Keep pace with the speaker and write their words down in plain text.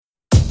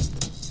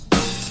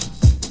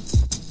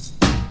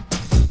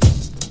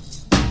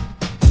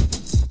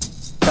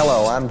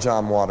Hello, I'm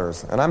John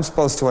Waters, and I'm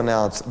supposed to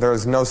announce there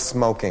is no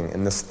smoking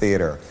in this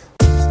theater,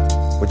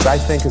 which I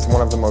think is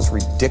one of the most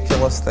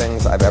ridiculous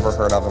things I've ever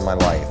heard of in my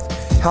life.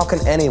 How can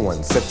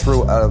anyone sit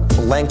through a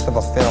length of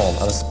a film,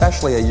 and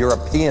especially a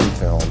European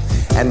film,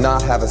 and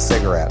not have a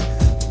cigarette?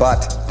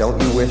 But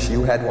don't you wish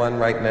you had one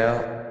right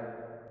now?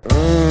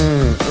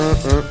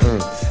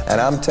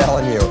 And I'm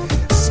telling you,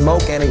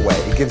 smoke anyway.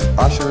 It gives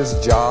ushers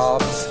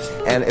jobs,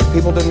 and if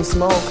people didn't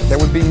smoke, there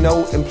would be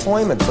no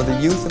employment for the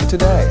youth of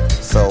today.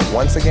 So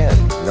once again,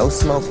 no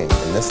smoking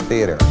in this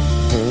theater.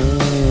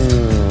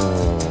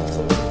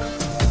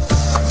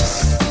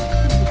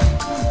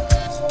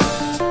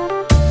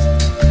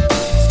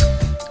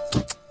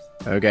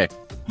 Okay.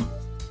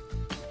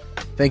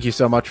 Thank you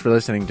so much for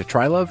listening to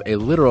Trylove, a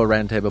literal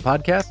roundtable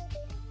podcast.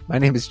 My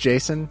name is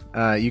Jason.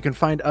 You can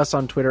find us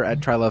on Twitter at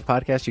Trylove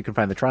Podcast. You can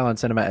find the Trylon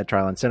Cinema at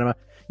Trylon Cinema.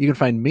 You can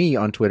find me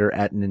on Twitter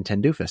at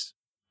Nintendoofus.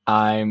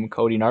 I'm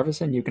Cody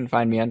Narvison. You can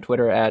find me on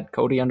Twitter at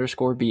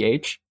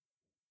Cody_BH.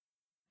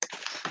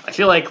 I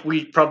feel like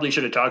we probably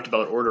should have talked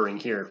about ordering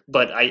here,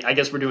 but I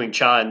guess we're doing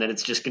cha, and then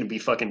it's just going to be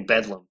fucking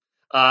bedlam.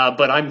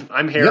 But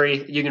I'm Harry.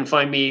 Yep. You can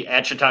find me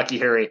at Shiitake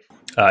Harry.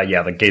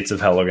 Yeah, the gates of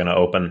hell are going to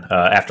open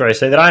after I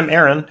say that I'm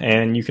Aaron,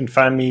 and you can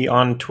find me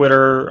on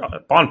Twitter,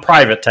 on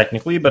private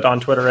technically, but on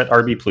Twitter at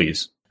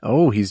RBPlease.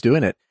 Oh, he's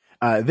doing it.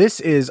 This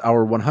is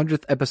our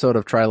 100th episode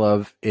of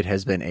Trylove. It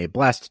has been a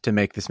blast to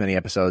make this many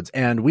episodes,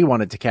 and we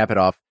wanted to cap it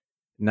off.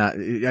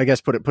 I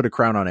guess put a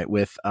crown on it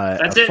with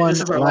that's it.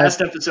 This is our last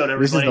episode,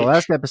 everybody. This is the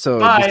last episode.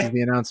 Bye. This is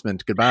the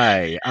announcement.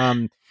 Goodbye.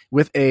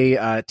 With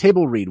a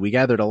table read, we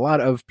gathered a lot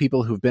of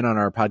people who've been on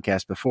our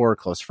podcast before,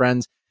 close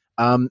friends,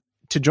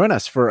 to join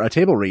us for a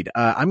table read.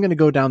 I'm going to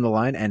go down the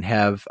line and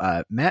have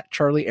Matt,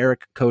 Charlie,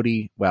 Eric,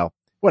 Cody. Well,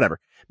 whatever.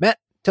 Matt,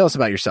 tell us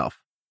about yourself.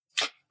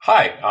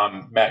 Hi,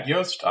 I'm Matt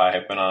Yost. I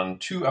have been on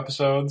 2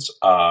 episodes.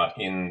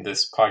 In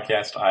this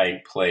podcast,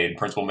 I played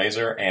Principal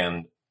Mazer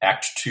and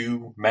Act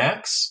 2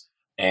 Max,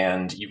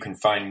 and you can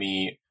find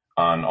me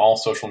on all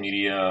social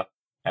media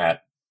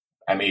at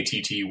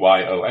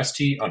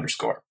MATTYOST_.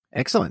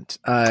 Excellent.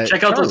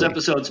 Check out those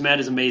episodes. Matt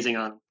is amazing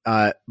on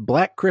them.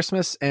 Black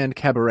Christmas and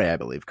Cabaret, I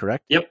believe,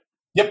 correct? Yep.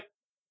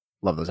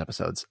 Love those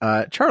episodes.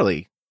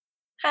 Charlie.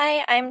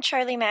 Hi, I'm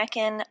Charlie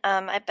Mackin.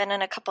 I've been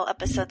in a couple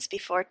episodes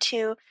before,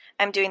 too.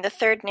 I'm doing the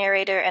third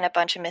narrator and a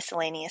bunch of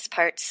miscellaneous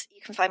parts.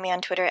 You can find me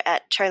on Twitter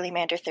at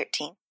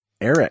CharlieMander13.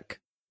 Eric.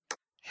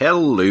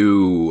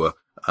 Hello.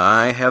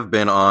 I have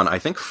been on, I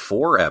think,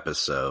 4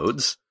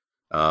 episodes.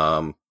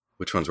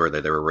 Which ones were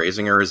they? They were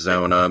Raising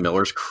Arizona,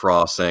 Miller's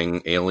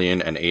Crossing,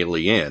 Alien, and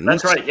Aliens.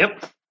 That's right,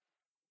 yep.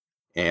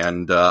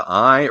 And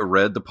I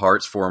read the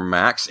parts for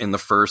Max in the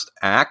first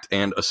act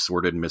and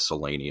assorted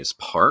miscellaneous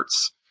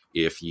parts.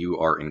 If you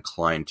are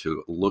inclined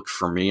to look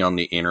for me on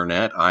the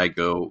internet, I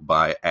go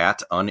by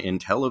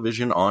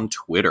 @UninTelevision on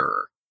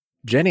Twitter.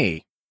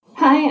 Jenny.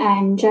 Hi,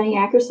 I'm Jenny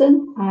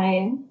Ackerson.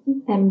 I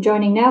am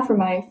joining now for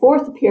my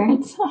 4th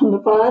appearance on the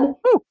pod,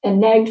 and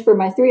nagged for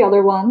my 3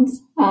 other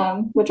ones,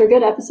 which are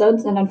good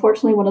episodes, and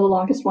unfortunately one of the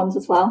longest ones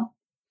as well.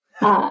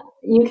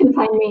 You can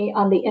find me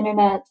on the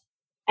internet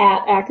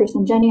at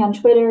Ackerson Jenny on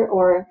Twitter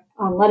or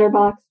on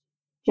Letterboxd,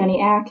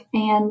 Jenny Ack,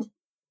 and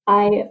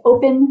I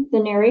open the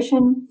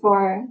narration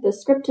for the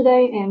script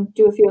today and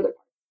do a few other parts.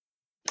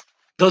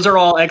 Those are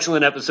all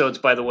excellent episodes,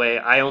 by the way.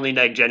 I only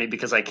nag Jenny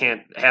because I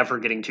can't have her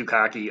getting too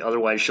cocky.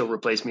 Otherwise, she'll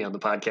replace me on the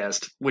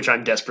podcast, which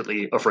I'm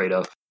desperately afraid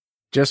of.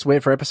 Just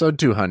wait for episode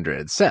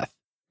 200. Seth.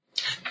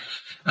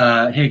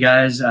 Hey,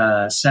 guys.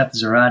 Seth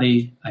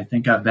Zarati. I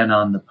think I've been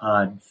on the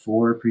pod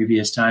 4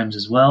 previous times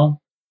as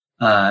well.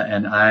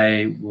 And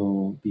I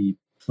will be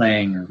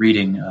playing or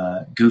reading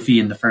Goofy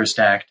in the first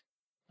act,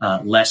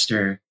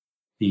 Lester,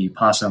 the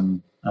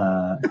Possum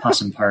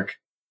Park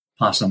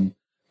Possum,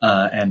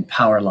 and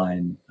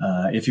Powerline.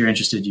 If you're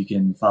interested, you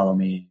can follow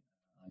me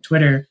on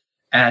Twitter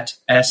at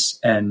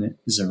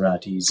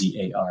SNZarati,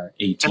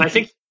 ZARAT. And I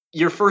think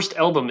your first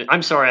album,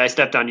 I'm sorry, I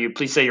stepped on you.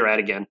 Please say your ad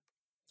again.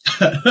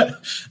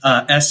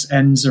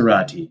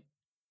 SNZarati.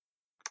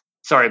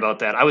 Sorry about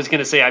that. I was going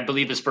to say, I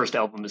believe his first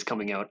album is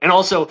coming out. And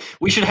also,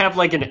 we should have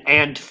like an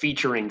and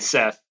featuring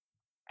Seth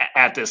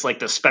at this, like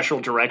the special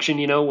direction,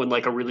 you know, when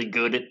like a really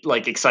good,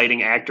 like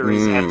exciting actor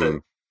is at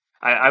the,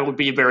 I would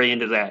be very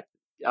into that.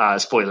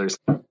 Spoilers.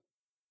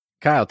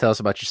 Kyle, tell us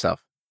about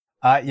yourself.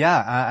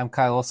 I'm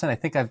Kyle Olson. I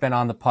think I've been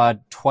on the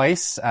pod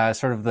twice,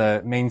 sort of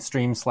the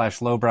mainstream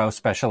 / lowbrow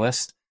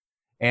specialist.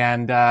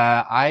 And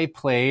I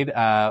played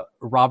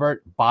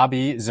Robert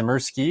Bobby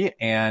Zemersky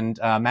and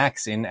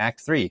Max in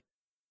Act 3.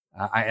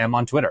 I am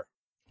on Twitter.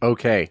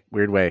 Okay,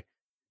 weird way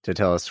to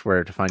tell us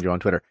where to find you on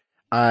Twitter.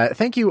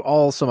 Thank you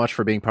all so much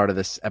for being part of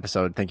this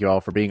episode. Thank you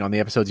all for being on the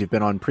episodes you've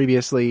been on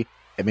previously.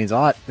 It means a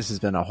lot. This has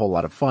been a whole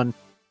lot of fun.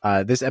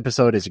 This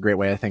episode is a great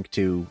way, I think,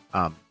 to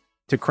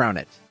crown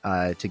it,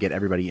 to get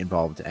everybody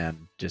involved,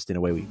 and just in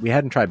a way we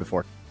hadn't tried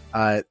before.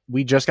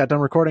 We just got done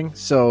recording,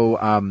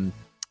 so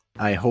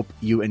I hope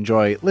you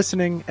enjoy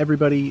listening,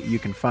 everybody. You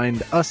can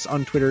find us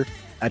on Twitter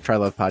at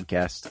Trylove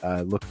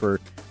Podcast. Look for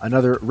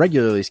another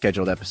regularly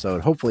scheduled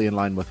episode, hopefully in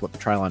line with what the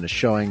Trylon is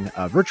showing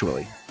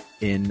virtually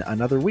in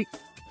another week.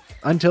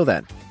 Until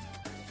then,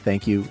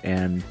 thank you,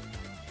 and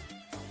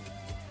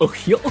Oh,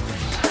 yo.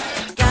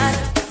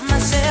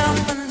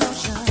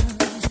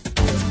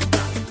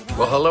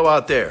 Well, hello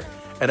out there,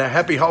 and a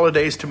happy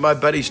holidays to my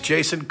buddies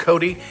Jason,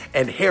 Cody,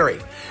 and Harry.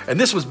 And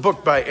this was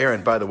booked by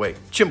Aaron, by the way.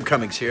 Jim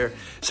Cummings here,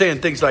 saying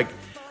things like,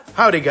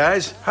 howdy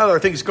guys, how are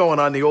things going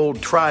on the old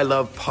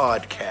Trylove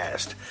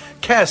podcast?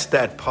 Cast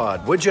that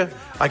pod, would you?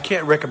 I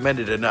can't recommend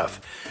it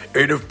enough.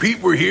 And if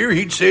Pete were here,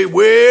 he'd say,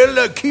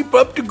 well, keep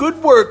up the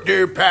good work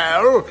there,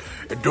 pal.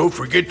 And don't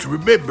forget to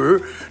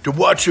remember to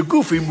watch a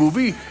Goofy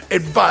movie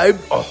and buy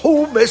a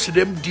whole mess of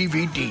them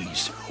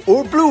DVDs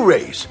or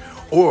Blu-rays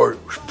or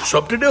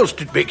something else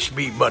that makes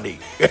me money.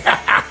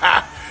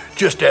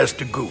 Just ask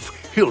the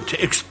Goof. He'll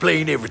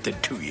explain everything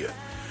to you.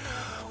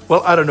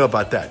 Well, I don't know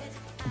about that,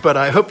 but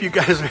I hope you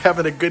guys are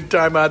having a good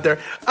time out there.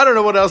 I don't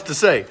know what else to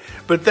say,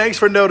 but thanks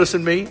for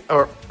noticing me.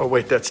 Oh,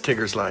 wait, that's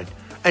Tigger's line.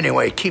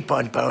 Anyway, keep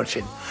on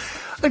bouncing.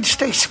 And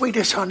stay sweet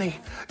as honey,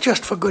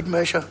 just for good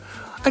measure.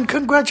 And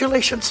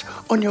congratulations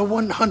on your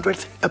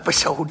 100th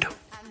episode.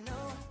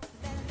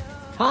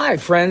 Hi,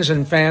 friends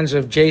and fans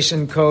of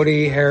Jason,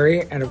 Cody,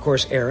 Harry, and of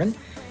course Aaron.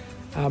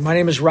 My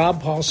name is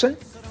Rob Paulson.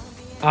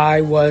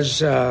 I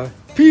was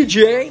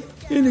PJ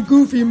in a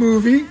Goofy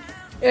movie,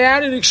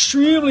 and an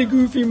extremely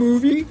Goofy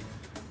movie.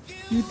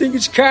 You think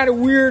it's kind of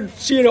weird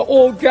seeing an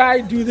old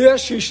guy do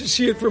this? You should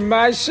see it from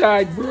my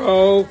side,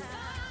 bro.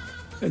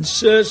 And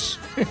sis,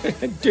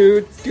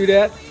 dude, do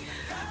that.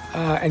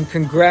 And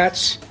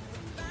congrats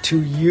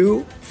to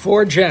you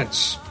four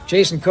gents,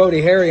 Jason,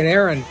 Cody, Harry, and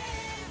Aaron,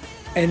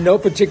 in no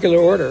particular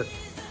order,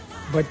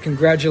 but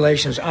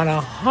congratulations on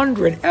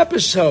 100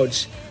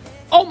 episodes.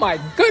 Oh my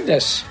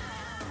goodness,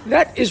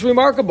 that is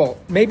remarkable.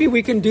 Maybe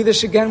we can do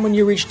this again when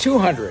you reach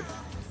 200.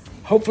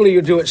 Hopefully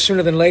you'll do it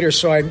sooner than later,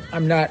 so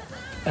I'm not,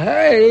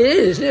 hey,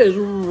 this is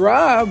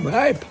Rob,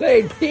 I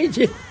played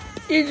PJ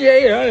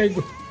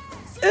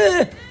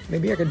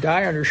maybe I could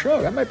die on your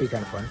show. That might be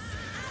kind of fun.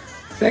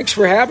 Thanks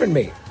for having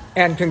me.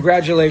 And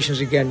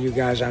congratulations again, you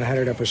guys, on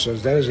 100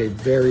 episodes. That is a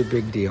very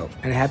big deal.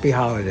 And happy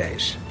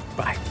holidays.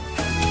 Bye.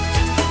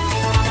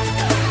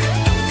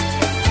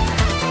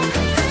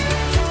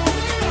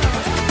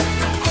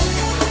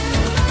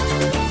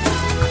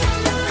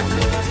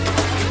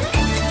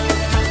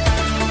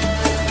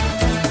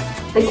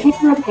 The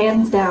camera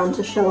pans down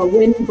to show a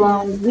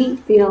wind-blown wheat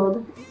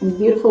field and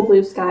beautiful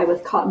blue sky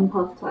with cotton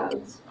puff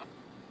clouds.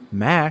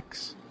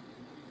 Max.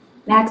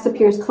 Max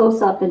appears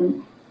close up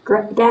and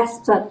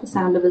gasps at the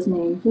sound of his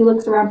name. He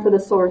looks around for the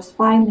source,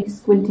 finally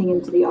squinting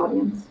into the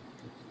audience.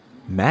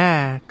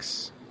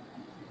 Max.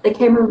 The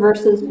camera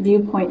reverses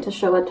viewpoint to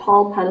show a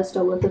tall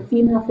pedestal with a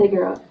female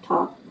figure up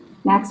top.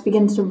 Max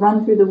begins to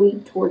run through the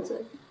wheat towards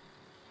it.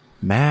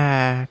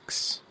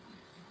 Max.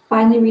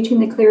 Finally reaching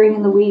the clearing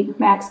in the wheat,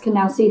 Max can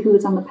now see who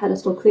is on the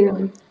pedestal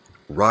clearly.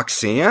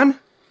 Roxanne?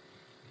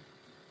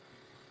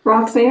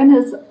 Roxanne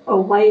is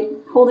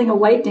holding a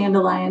white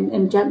dandelion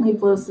and gently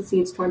blows the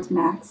seeds towards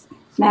Max.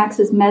 Max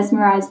is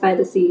mesmerized by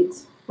the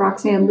seeds.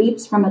 Roxanne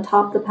leaps from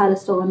atop the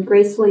pedestal and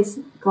gracefully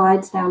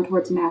glides down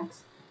towards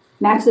Max.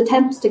 Max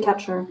attempts to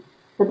catch her,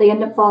 but they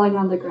end up falling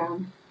on the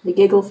ground. They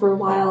giggle for a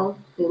while.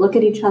 They look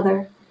at each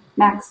other.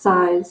 Max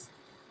sighs.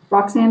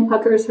 Roxanne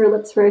puckers her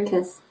lips for a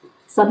kiss.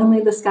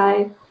 Suddenly the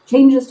sky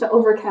changes to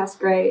overcast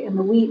gray and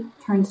the wheat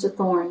turns to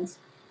thorns.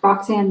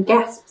 Roxanne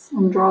gasps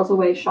and draws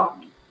away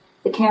shocked.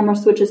 The camera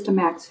switches to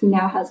Max, who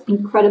now has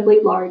incredibly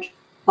large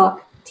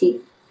buck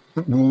teeth.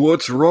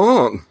 What's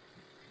wrong?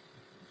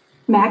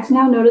 Max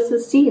now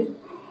notices teeth.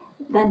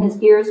 Then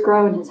his ears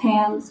grow in his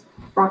hands.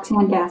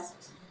 Roxanne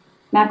gasps.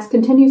 Max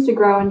continues to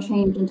grow and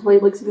change until he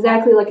looks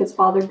exactly like his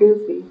father,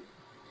 Goofy.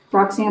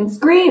 Roxanne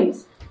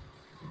screams.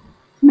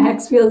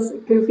 Max feels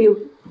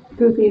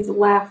Goofy's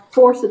laugh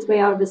force its way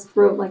out of his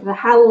throat like the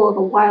howl of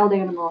a wild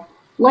animal.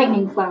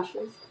 Lightning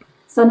flashes.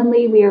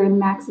 Suddenly, we are in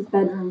Max's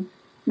bedroom.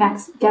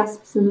 Max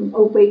gasps and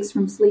awakes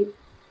from sleep.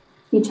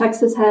 He checks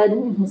his head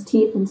and his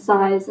teeth and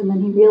sighs, and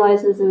then he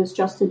realizes it was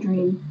just a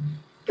dream.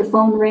 The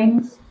phone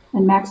rings,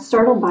 and Max is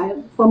startled by it,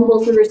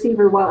 fumbles the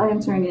receiver while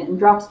answering it, and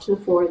drops it to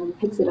the floor, then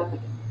picks it up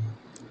again.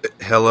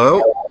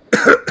 Hello?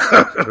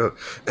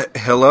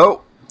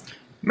 Hello?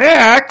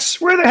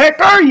 Max, where the heck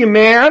are you,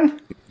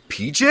 man?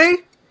 PJ?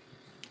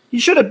 You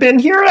should have been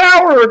here an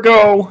hour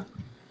ago.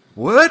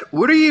 What?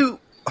 What are you...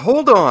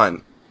 Hold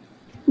on.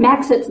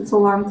 Max hits its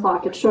alarm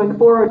clock. It's showing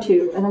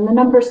 4:02, and then the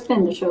numbers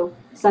spin to show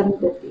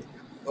 7:50.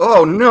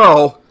 Oh,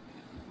 no.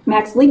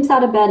 Max leaps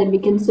out of bed and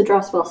begins to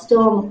dress while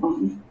still on the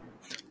phone.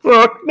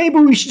 Look, maybe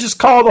we should just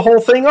call the whole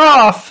thing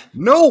off.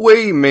 No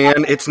way,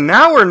 man. It's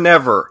now or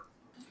never.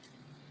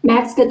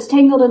 Max gets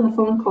tangled in the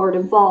phone cord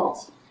and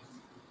falls.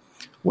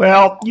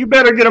 Well, you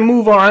better get a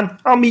move on.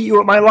 I'll meet you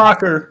at my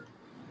locker.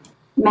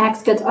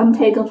 Max gets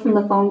untangled from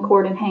the phone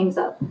cord and hangs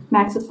up.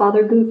 Max's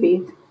father,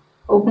 Goofy,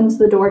 opens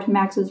the door to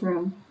Max's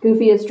room.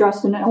 Goofy is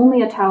dressed in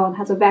only a towel and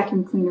has a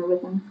vacuum cleaner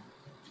with him.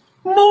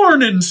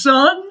 Morning,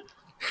 son!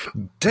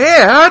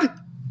 Dad!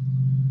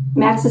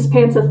 Max's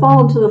pants have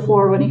fallen to the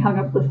floor when he hung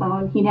up the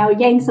phone. He now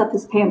yanks up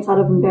his pants out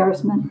of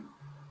embarrassment.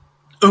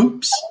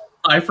 Oops.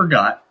 I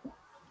forgot.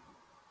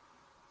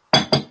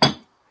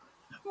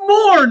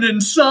 Morning,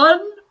 son!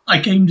 I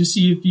came to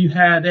see if you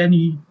had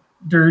any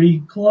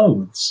dirty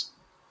clothes.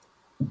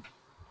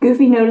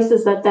 Goofy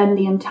notices that then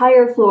the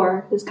entire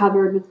floor is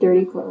covered with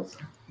dirty clothes.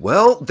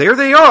 Well, there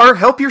they are.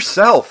 Help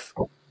yourself.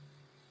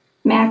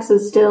 Max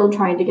is still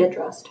trying to get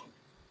dressed.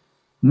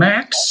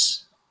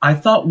 Max, I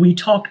thought we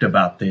talked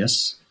about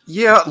this.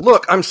 Yeah,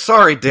 look, I'm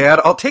sorry, Dad.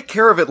 I'll take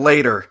care of it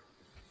later.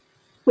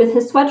 With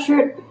his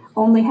sweatshirt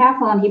only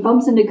half on, he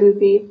bumps into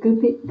Goofy.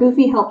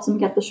 Goofy helps him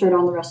get the shirt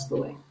on the rest of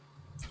the way.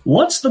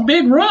 What's the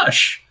big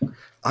rush?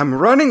 I'm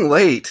running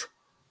late.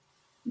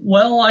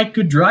 Well, I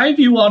could drive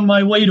you on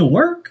my way to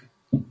work.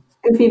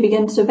 Goofy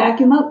begins to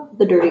vacuum up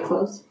the dirty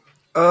clothes.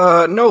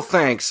 No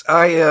thanks.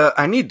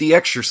 I need the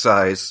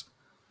exercise.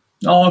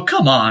 Oh,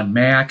 come on,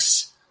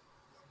 Max.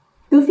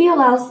 Goofy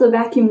allows the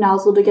vacuum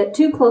nozzle to get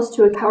too close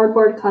to a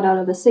cardboard cutout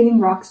of a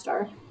singing rock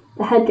star.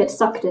 The head gets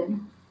sucked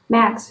in.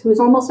 Max, who is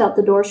almost out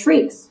the door,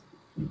 shrieks.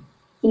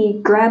 He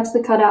grabs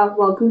the cutout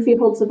while Goofy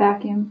holds the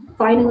vacuum.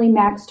 Finally,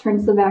 Max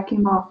turns the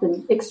vacuum off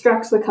and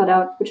extracts the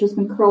cutout, which has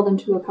been curled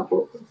into a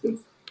couple of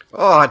pieces.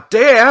 Aw,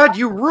 Dad,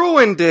 you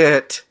ruined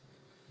it.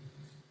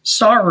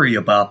 Sorry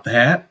about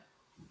that.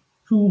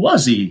 Who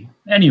was he,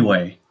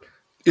 anyway?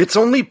 It's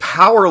only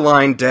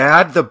Powerline,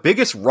 Dad, the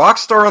biggest rock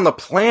star on the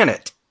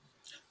planet.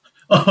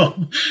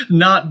 Oh,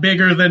 not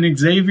bigger than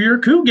Xavier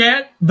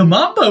Cugat, the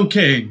Mambo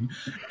King.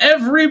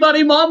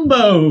 Everybody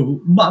mambo!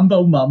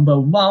 Mambo,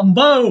 mambo,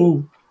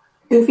 mambo!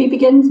 Goofy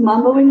begins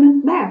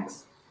mamboing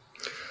Max.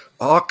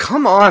 Oh,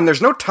 come on,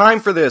 there's no time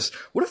for this.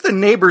 What if the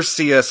neighbors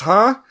see us,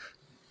 huh?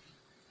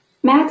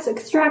 Max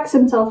extracts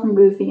himself from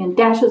Goofy and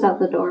dashes out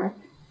the door.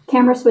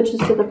 Camera switches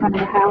to the front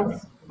of the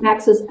house.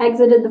 Max has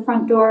exited the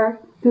front door.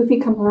 Goofy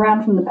comes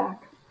around from the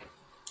back.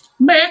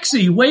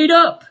 Maxie, wait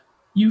up!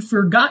 You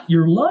forgot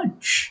your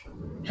lunch.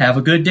 Have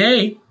a good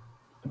day.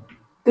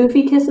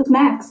 Goofy kisses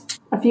Max.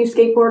 A few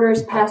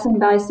skateboarders passing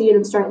by see it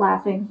and start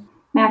laughing.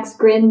 Max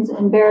grins,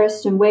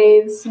 embarrassed, and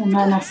waves, and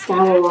then a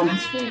scowl on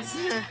his face.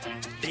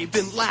 They've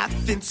been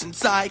laughing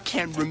since I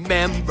can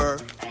remember,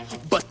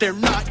 but they're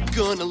not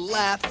gonna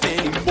laugh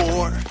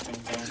anymore.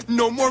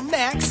 No more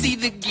Maxie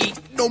the Geek,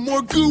 no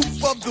more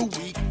Goof of the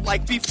Week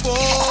like before.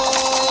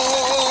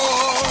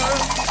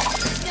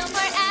 No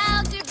more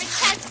algebra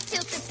tests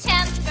till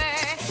September.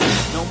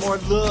 No more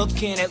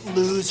looking at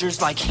losers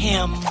like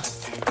him.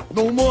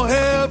 No more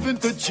having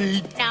to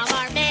cheat. No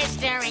more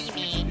mystery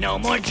meat. No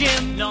more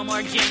gym. No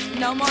more gym.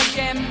 No more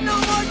gym. No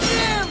more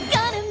gym.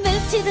 Gonna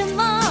move to the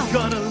mall.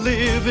 Gonna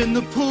live in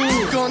the pool.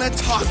 Gonna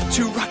talk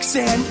to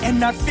Roxanne and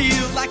not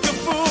feel like a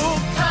fool.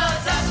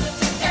 'Cause after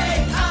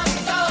today,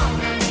 I'm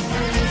gonna be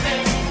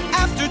cruising.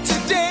 After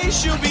today,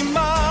 she'll be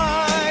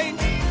mine.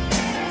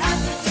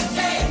 After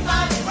today,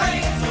 my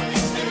brains will be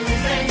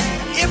snoozing.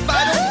 If I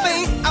don't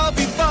think I'll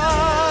be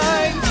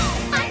fine.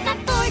 I've got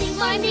 40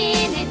 more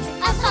minutes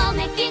of home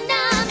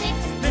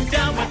economics. Then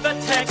down with the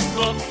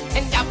textbook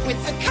and up with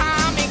the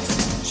comics.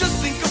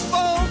 Just think of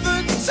all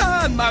the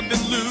time I've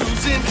been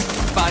losing,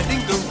 finding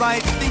the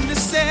right thing to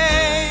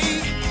say.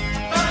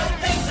 But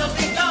things will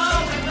be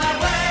going my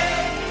way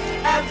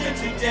after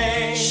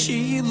today.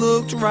 She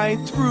looked right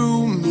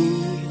through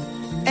me,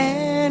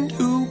 and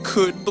who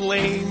could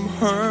blame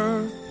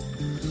her?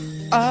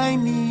 I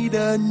need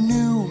a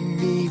new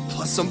me,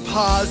 plus some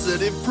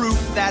positive proof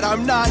that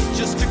I'm not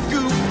just a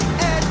goof.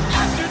 And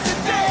after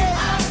today,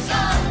 I'm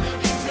gonna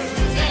be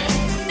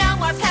cruising. No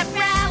more pep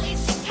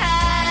rallies to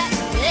cut.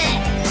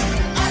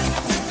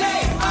 after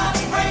today, my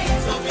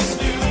brains will be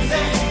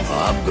snoozing.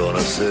 I'm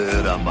gonna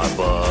sit on my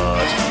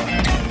butt.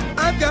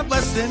 I've got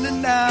less than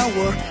an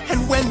hour,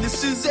 and when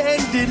this is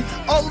ended,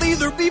 I'll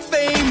either be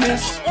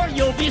famous Or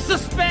you'll be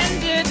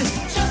suspended.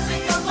 Just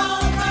think of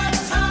all the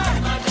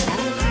time I've been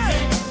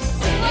losing.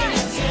 Waiting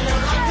until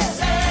I can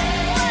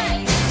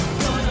say,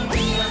 gonna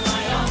be on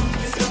my own,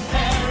 kiss the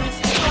parents.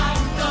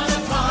 I'm gonna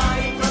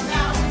party from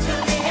now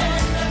till the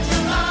end of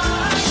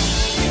July.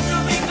 Things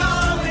will be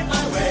going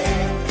my way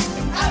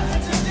after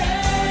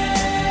today.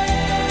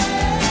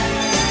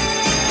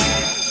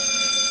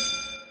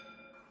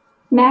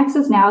 Max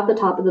is now at the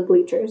top of the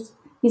bleachers.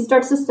 He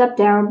starts to step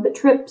down, but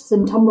trips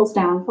and tumbles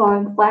down,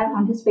 falling flat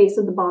on his face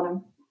at the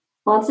bottom.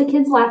 Lots of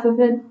kids laugh at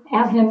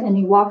him, and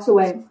he walks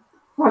away.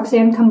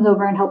 Roxanne comes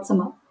over and helps him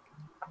up.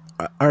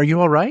 Are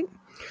you all right?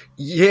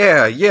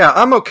 Yeah,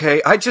 I'm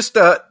okay. I just,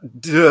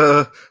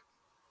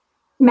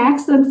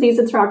 Max then sees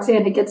it's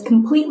Roxanne and gets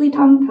completely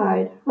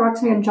tongue-tied.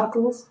 Roxanne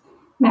chuckles.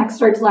 Max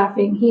starts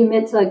laughing. He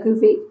emits a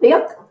goofy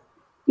yuck.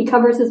 He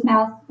covers his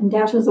mouth and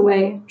dashes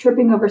away,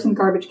 tripping over some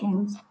garbage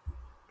cans.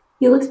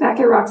 He looks back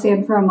at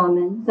Roxanne for a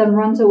moment, then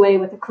runs away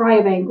with a cry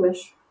of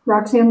anguish.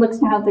 Roxanne looks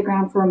down at the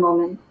ground for a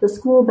moment. The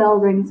school bell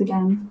rings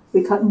again.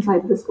 We cut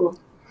inside the school.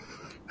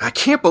 I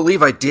can't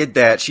believe I did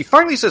that. She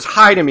finally says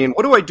hi to me, and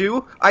what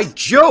do? I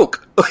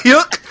joke.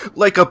 Yuck,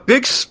 like a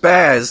big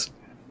spaz.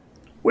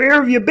 Where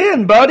have you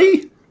been,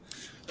 buddy?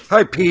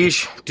 Hi,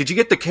 Peach. Did you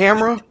get the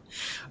camera?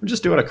 I'm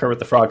just doing a Kermit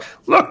the Frog.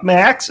 Look,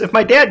 Max, if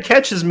my dad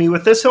catches me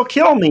with this, he'll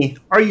kill me.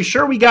 Are you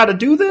sure we gotta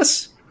do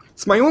this?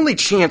 It's my only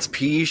chance,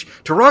 Peach.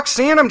 To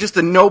Roxanne, I'm just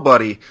a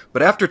nobody.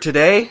 But after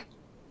today...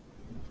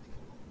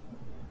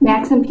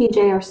 Max and PJ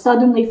are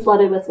suddenly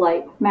flooded with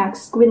light.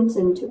 Max squints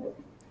into it.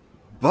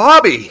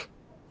 Bobby!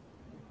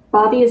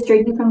 Bobby is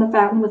drinking from the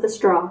fountain with a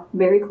straw.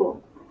 Very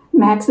cool.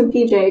 Max and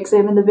PJ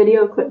examine the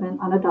video equipment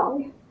on a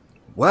dolly.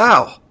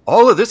 Wow,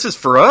 all of this is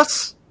for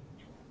us?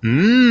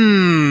 Slurpage!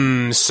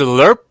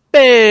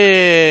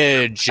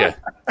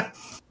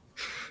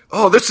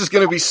 Oh, this is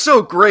going to be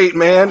so great,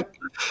 man.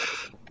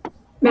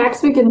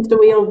 Max begins to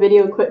wheel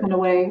video equipment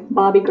away.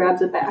 Bobby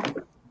grabs it back.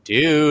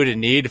 Dude,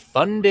 need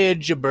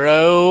fundage,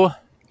 bro.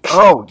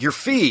 Oh, your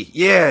fee.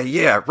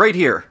 Yeah, right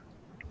here.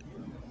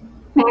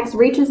 Max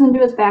reaches into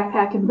his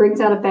backpack and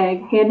brings out a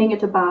bag, handing it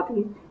to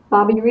Bobby.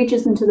 Bobby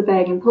reaches into the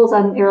bag and pulls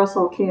out an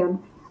aerosol can.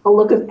 A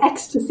look of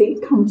ecstasy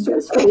comes to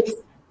his face.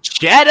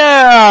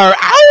 Cheddar!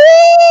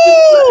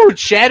 Ow!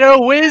 Cheddar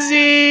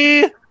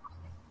Whizzy!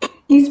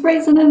 He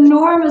sprays an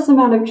enormous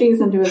amount of cheese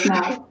into his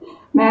mouth.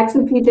 Max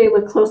and PJ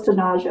look close to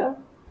nausea.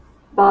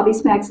 Bobby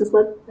smacks his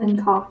lip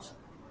and coughs.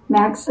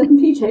 Max and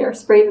PJ are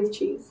sprayed with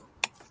cheese.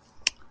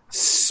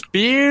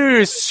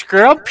 Spew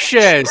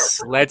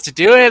scrumptious! Let's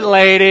do it,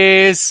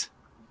 ladies!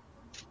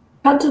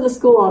 Cut to the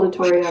school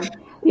auditorium.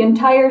 The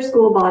entire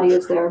school body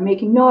is there,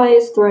 making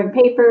noise, throwing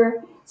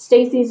paper.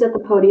 Stacy's at the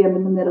podium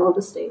in the middle of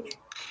the stage.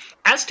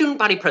 As student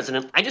body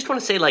president, I just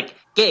want to say,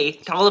 yay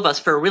to all of us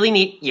for a really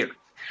neat year.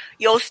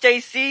 Yo,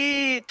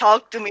 Stacy,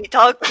 talk to me,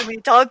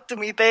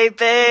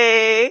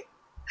 baby.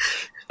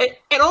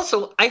 And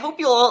also, I hope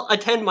you'll all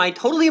attend my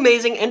totally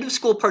amazing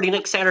end-of-school party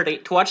next Saturday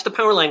to watch the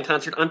Powerline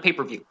concert on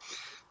pay-per-view.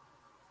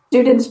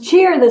 Students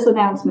cheer this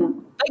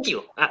announcement. Thank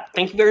you.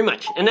 Thank you very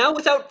much. And now,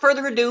 without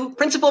further ado,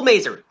 Principal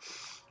Mazer.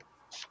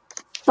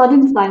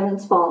 Sudden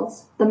silence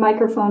falls. The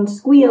microphone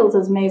squeals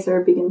as Mazer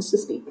begins to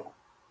speak.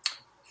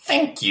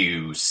 Thank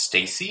you,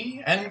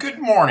 Stacy, and good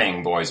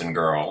morning, boys and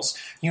girls.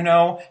 You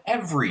know,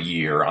 every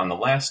year on the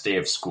last day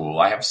of school,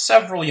 I have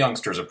several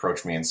youngsters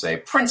approach me and say,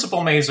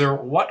 Principal Mazer,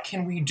 what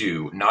can we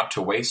do not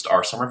to waste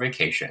our summer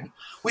vacation?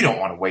 We don't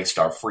want to waste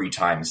our free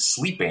time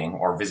sleeping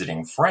or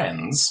visiting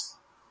friends.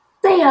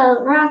 Say,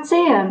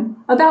 Roxanne,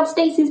 about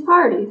Stacy's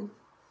party.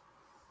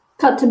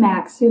 Cut to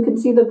Max, who can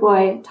see the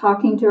boy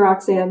talking to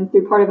Roxanne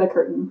through part of a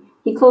curtain.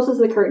 He closes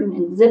the curtain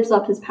and zips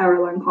up his power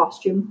alarm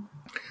costume.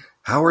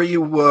 How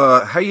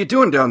you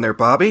doing down there,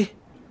 Bobby?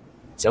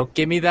 Don't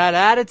give me that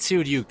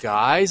attitude, you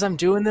guys. I'm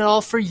doing it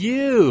all for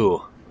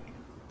you.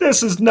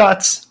 This is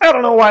nuts. I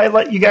don't know why I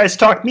let you guys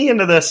talk me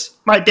into this.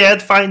 My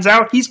dad finds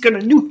out, he's gonna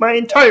nuke my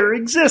entire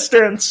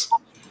existence.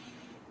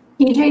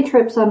 PJ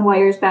trips on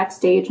wires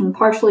backstage and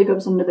partially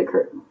goes under the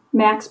curtain.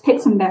 Max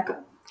picks him back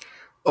up.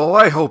 Oh,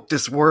 I hope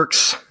this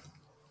works.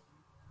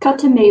 Cut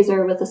to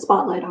Mazer with a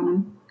spotlight on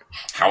him.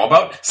 How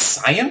about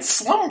science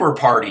slumber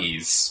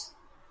parties?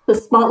 The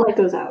spotlight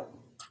goes out.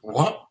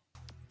 What?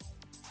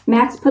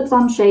 Max puts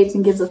on shades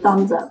and gives a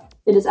thumbs up.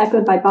 It is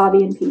echoed by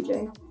Bobby and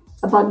PJ.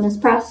 A button is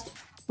pressed,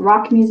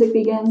 rock music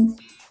begins,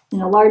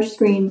 and a large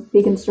screen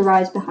begins to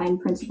rise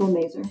behind Principal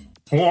Mazer.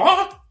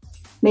 What?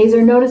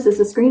 Mazer notices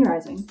the screen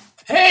rising.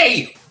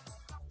 Hey!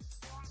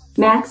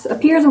 Max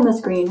appears on the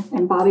screen,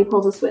 and Bobby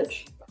pulls a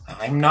switch.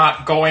 I'm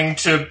not going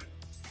to...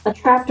 A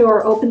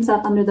trapdoor opens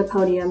up under the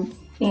podium,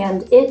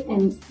 and it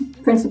and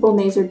Principal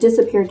Mazer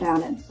disappear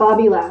down it.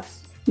 Bobby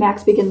laughs.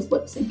 Max begins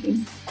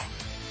lip-syncing.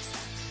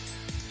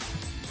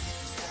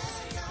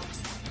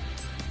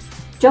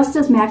 Just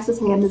as Max's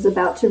hand is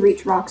about to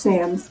reach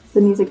Roxanne's,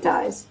 the music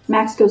dies.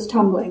 Max goes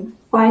tumbling,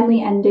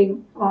 finally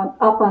ending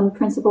up on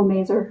Principal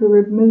Mazer, who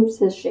removes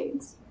his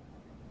shades.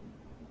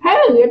 Hey,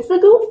 it's the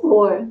Goof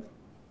Boy!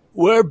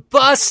 We're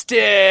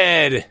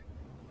busted!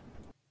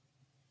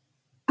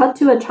 Cut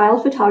to a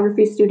child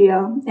photography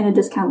studio in a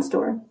discount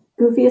store.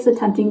 Goofy is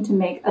attempting to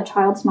make a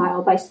child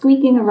smile by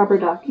squeaking a rubber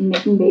duck and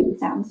making baby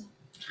sounds.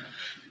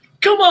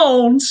 Come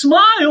on,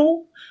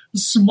 smile!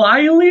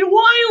 Smiley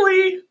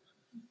Wiley!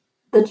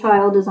 The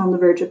child is on the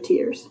verge of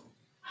tears.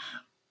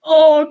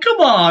 Oh, come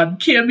on,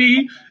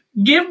 Kimmy.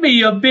 Give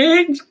me a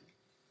big...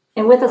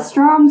 And with a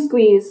strong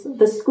squeeze,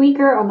 the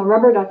squeaker on the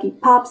rubber ducky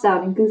pops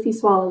out and Goofy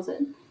swallows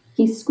it.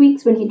 He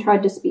squeaks when he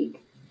tried to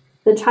speak.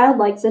 The child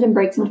likes it and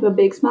breaks into a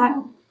big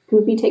smile.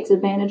 Goofy takes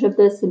advantage of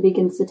this and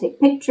begins to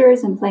take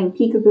pictures and playing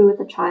peekaboo with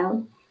the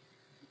child.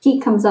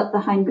 Pete comes up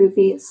behind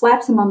Goofy,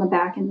 slaps him on the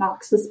back, and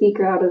knocks the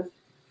squeaker out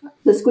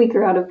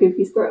of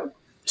Goofy's throat.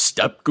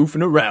 Stop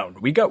goofing around.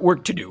 We got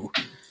work to do.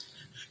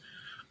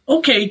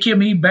 Okay,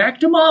 Kimmy,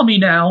 back to Mommy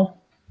now.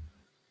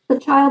 The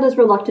child is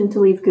reluctant to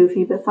leave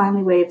Goofy, but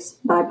finally waves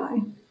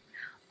bye-bye.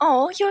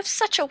 Oh, you have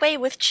such a way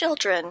with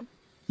children.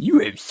 You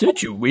have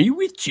such a way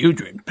with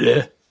children,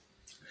 blah.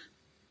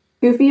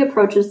 Goofy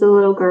approaches the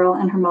little girl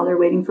and her mother,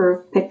 waiting for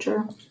a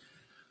picture.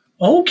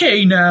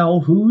 Okay,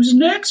 now, who's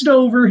next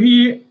over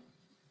here?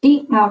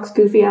 Pete knocks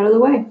Goofy out of the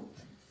way.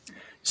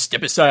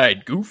 Step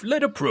aside, Goof.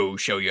 Let a pro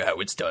show you how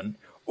it's done.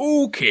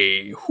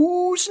 Okay,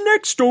 who's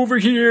next over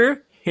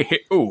here?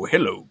 Oh,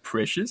 hello,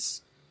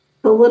 precious.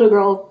 The little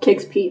girl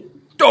kicks Pete.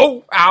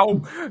 Oh,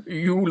 ow!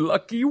 You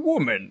lucky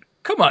woman.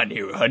 Come on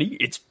here, honey.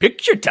 It's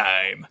picture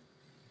time.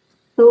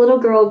 The The little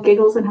girl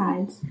giggles and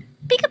hides.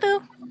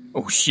 Peekaboo.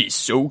 Oh, she's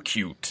so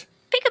cute.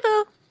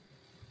 Peekaboo.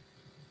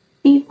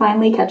 Pete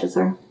finally catches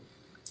her.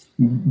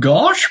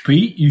 Gosh,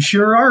 Pete, you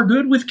sure are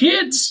good with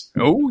kids.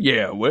 Oh,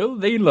 yeah, well,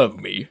 they love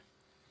me.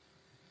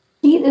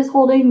 Pete is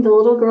holding the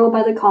little girl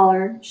by the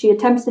collar. She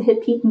attempts to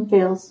hit Pete and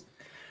fails.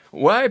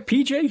 Why,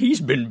 PJ,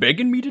 he's been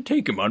begging me to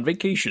take him on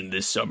vacation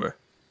this summer.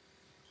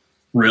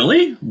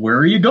 Really? Where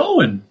are you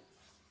going?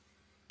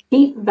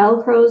 Pete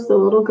velcros the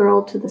little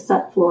girl to the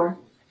set floor.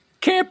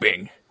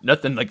 Camping.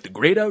 Nothing like the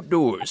great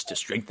outdoors to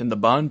strengthen the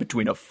bond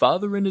between a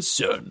father and his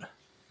son.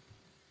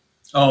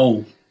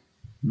 Oh,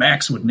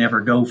 Max would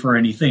never go for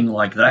anything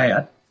like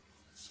that.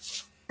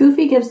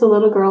 Goofy gives the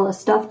little girl a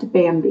stuffed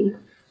Bambi.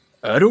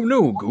 I don't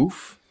know,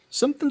 Goof.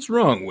 Something's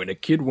wrong when a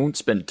kid won't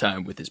spend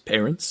time with his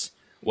parents.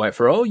 Why,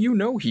 for all you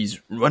know,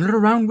 he's running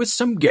around with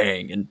some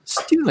gang and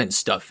stealing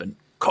stuff and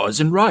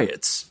causing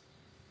riots.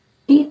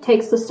 Pete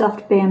takes the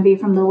stuffed Bambi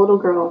from the little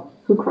girl,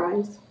 who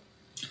cries.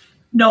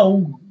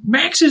 No,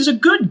 Max is a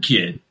good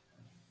kid.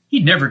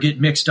 He'd never get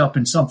mixed up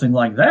in something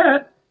like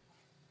that.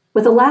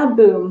 With a loud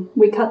boom,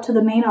 we cut to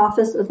the main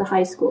office of the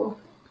high school.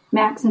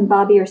 Max and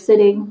Bobby are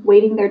sitting,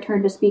 waiting their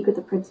turn to speak with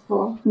the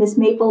principal. Miss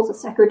Maples, a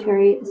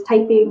secretary, is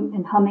typing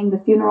and humming the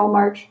funeral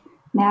march.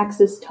 Max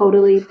is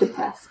totally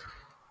depressed.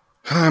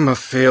 I'm a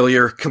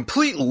failure.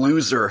 Complete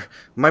loser.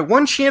 My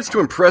one chance to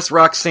impress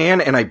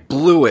Roxanne, and I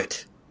blew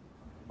it.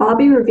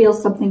 Bobby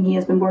reveals something he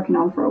has been working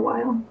on for a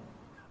while.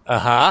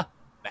 Uh-huh.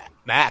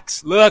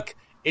 Max, look!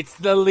 It's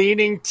the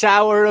Leaning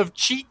Tower of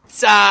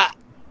Cheetza!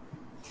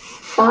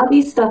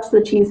 Bobby stuffs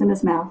the cheese in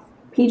his mouth.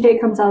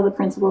 PJ comes out of the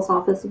principal's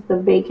office with a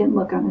vacant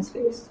look on his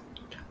face.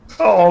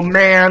 Oh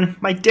man,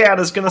 my dad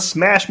is gonna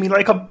smash me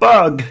like a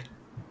bug.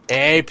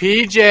 Hey,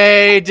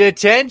 PJ,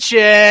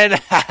 detention!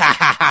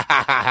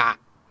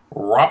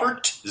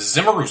 Robert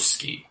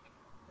Zimmerowski.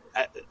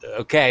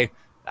 Okay,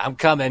 I'm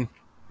coming.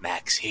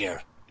 Max,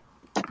 here.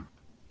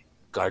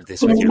 Guard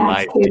this with your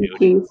life,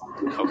 dude.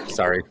 Oh,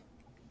 sorry.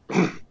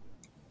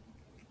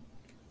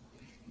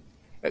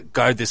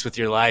 Guard this with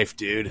your life,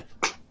 dude.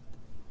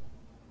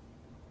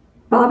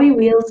 Bobby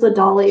wheels the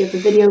dolly of the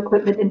video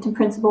equipment into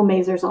Principal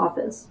Mazer's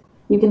office.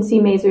 You can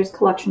see Mazer's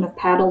collection of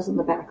paddles in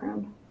the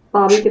background.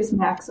 Bobby gives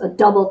Max a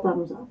double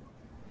thumbs up.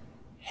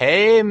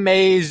 Hey,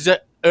 Mazer,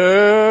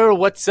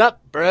 what's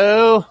up,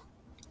 bro?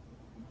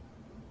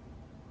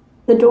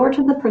 The door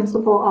to the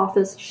principal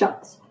office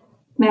shuts.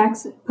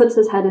 Max puts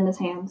his head in his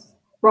hands.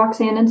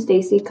 Roxanne and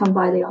Stacy come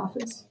by the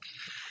office.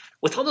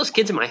 With all those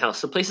kids in my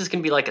house, the place is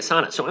going to be like a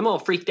sauna, so I'm all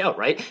freaked out,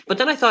 right? But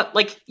then I thought,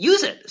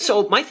 use it.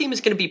 So my theme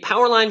is going to be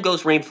Powerline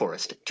Goes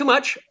Rainforest. Too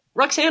much?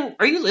 Roxanne,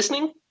 are you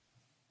listening?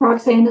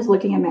 Roxanne is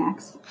looking at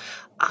Max.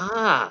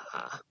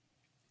 Ah.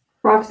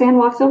 Roxanne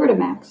walks over to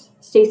Max.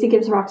 Stacy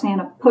gives Roxanne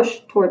a push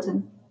towards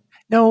him.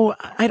 No,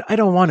 I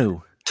don't want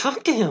to.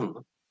 Talk to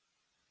him.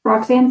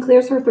 Roxanne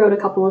clears her throat a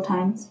couple of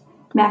times.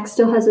 Max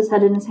still has his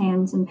head in his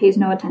hands and pays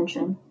no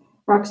attention.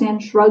 Roxanne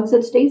shrugs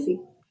at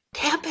Stacy.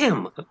 Tap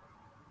him.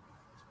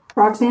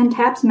 Roxanne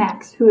taps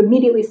Max, who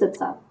immediately sits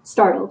up,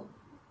 startled.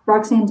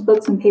 Roxanne's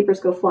books and papers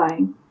go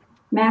flying.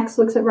 Max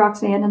looks at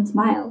Roxanne and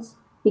smiles.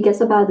 He gets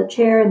up out of the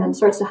chair and then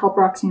starts to help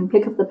Roxanne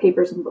pick up the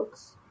papers and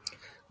books.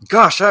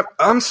 Gosh,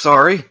 I'm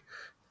sorry.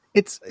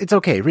 It's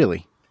okay,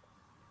 really.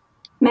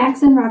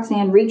 Max and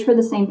Roxanne reach for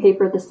the same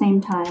paper at the same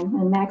time,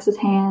 and Max's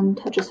hand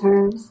touches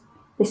hers.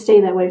 They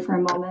stay that way for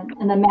a moment,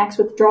 and then Max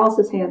withdraws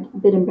his hand, a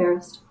bit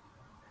embarrassed.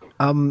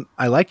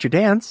 I liked your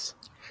dance.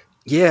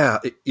 Yeah.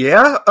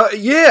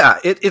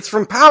 It's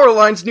from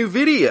Powerline's new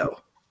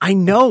video. I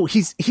know.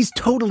 He's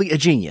totally a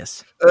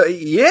genius.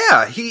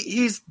 Yeah.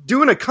 He's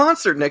doing a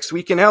concert next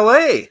week in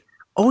L.A.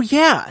 Oh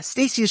yeah,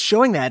 Stacy is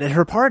showing that at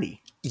her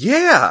party.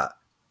 Yeah.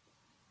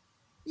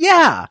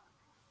 Yeah.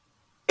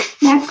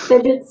 Max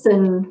fidgets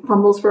and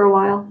fumbles for a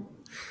while.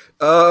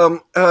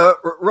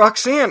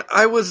 Roxanne,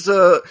 I was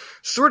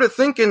sort of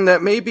thinking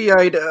that maybe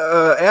I'd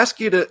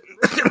ask you to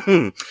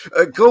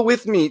go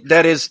with me.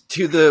 That is,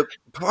 to the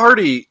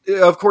party.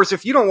 Of course,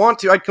 if you don't want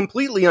to, I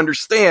completely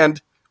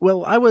understand.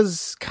 Well, I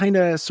was kind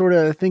of sort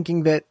of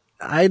thinking that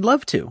I'd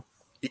love to.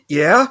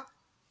 Yeah?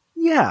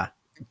 Yeah.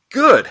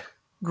 Good.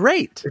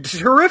 Great.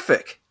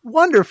 Terrific.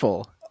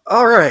 Wonderful.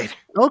 All right.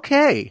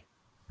 Okay.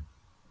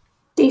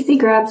 Stacy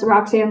grabs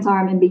Roxanne's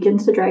arm and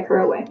begins to drag her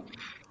away.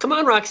 Come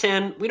on,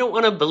 Roxanne. We don't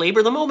want to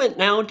belabor the moment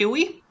now, do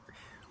we?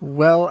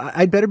 Well,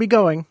 I'd better be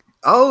going.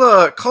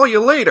 I'll call you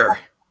later.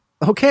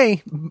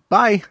 Okay.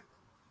 Bye.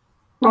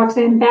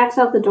 Roxanne backs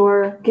out the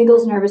door,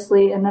 giggles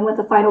nervously, and then with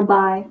a final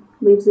bye,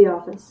 leaves the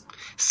office.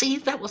 See,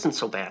 that wasn't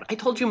so bad. I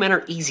told you men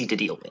are easy to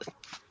deal with.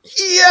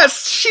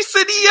 Yes! She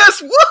said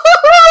yes!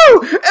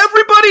 Woohoo!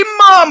 Everybody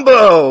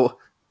mambo!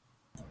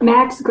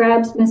 Max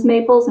grabs Miss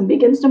Maples and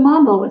begins to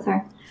mambo with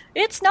her.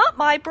 It's not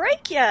my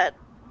break yet.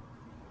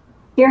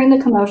 Hearing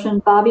the commotion,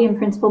 Bobby and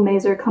Principal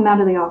Mazer come out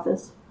of the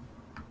office.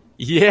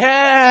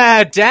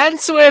 Yeah!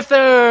 Dance with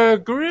her!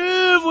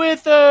 Groove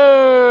with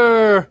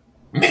her!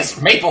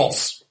 Miss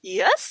Maples!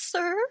 Yes,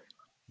 sir.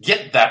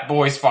 Get that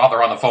boy's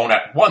father on the phone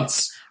at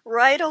once.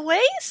 Right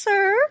away,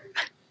 sir.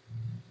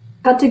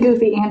 Cut to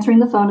Goofy answering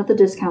the phone at the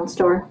discount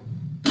store.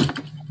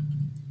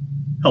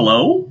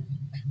 Hello?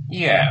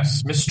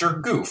 Yes,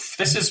 Mr. Goof.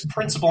 This is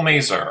Principal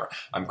Mazer.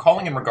 I'm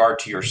calling in regard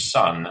to your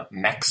son,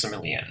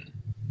 Maximilian.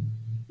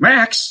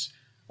 Max?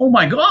 Oh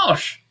my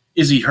gosh!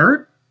 Is he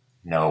hurt?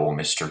 No,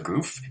 Mr.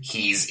 Goof.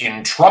 He's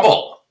in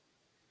trouble.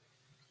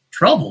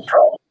 Trouble?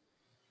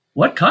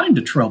 What kind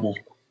of trouble?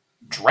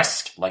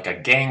 Dressed like a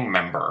gang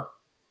member.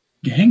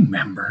 Gang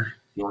member?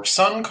 Your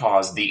son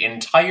caused the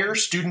entire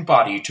student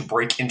body to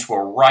break into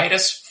a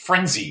riotous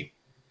frenzy.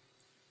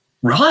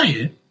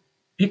 Riot?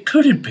 It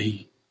couldn't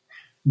be.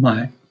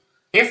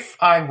 If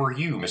I were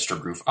you,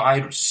 Mr. Goof,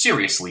 I'd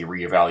seriously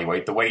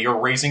reevaluate the way you're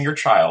raising your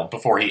child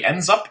before he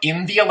ends up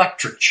in the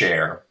electric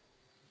chair.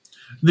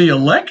 The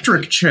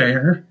electric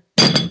chair?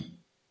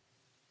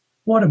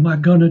 What am I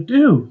gonna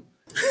do?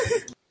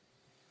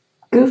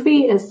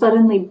 Goofy is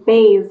suddenly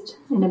bathed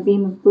in a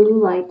beam of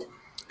blue light.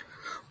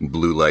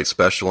 Blue light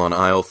special on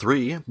aisle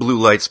 3. Blue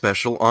light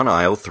special on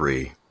aisle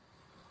 3.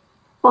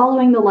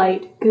 Following the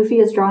light, Goofy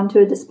is drawn to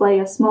a display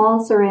of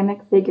small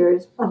ceramic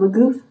figures of a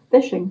goof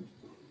fishing.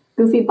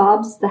 Goofy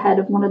bobs the head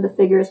of one of the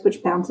figures,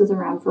 which bounces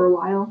around for a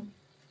while.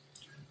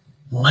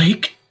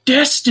 Lake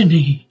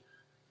Destiny!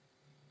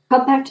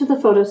 Cut back to the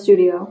photo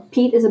studio.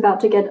 Pete is about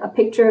to get a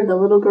picture of the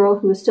little girl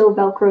who is still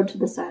velcroed to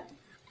the set.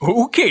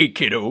 Okay,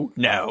 kiddo,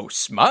 now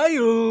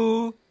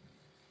smile.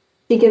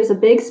 She gives a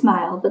big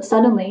smile, but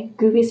suddenly,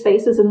 Goofy's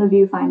face is in the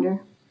viewfinder.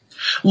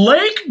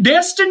 Lake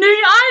Destiny,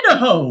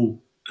 Idaho!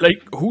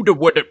 Like, who the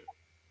what?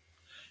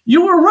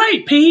 You were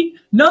right, Pete.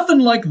 Nothing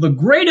like the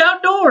great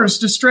outdoors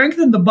to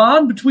strengthen the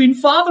bond between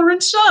father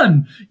and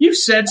son. You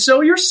said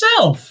so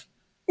yourself.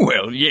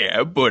 Well,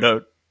 yeah,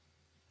 but,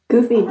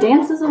 Goofy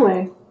dances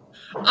away.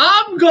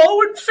 I'm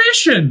going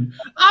fishing.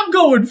 I'm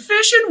going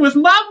fishing with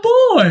my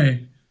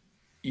boy.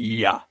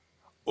 Yeah.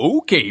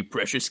 Okay,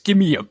 precious, give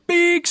me a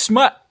big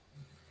smile.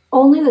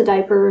 Only the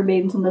diaper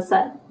remains on the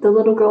set. The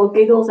little girl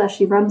giggles as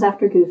she runs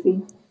after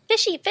Goofy.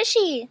 Fishy,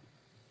 fishy!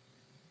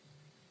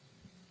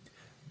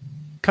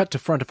 Cut to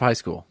front of high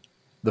school.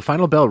 The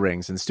final bell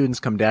rings and students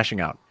come dashing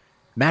out.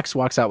 Max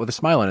walks out with a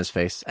smile on his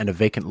face and a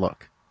vacant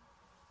look.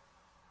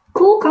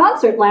 Cool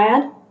concert,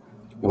 lad.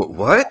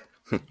 What?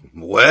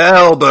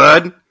 Well,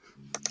 bud.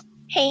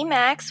 Hey,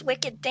 Max,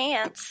 wicked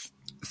dance.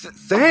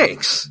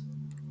 Thanks.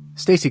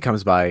 Stacy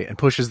comes by and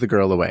pushes the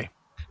girl away.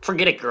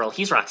 Forget it, girl.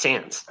 He's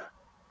Roxanne's.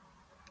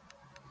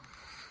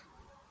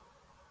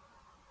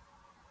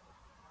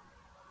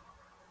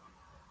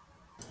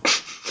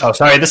 Oh,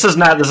 sorry. This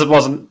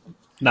wasn't.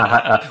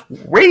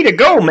 Way to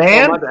go,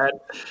 man! Oh, my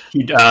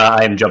bad.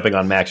 I am jumping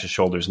on Max's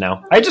shoulders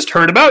now. I just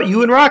heard about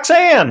you and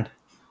Roxanne.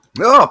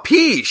 Oh,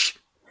 Peach!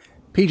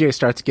 PJ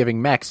starts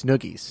giving Max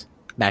noogies.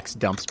 Max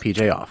dumps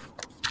PJ off.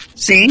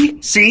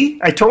 See?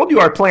 I told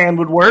you our plan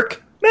would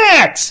work.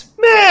 Max!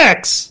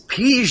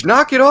 Peach,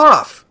 knock it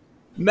off!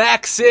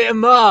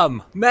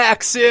 Maximum!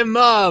 Max!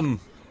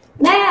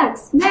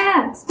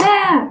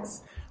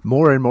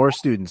 More and more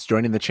students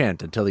join in the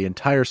chant until the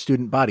entire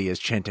student body is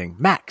chanting,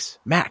 Max!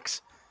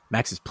 Max!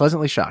 Max is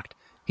pleasantly shocked.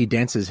 He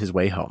dances his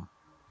way home.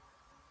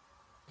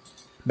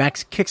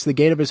 Max kicks the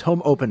gate of his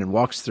home open and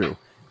walks through.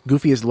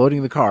 Goofy is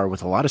loading the car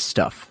with a lot of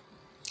stuff.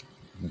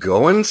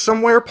 Going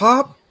somewhere,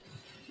 Pop?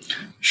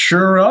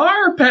 Sure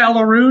are,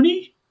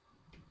 Palaroony.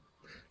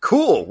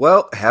 Cool.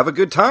 Well, have a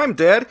good time,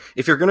 Dad.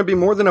 If you're going to be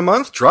more than a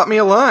month, drop me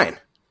a line.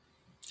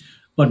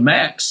 But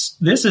Max,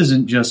 this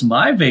isn't just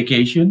my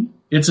vacation.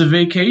 It's a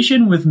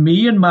vacation with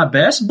me and my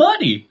best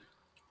buddy.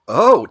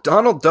 Oh,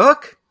 Donald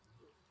Duck?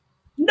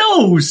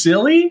 No,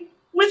 silly.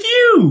 With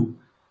you.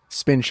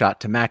 Spin shot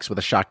to Max with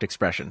a shocked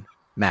expression.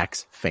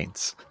 Max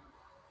faints.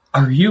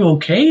 Are you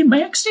okay,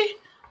 Maxie?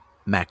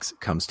 Max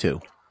comes to.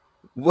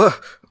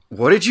 What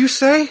did you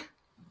say?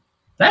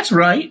 That's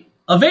right.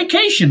 A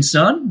vacation,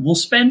 son. We'll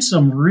spend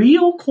some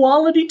real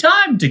quality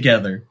time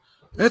together.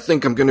 I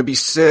think I'm going to be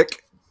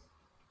sick.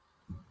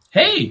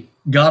 Hey,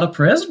 got a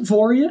present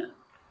for you.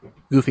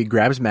 Goofy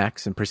grabs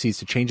Max and proceeds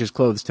to change his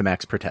clothes to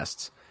Max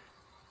protests.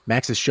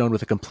 Max is shown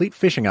with a complete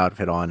fishing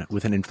outfit on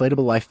with an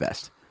inflatable life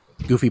vest.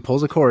 Goofy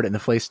pulls a cord and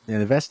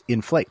the vest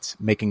inflates,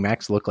 making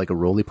Max look like a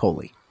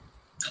roly-poly.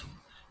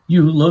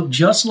 You look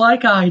just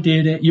like I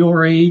did at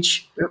your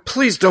age.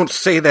 Please don't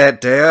say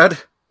that, Dad.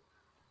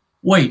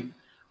 Wait,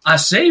 I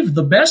saved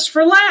the best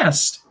for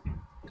last.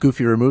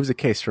 Goofy removes a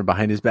case from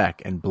behind his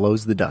back and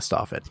blows the dust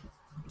off it.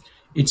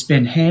 It's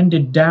been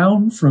handed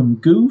down from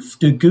goof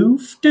to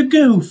goof to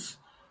goof.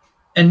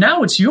 And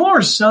now it's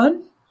yours,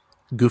 son.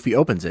 Goofy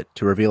opens it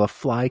to reveal a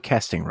fly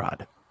casting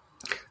rod.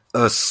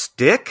 A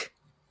stick?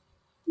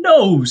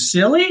 No,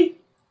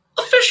 silly.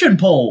 A fishing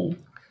pole.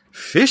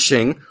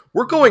 Fishing?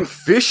 We're going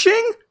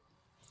fishing?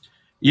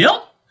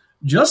 Yep.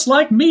 Just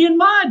like me and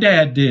my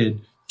dad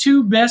did.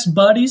 Two best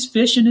buddies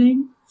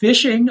fishing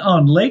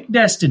on Lake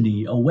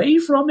Destiny, away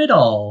from it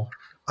all.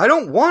 I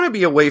don't want to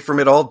be away from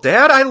it all,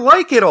 Dad. I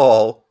like it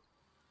all.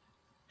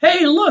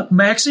 Hey, look,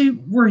 Maxie,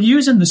 we're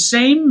using the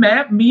same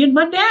map me and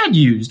my dad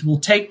used. We'll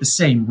take the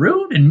same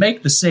route and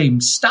make the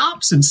same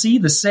stops and see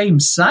the same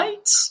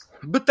sights.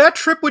 But that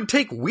trip would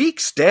take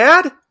weeks,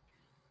 Dad.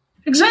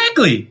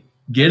 Exactly.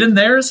 Getting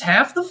there is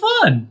half the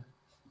fun.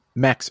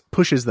 Max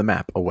pushes the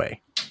map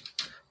away.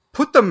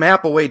 Put the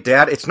map away,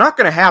 Dad. It's not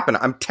going to happen.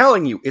 I'm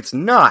telling you, it's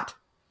not.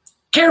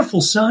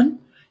 Careful, son.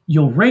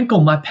 You'll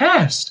wrinkle my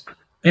past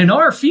and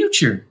our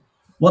future.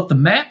 What the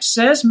map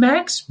says,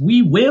 Max,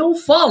 we will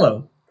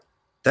follow.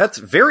 That's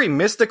very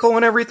mystical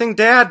and everything,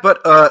 Dad,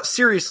 but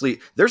seriously,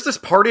 there's this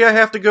party I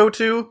have to go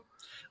to.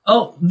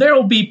 Oh,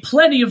 there'll be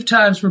plenty of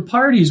times for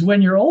parties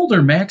when you're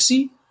older,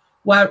 Maxie.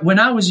 Why, when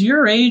I was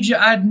your age,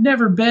 I'd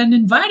never been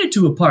invited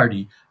to a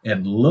party.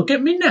 And look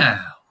at me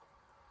now.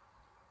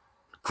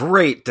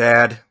 Great,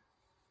 Dad.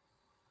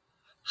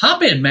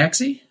 Hop in,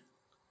 Maxie.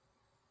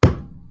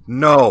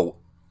 No.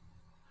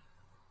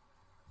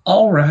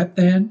 All right,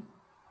 then.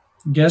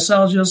 Guess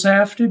I'll just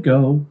have to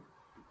go.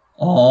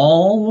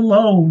 All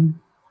alone.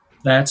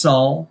 That's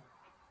all.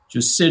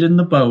 Just sit in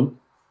the boat.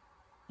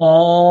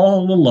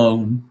 All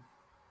alone.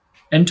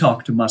 And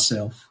talk to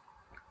myself.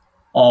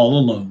 All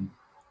alone.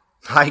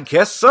 I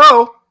guess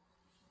so.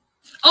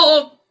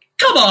 Oh,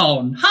 come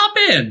on. Hop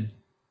in.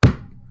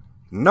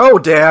 No,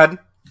 Dad.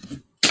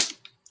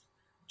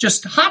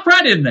 Just hop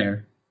right in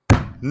there.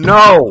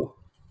 No.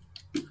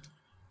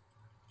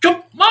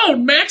 Come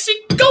on, Maxie.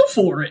 Go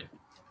for it.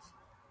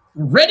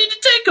 Ready to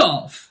take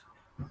off.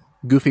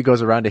 Goofy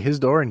goes around to his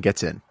door and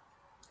gets in.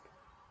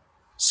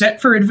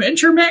 Set for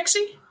adventure,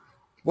 Maxie?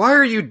 Why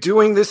are you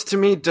doing this to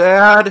me,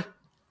 Dad?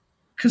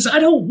 'Cause I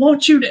don't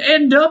want you to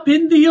end up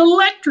in the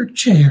electric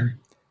chair.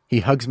 He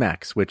hugs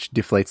Max, which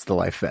deflates the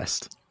life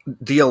vest.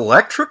 The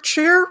electric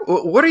chair?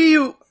 What are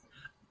you...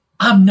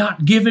 I'm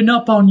not giving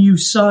up on you,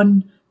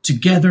 son.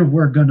 Together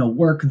we're gonna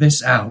work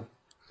this out.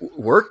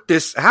 Work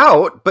this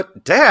out?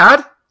 But,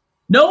 Dad...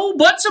 No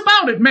buts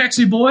about it,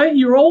 Maxie boy.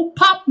 Your old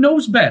pop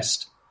knows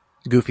best.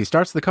 Goofy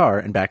starts the car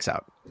and backs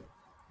out.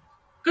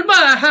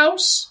 Goodbye,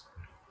 house.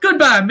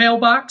 Goodbye,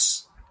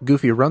 mailbox.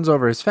 Goofy runs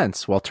over his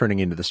fence while turning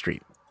into the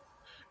street.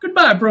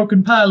 Goodbye,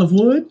 broken pile of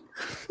wood.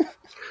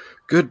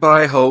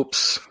 Goodbye,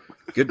 hopes.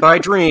 Goodbye,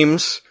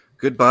 dreams.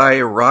 Goodbye,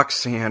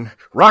 Roxanne.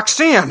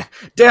 Roxanne!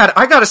 Dad,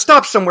 I gotta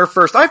stop somewhere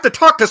first. I have to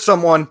talk to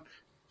someone.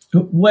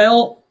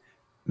 Well...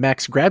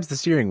 Max grabs the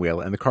steering wheel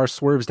and the car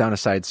swerves down a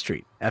side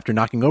street. After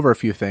knocking over a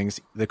few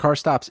things, the car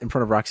stops in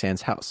front of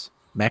Roxanne's house.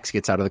 Max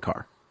gets out of the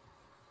car.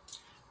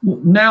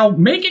 Now,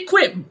 make it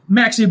quick,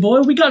 Maxie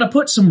boy. We gotta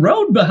put some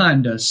road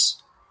behind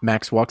us.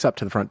 Max walks up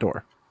to the front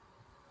door.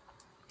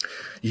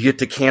 You get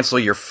to cancel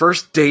your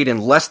first date in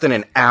less than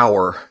an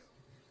hour.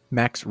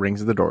 Max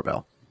rings the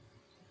doorbell.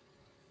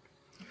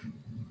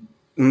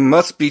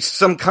 Must be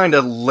some kind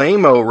of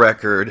lame-o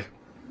record.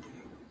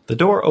 The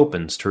door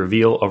opens to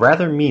reveal a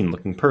rather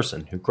mean-looking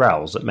person who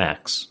growls at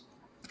Max.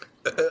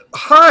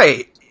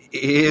 Hi,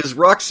 is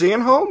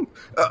Roxanne home?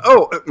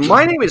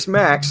 My name is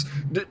Max.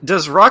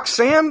 Does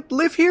Roxanne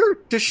live here?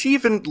 Does she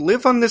even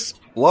live on this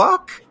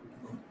block?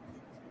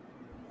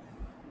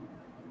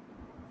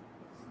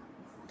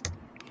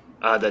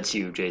 That's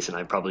you, Jason.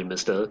 I probably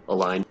missed a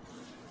line.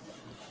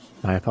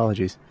 My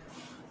apologies.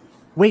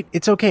 Wait,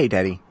 it's okay,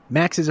 Daddy.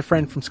 Max is a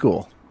friend from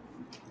school.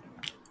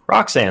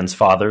 Roxanne's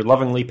father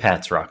lovingly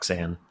pats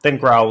Roxanne, then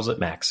growls at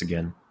Max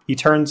again. He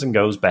turns and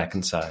goes back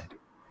inside.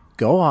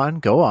 Go on,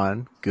 go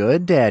on.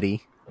 Good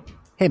Daddy.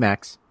 Hey,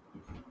 Max.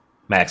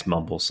 Max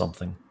mumbles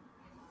something.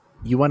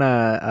 You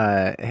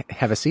wanna,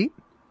 have a seat?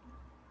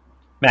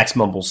 Max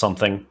mumbles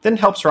something, then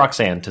helps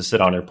Roxanne to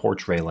sit on her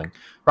porch railing.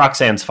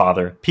 Roxanne's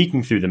father,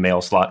 peeking through the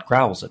mail slot,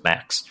 growls at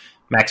Max.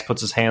 Max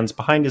puts his hands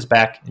behind his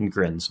back and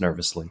grins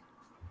nervously.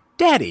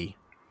 Daddy!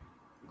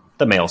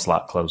 The mail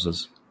slot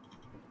closes.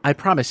 I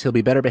promise he'll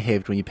be better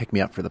behaved when you pick me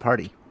up for the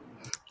party.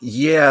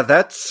 Yeah,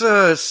 that's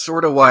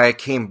sort of why I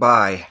came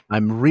by.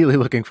 I'm really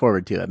looking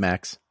forward to it,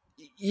 Max.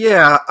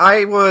 Yeah,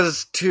 I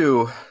was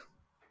too.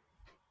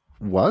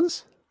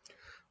 Was?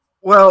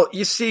 Well,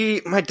 you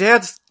see, my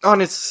dad's on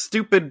his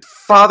stupid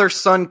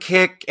father-son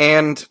kick,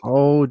 and...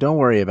 Oh, don't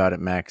worry about it,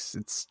 Max.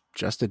 It's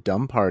just a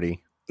dumb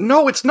party.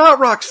 No, it's not,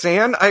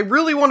 Roxanne. I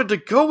really wanted to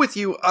go with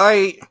you.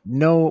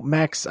 No,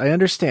 Max, I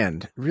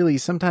understand. Really,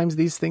 sometimes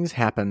these things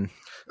happen.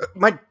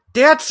 My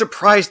dad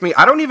surprised me.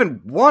 I don't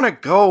even want to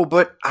go,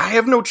 but I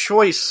have no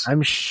choice.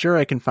 I'm sure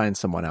I can find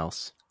someone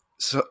else.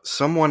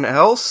 Someone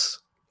else?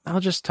 I'll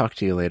just talk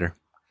to you later.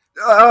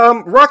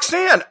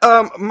 Roxanne,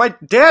 my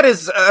dad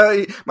is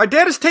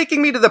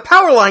taking me to the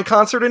Powerline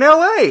concert in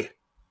L.A.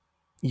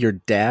 Your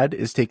dad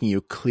is taking you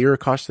clear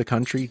across the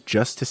country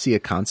just to see a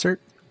concert?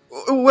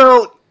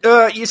 Well,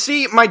 you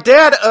see, my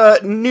dad,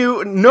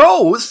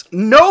 knows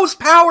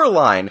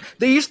Powerline.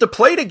 They used to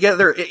play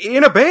together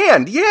in a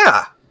band,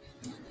 yeah.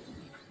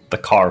 The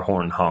car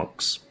horn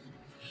honks.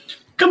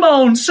 Come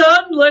on,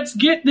 son, let's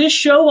get this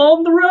show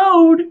on the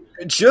road.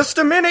 Just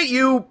a minute,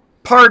 you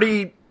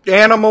party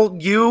animal,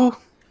 you.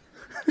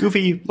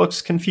 Goofy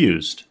looks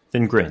confused,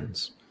 then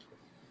grins.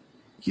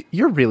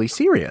 You're really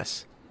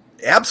serious.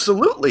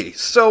 Absolutely.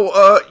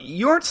 So,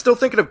 you aren't still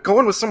thinking of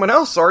going with someone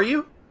else, are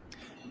you?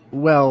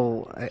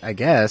 Well, I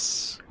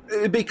guess.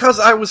 Because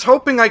I was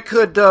hoping I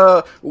could,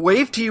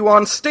 wave to you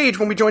on stage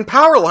when we join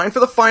Powerline for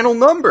the final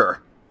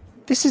number.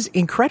 This is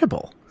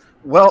incredible.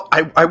 Well,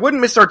 I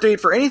wouldn't miss our date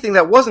for anything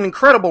that wasn't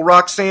incredible,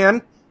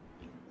 Roxanne.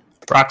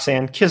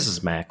 Roxanne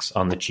kisses Max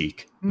on the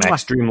cheek.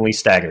 Max dreamily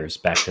staggers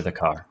back to the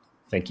car.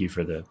 Thank you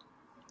for the...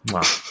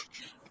 Mwah.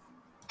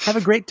 Have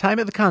a great time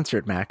at the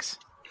concert, Max.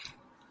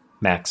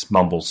 Max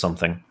mumbles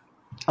something.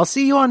 I'll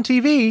see you on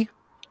TV.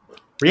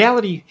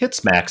 Reality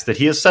hits Max that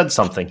he has said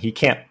something he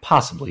can't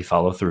possibly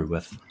follow through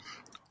with.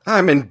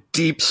 I'm in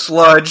deep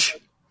sludge.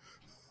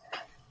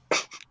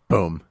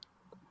 Boom.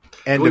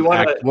 End of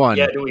Act 1.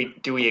 Yeah, do we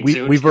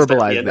exhume? We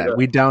verbalized that.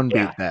 We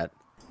downbeat that.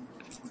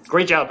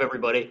 Great job,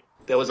 everybody.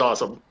 That was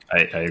awesome.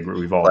 I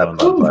agree. We've all clap,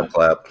 done clap,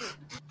 clap, clap.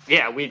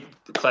 Yeah, we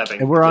clapping.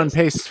 And we're on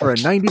pace for a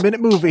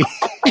 90-minute movie.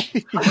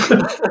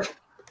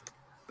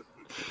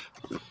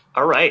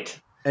 All right.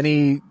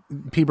 Any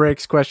pee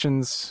breaks,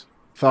 questions,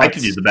 thoughts? I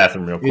could use the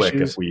bathroom real quick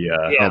issues? if we...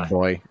 oh,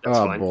 boy.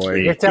 Oh, boy.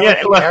 You're telling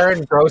me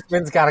Aaron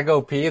Grossman's got to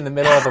go pee in the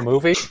middle of a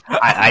movie?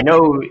 I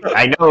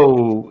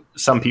know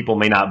some people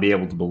may not be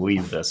able to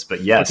believe this,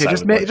 but yes.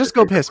 Okay, just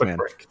go piss, man.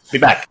 Break. Be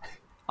back.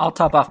 I'll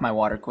top off my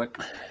water quick.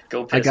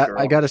 Go piss,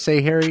 I gotta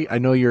say, Harry, I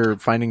know you're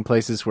finding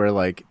places where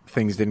like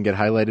things didn't get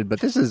highlighted, but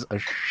this is a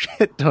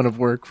shit ton of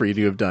work for you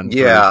to have done.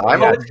 Yeah,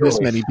 this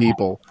many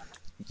people.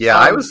 Yeah,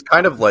 I was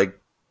kind of like,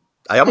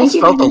 I almost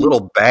felt a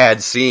little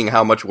bad seeing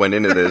how much went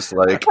into this.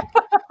 Like,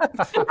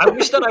 I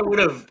wish that I would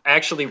have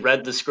actually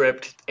read the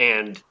script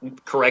and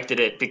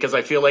corrected it, because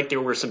I feel like there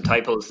were some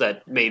typos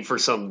that made for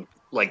some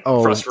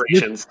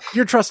frustrations.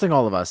 You're trusting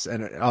all of us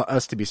and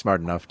us to be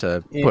smart enough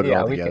to put it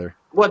all together.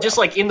 Well, just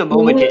like in the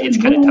moment, it's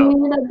kind of tough.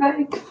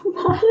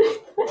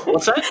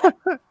 What's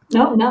that?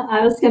 No,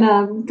 I was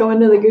gonna go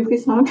into the Goofy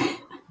song.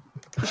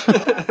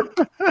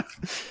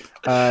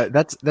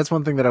 That's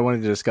one thing that I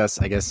wanted to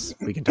discuss. I guess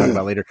we can talk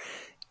about later.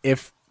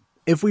 If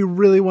we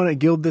really want to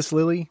gild this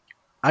lily,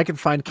 I can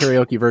find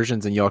karaoke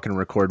versions and y'all can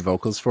record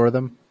vocals for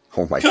them.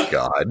 Oh my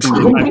god!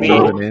 Throw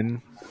them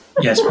in.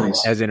 Yes,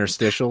 please. As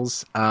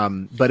interstitials.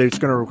 But it's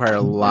going to require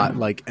a lot,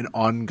 like an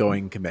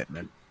ongoing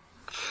commitment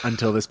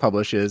until this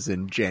publishes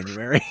in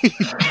January.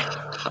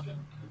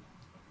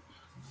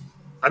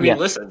 I mean,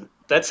 listen,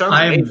 that sounds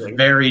amazing. I'm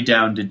very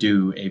down to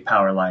do a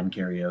Powerline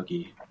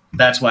karaoke.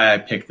 That's why I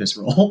picked this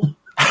role.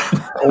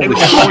 Holy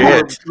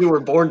shit. You were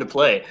born to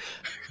play.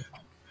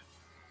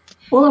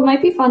 Well, it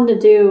might be fun to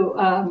do,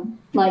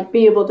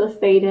 be able to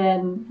fade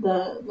in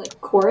the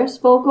chorus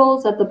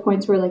vocals at the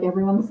points where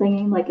everyone's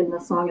singing, like in the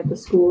song at the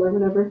school or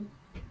whatever.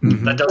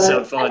 Mm-hmm. That does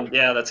sound fun.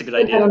 Yeah, that's a good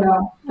idea. I don't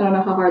know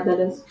how hard that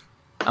is.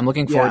 I'm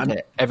looking forward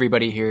to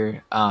everybody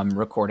here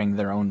recording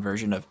their own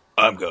version of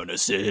 "I'm Gonna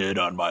Sit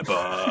on My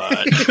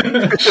Butt."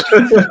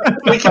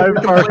 We can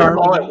play them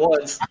all at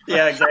once.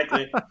 Yeah,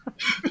 exactly.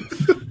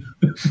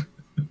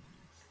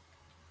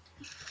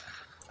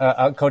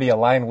 Cody, a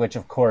line which,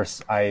 of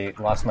course, I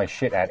lost my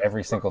shit at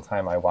every single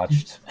time I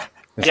watched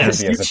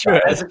this movie as a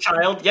child. As a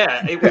child,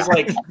 yeah, it was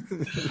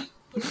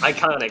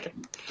iconic.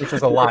 Which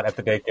was a lot at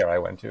the daycare I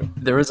went to.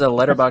 There was a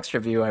Letterboxd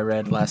review I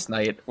read last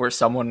night where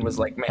someone was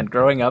like, "Man,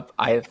 growing up,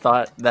 I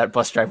thought that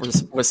bus driver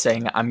was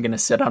saying I'm going to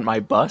sit on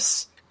my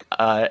bus."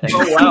 Oh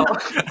wow!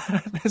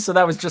 So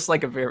that was just a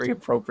very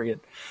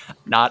appropriate,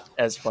 not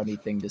as funny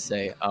thing to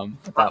say.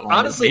 That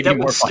honestly, that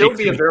would still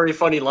be a very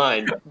funny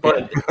line,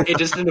 but it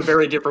just in a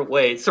very different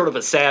way. It's sort of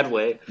a sad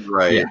way,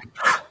 right? Yeah.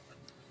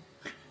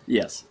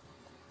 Yes.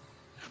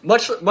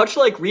 Much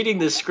like reading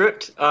this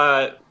script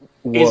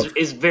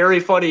is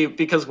very funny,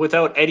 because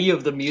without any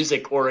of the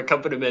music or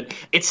accompaniment,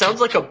 it sounds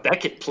like a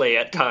Beckett play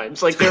at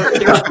times. Like there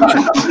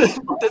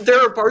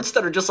are parts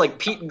that are just like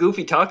Pete and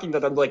Goofy talking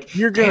that I'm like,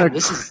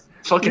 this is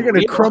fucking. You're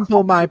gonna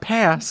crumple my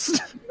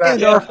past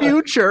and our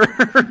future.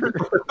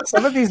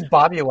 Some of these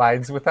Bobby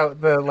lines,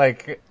 without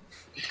the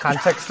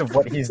context of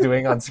what he's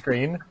doing on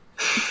screen,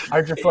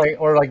 are just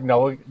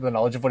the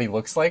knowledge of what he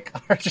looks like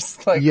are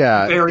just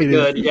very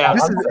good.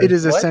 It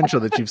is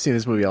essential that you've seen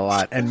this movie a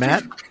lot. And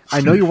Matt,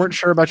 I know you weren't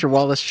sure about your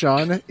Wallace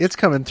Shawn. It's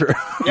coming through.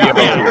 Yeah,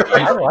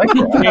 I like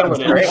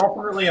it.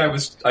 Ultimately,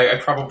 I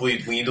probably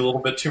leaned a little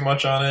bit too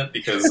much on it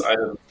because I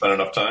didn't spend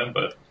enough time,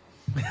 but.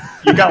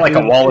 You got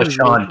a Wallace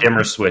Shawn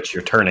dimmer switch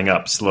you're turning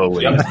up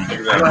slowly. Yep,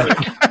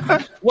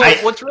 exactly. Well,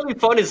 what's really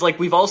fun is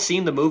we've all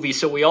seen the movie,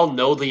 so we all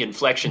know the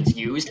inflections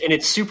used, and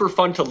it's super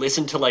fun to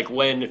listen to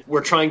when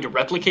we're trying to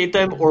replicate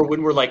them or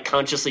when we're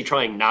consciously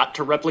trying not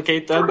to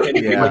replicate them,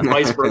 and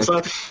vice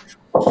versa.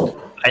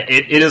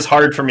 It is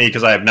hard for me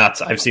because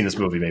I've seen this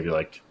movie maybe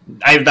I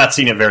have not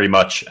seen it very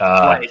much.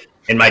 Right.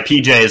 In my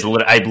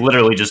PJs, I'm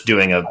literally just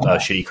doing a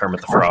shitty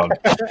Kermit the Frog.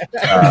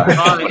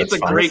 It's a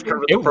great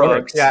Kermit the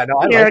Frog. Yeah, no,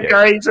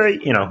 guys,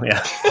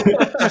 yeah.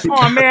 Come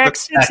on,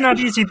 Max, it's not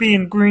easy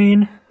being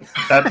green.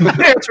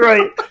 That's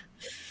right.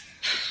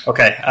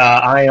 Okay,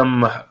 I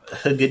am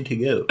good to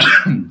go.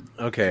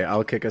 Okay,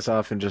 I'll kick us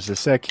off in just a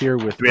sec here.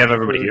 Do we have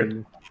everybody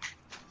here?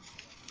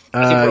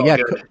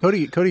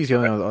 Cody's the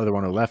only other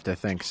one who left, I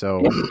think.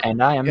 So,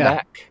 and I am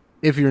back.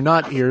 If you're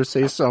not here,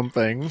 say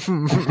something.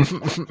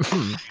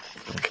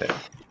 Okay.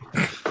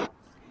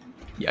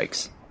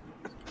 Yikes.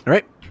 All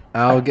right,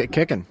 I'll get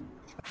kicking.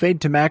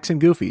 Fade to Max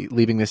and Goofy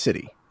leaving the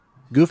city.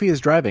 Goofy is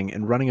driving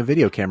and running a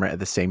video camera at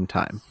the same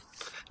time.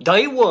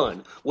 Day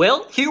one.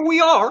 Well, here we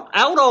are,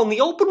 out on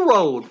the open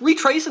road,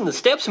 retracing the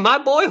steps of my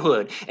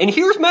boyhood. And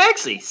here's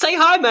Maxie. Say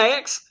hi,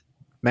 Max.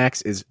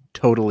 Max is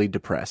totally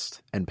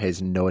depressed and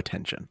pays no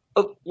attention.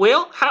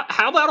 Well,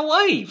 how about a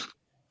wave?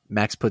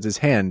 Max puts his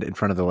hand in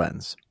front of the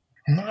lens.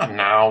 Not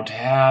now,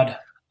 Dad.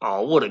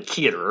 Oh, what a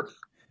kidder.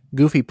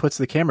 Goofy puts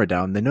the camera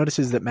down, then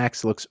notices that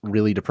Max looks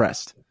really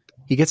depressed.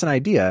 He gets an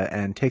idea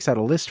and takes out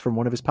a list from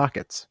one of his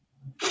pockets.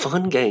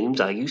 Fun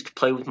games I used to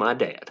play with my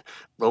dad.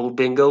 Road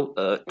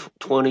bingo,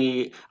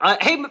 20...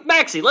 hey,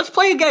 Maxie, let's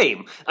play a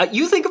game.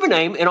 You think of a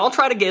name, and I'll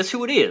try to guess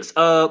who it is.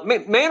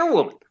 Man or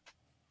woman?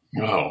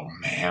 Oh,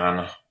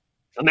 man.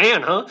 A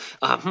man, huh?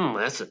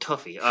 That's a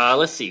toughie.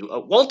 Let's see.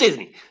 Walt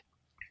Disney.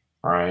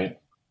 Right.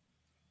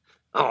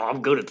 Oh,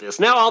 I'm good at this.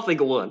 Now I'll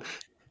think of one.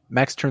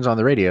 Max turns on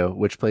the radio,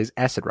 which plays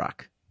acid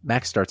rock.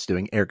 Max starts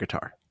doing air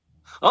guitar.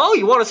 Oh,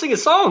 you want to sing a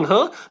song,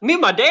 huh? Me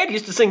and my dad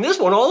used to sing this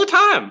one all the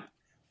time.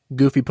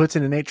 Goofy puts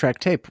in an 8-track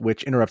tape,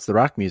 which interrupts the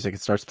rock music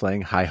and starts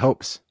playing High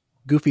Hopes.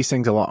 Goofy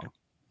sings along.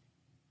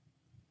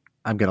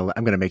 I'm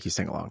gonna make you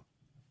sing along.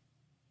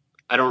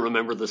 I don't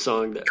remember the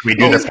song. Can we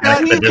do the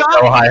part that just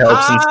go High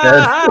Hopes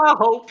instead? High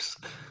Hopes.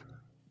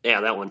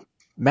 Yeah, that one.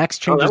 Max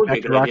changes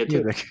back to rock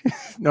idea, music.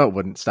 No, it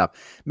wouldn't. Stop.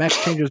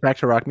 Max changes back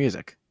to rock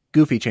music.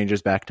 Goofy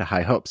changes back to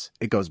High Hopes.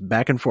 It goes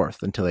back and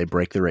forth until they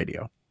break the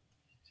radio.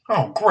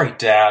 Oh, great,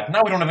 Dad.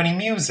 Now we don't have any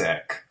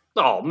music.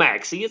 Oh,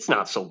 Maxie, it's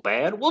not so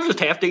bad. We'll just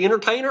have to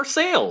entertain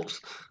ourselves.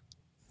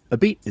 A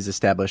beat is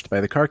established by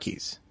the car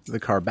keys. The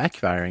car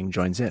backfiring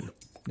joins in.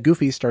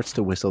 Goofy starts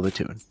to whistle the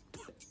tune.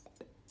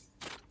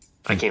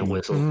 I can't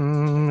whistle.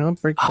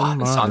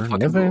 The song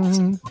fucking rules.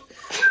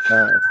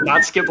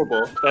 Not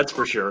skippable, that's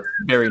for sure.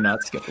 Very not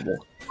skippable.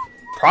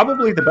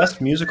 Probably the best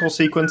musical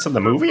sequence in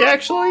the movie,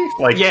 actually.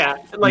 Yeah.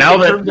 Now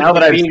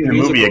that I've seen the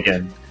movie musical.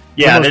 again.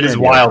 Yeah, Almost it is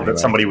grandiose, wild anyway. that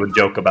somebody would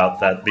joke about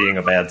that being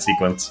a bad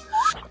sequence.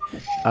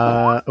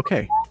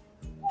 Okay.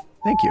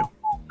 Thank you.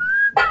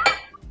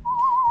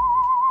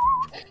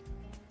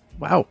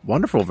 Wow,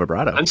 wonderful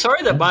vibrato. I'm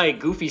sorry that my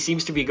Goofy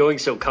seems to be going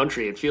so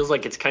country. It feels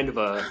like it's kind of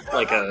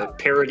a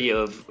parody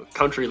of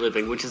country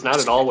living, which is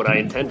not at all what I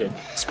intended.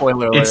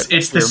 Spoiler alert.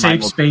 It's the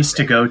safe space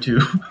to go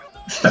to.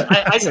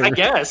 I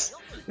guess.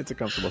 It's a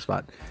comfortable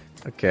spot.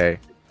 Okay.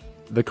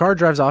 The car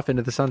drives off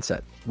into the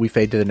sunset. We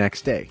fade to the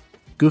next day.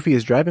 Goofy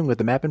is driving with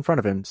the map in front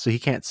of him, so he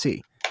can't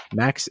see.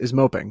 Max is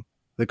moping.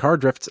 The car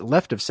drifts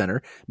left of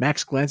center.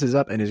 Max glances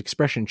up and his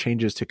expression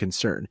changes to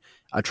concern.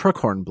 A truck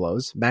horn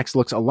blows. Max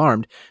looks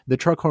alarmed. The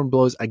truck horn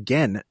blows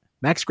again.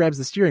 Max grabs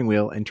the steering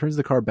wheel and turns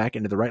the car back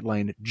into the right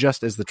lane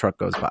just as the truck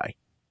goes by.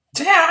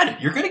 Dad,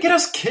 you're going to get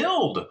us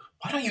killed.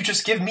 Why don't you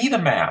just give me the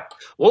map?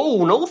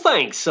 Whoa, no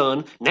thanks,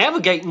 son.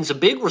 Navigating's a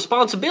big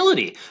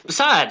responsibility.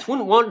 Besides,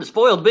 wouldn't want to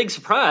spoil the big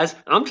surprise.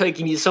 I'm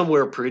taking you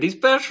somewhere pretty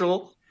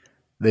special.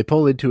 They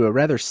pull into a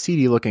rather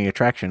seedy-looking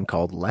attraction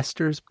called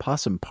Lester's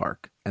Possum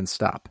Park and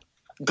stop.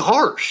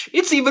 Gosh,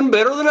 it's even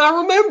better than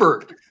I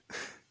remembered.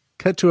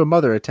 Cut to a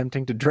mother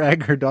attempting to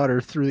drag her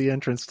daughter through the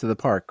entrance to the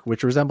park,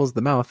 which resembles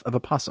the mouth of a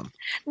possum.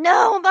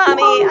 No,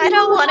 Mommy, I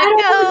don't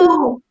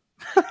want to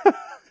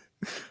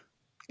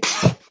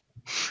go.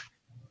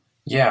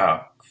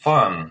 Yeah,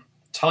 fun.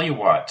 Tell you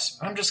what,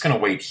 I'm just going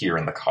to wait here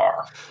in the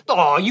car.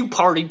 Aw, you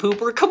party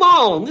pooper, come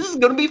on, this is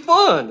going to be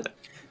fun.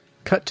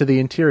 Cut to the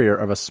interior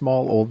of a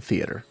small old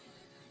theater.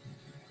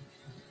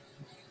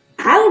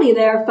 Howdy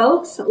there,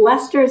 folks.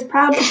 Lester is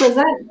proud to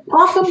present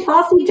Possum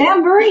Posse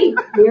Jamboree.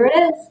 Here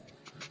it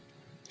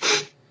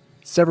is.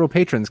 Several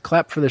patrons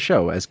clap for the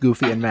show as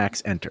Goofy and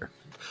Max enter.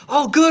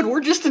 Oh, good,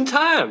 we're just in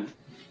time.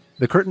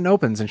 The curtain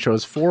opens and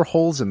shows 4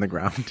 holes in the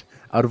ground.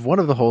 Out of one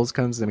of the holes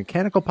comes a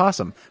mechanical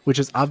possum, which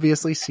has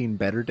obviously seen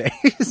better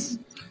days.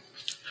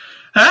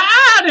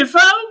 Howdy,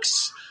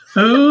 folks!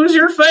 Who's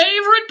your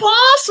favorite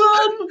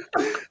possum?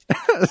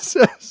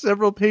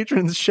 Several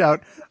patrons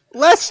shout,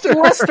 Lester!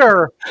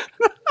 Lester!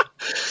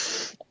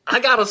 I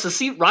got us a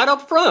seat right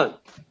up front.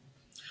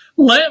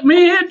 Let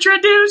me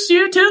introduce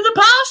you to the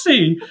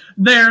posse.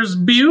 There's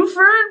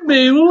Buford,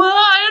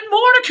 Beulah, and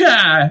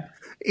Mordecai.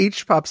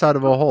 Each pops out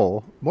of a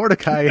hole.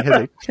 Mordecai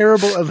has a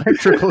terrible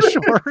electrical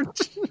short.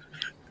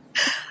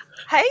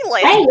 Hey,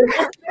 lady.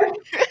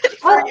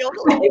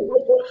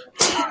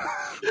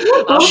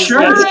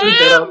 Sure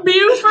am,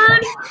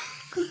 Buford.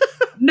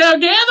 Now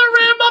gather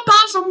in my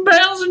possum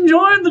pals and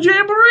join the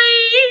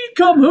jamboree.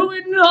 Come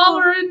hooting and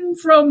hollering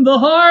from the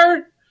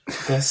heart.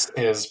 This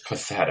is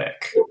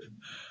pathetic.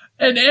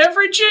 And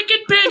every chicken,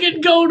 pig,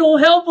 and goat will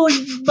help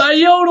by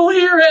yodel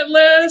here at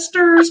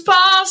Lester's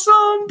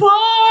Possum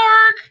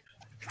Park.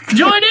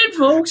 Join in,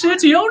 folks.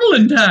 It's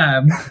yodeling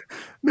time.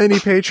 Many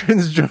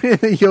patrons join in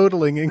the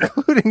yodeling,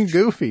 including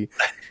Goofy.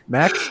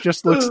 Max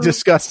just looks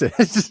disgusted.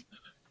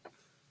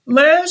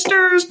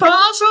 Lester's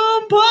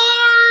Possum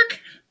Park.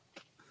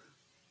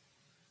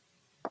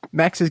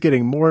 Max is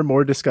getting more and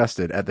more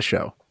disgusted at the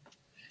show.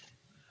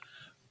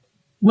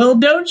 Well,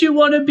 don't you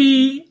want to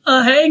be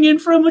hanging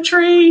from a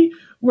tree?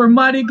 We're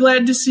mighty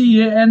glad to see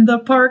you, and the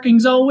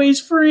parking's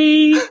always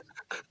free.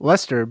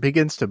 Lester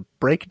begins to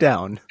break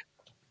down.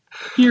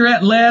 here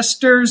at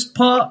Lester's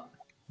Pup.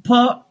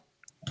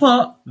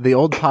 The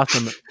old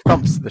possum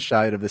thumps the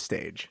side of the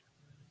stage.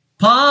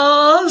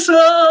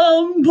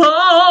 Possum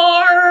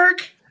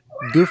Park!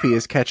 Goofy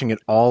is catching it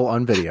all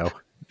on video.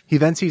 He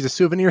then sees a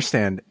souvenir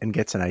stand and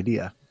gets an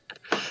idea.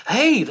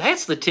 Hey,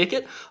 that's the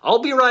ticket. I'll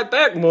be right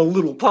back, my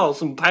little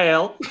possum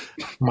pal.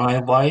 My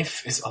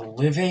life is a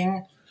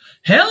living...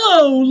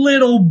 Hello,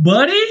 little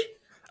buddy!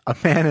 A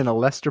man in a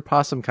Lester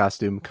Possum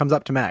costume comes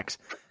up to Max.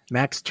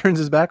 Max turns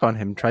his back on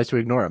him, tries to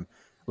ignore him.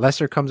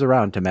 Lester comes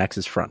around to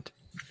Max's front.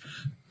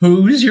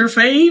 Who's your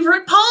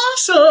favorite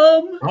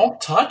possum? Don't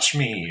touch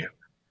me.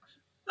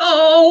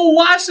 Oh,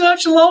 why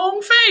such a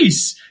long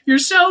face? You're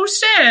so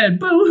sad,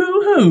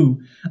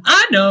 boo-hoo-hoo.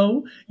 I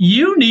know,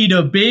 you need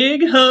a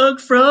big hug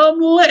from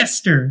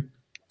Lester.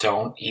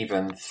 Don't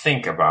even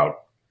think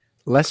about...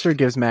 Lester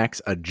gives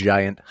Max a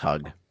giant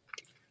hug.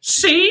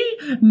 See?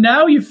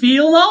 Now you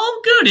feel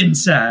all good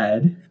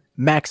inside.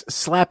 Max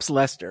slaps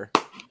Lester,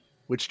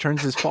 which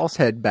turns his false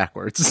head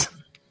backwards.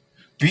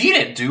 Beat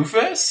it,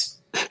 doofus!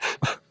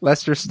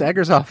 Lester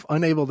staggers off,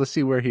 unable to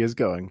see where he is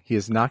going. He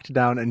is knocked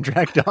down and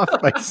dragged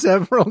off by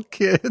several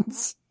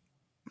kids.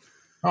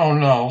 Oh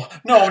no.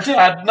 No,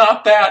 Dad,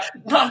 not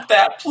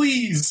that,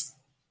 please!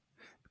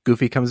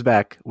 Goofy comes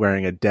back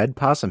wearing a dead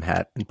possum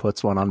hat and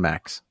puts one on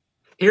Max.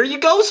 Here you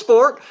go,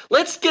 sport.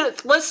 Let's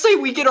say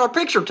we get our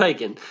picture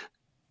taken.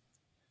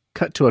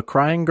 Cut to a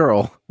crying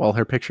girl while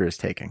her picture is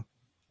taken.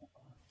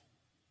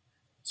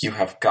 You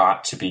have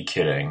got to be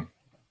kidding.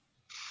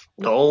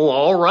 Oh,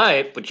 all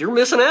right, but you're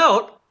missing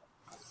out.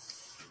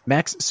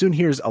 Max soon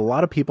hears a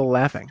lot of people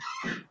laughing.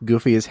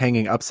 Goofy is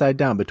hanging upside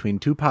down between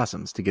two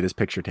possums to get his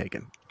picture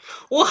taken.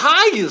 Well,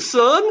 hiya,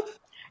 son.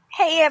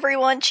 Hey,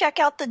 everyone, check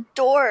out the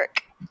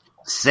dork.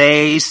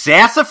 Say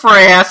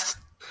sassafras.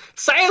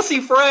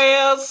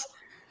 Sassafras.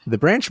 The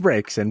branch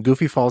breaks and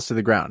Goofy falls to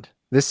the ground.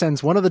 This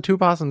sends one of the two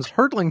possums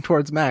hurtling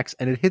towards Max,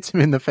 and it hits him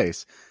in the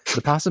face.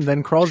 The possum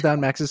then crawls down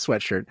Max's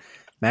sweatshirt.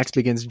 Max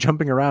begins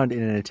jumping around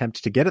in an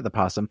attempt to get at the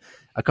possum.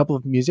 A couple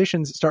of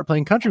musicians start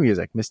playing country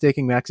music,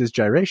 mistaking Max's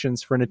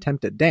gyrations for an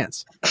attempt at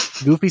dance.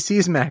 Goofy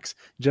sees Max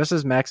just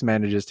as Max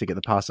manages to get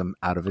the possum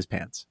out of his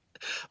pants.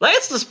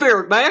 That's the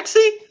spirit,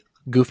 Maxie.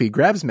 Goofy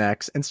grabs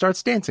Max and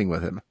starts dancing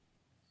with him.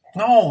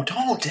 No,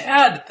 don't,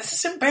 Dad. This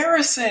is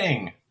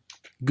embarrassing.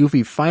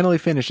 Goofy finally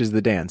finishes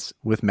the dance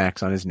with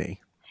Max on his knee.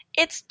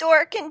 It's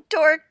Dork and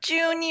Dork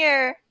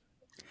Jr.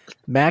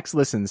 Max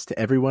listens to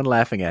everyone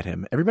laughing at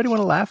him. Everybody want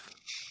to laugh?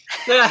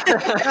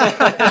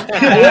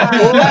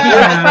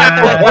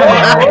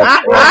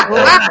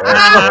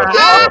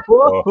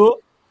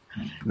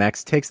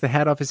 Max takes the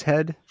hat off his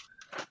head,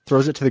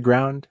 throws it to the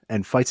ground,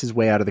 and fights his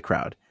way out of the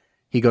crowd.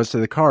 He goes to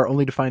the car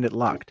only to find it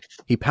locked.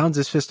 He pounds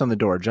his fist on the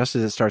door just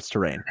as it starts to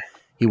rain.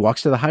 He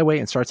walks to the highway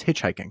and starts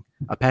hitchhiking.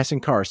 A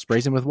passing car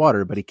sprays him with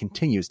water, but he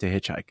continues to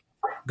hitchhike.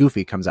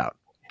 Goofy comes out.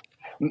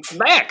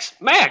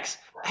 Max!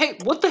 Hey,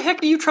 what the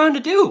heck are you trying to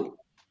do?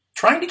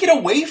 Trying to get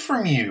away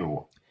from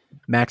you.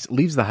 Max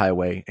leaves the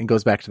highway and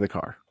goes back to the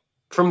car.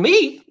 From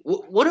me?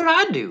 What did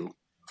I do?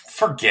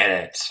 Forget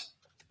it.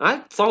 I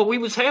thought we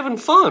was having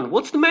fun.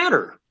 What's the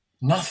matter?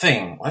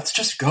 Nothing. Let's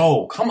just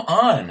go. Come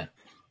on.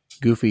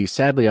 Goofy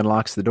sadly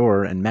unlocks the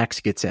door and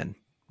Max gets in.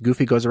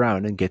 Goofy goes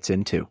around and gets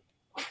in too.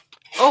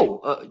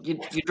 Oh, you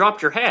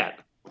dropped your hat.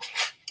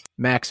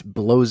 Max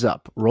blows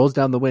up, rolls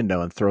down the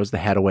window, and throws the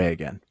hat away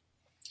again.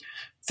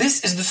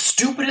 This is the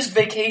stupidest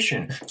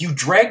vacation. You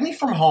drag me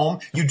from home,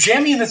 you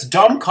jam me in this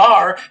dumb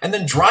car, and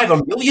then drive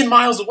 1,000,000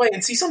 miles away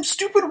and see some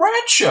stupid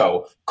rat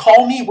show.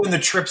 Call me when the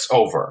trip's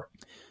over.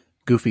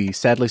 Goofy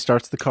sadly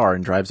starts the car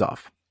and drives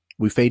off.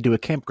 We fade to a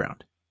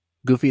campground.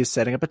 Goofy is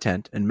setting up a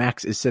tent, and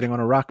Max is sitting on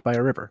a rock by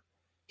a river.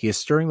 He is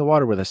stirring the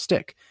water with a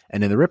stick,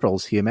 and in the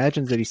ripples he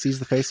imagines that he sees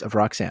the face of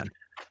Roxanne.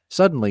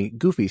 Suddenly,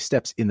 Goofy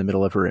steps in the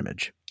middle of her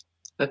image.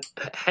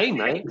 Hey,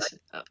 Max,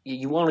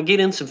 you want to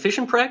get in some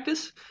fishing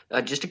practice?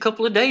 Just a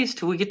couple of days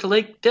till we get to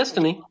Lake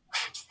Destiny.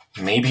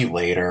 Maybe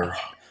later.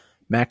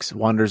 Max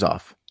wanders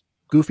off.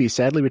 Goofy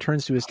sadly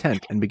returns to his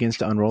tent and begins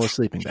to unroll a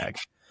sleeping bag.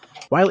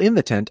 While in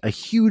the tent, a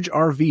huge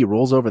RV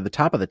rolls over the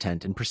top of the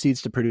tent and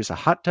proceeds to produce a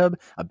hot tub,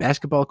 a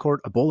basketball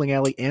court, a bowling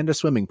alley, and a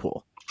swimming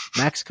pool.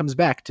 Max comes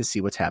back to see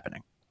what's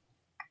happening.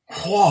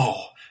 Whoa,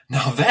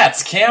 now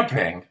that's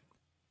camping.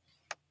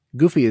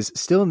 Goofy is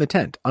still in the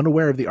tent,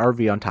 unaware of the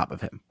RV on top of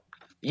him.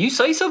 You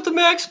say something,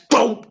 Max?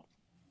 Boom!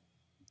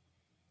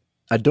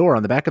 A door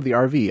on the back of the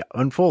RV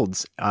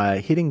unfolds,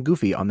 hitting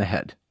Goofy on the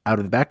head. Out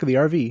of the back of the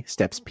RV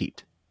steps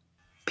Pete.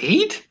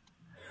 Pete?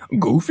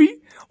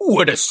 Goofy?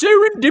 What a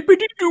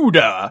serendipity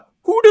doodah!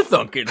 Who'da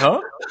thunk it,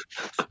 huh?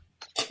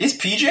 Is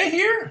PJ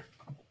here?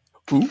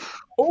 Who?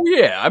 Oh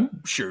yeah,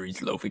 I'm sure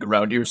he's loafing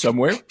around here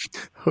somewhere.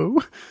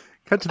 Who?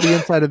 Cut to the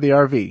inside of the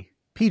RV.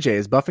 PJ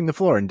is buffing the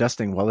floor and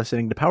dusting while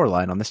listening to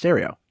Powerline on the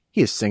stereo.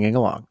 He is singing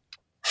along.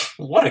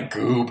 What a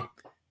goob.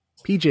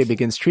 PJ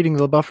begins treating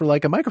the buffer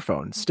like a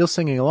microphone, still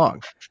singing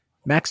along.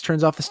 Max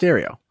turns off the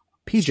stereo.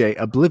 PJ,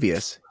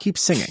 oblivious, keeps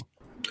singing.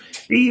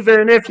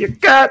 Even if you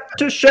got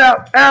to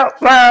shout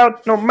out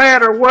loud, no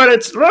matter what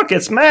it's... Look,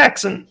 it's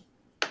Max and...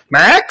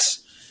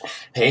 Max?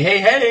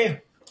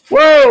 Hey.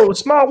 Whoa,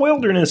 small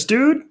wilderness,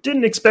 dude.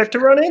 Didn't expect to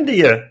run into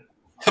you.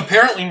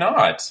 Apparently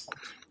not.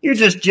 You're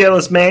just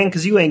jealous, man,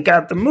 because you ain't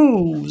got the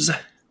moves.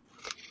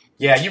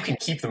 Yeah, you can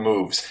keep the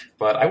moves,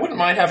 but I wouldn't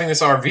mind having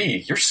this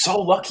RV. You're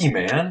so lucky,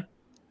 man.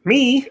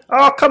 Me?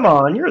 Oh, come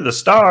on, you're the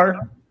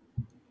star.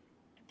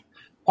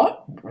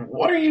 What?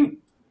 What are you...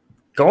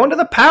 Going to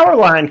the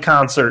Powerline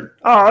concert.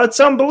 Oh, it's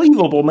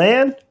unbelievable,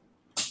 man.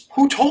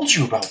 Who told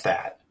you about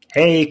that?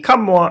 Hey,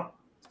 come on.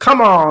 Come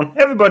on.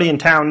 Everybody in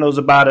town knows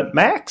about it,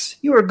 Max.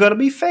 You are going to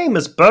be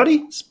famous,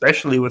 buddy.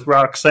 Especially with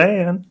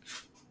Roxanne.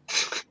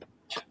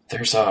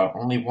 There's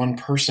only one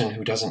person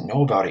who doesn't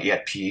know about it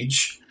yet,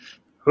 Peach.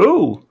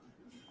 Who?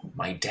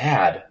 My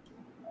dad.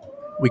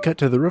 We cut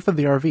to the roof of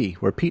the RV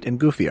where Pete and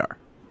Goofy are.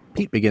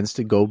 Pete begins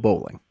to go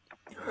bowling.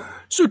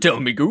 So tell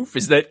me, Goof,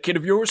 is that kid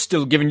of yours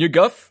still giving you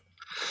guff?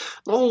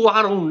 Oh,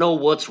 I don't know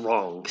what's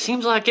wrong.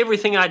 Seems like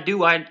everything I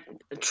do, I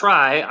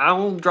try,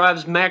 only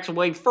drives Max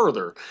away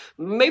further.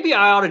 Maybe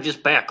I ought to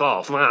just back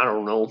off. I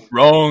don't know.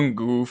 Wrong,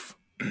 Goof.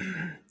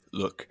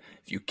 Look,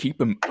 if you keep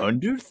them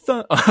under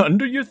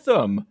your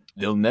thumb,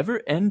 they'll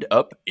never end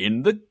up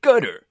in the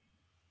gutter.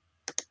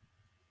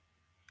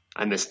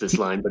 I missed this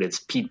line, but it's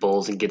Pete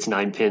bowls and gets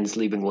 9 pins,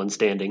 leaving 1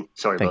 standing.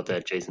 Sorry about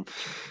that, Jason.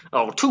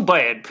 Oh, too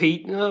bad,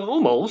 Pete.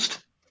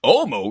 Almost.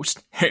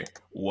 Almost? Hey,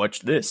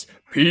 watch this.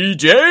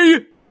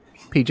 PJ?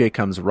 PJ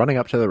comes running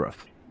up to the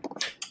roof.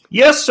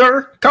 Yes,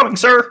 sir. Coming,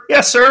 sir.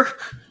 Yes, sir.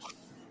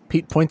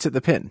 Pete points at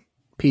the pin.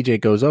 PJ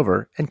goes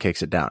over and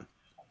kicks it down.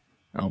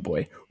 Oh,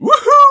 boy.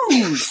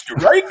 Woohoo!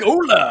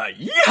 Strike-ola!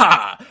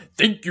 Yeehaw!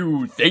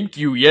 Thank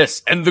you,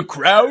 yes. And the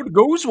crowd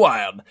goes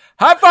wild.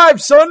 High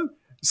five, son!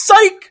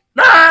 Psych!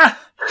 Ah!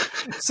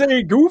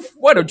 Say, Goof,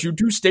 why don't you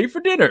two stay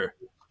for dinner?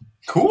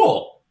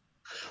 Cool.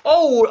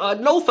 Oh,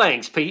 no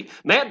thanks, Pete.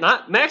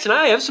 Max and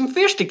I have some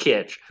fish to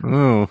catch.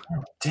 Oh.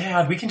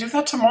 Dad, we can do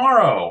that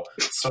tomorrow.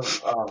 So,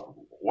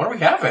 what are we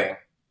having?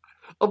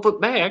 Oh, but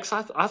Max,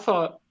 I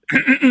thought...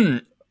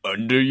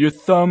 Under your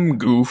thumb,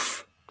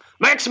 Goof.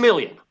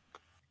 Maximilian.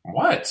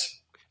 What?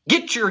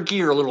 Get your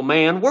gear, little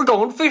man. We're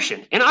going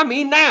fishing, and I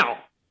mean now.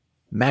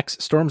 Max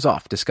storms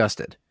off,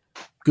 disgusted.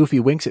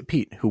 Goofy winks at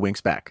Pete, who winks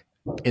back.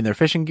 In their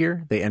fishing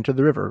gear, they enter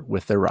the river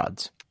with their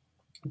rods.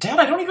 Dad,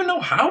 I don't even know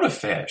how to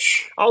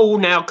fish. Oh,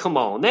 now come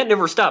on. That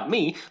never stopped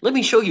me. Let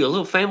me show you a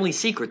little family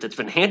secret that's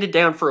been handed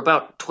down for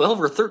about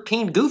 12 or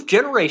 13 Goof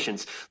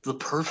generations. The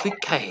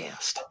perfect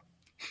cast.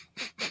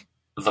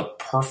 The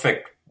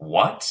perfect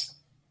what?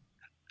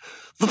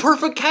 The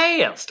perfect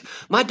cast.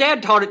 My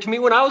dad taught it to me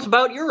when I was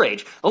about your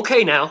age.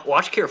 Okay, now,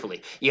 watch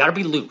carefully. You gotta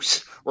be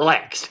loose,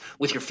 relaxed,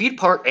 with your feet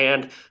apart,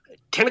 and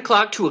 10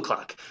 o'clock, 2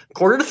 o'clock,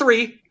 quarter to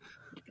 3,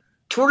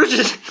 quarter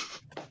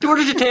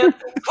to 10,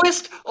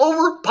 twist,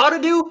 over, pot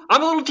of dew,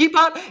 I'm a little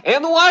teapot,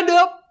 and the wind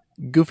up.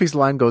 Goofy's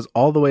line goes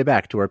all the way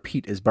back to where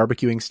Pete is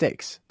barbecuing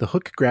steaks. The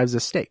hook grabs a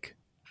steak.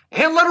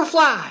 And let her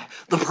fly.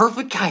 The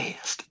perfect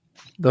cast.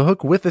 The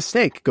hook with the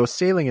steak goes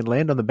sailing and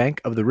land on the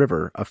bank of the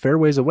river a fair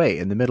ways away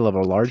in the middle of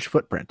a large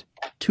footprint.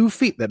 2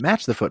 feet that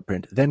match the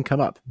footprint then come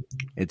up.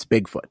 It's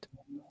Bigfoot.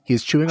 He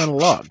is chewing on a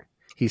log.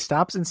 He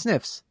stops and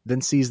sniffs,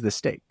 then sees the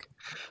steak.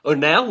 Oh,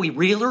 now we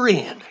reel her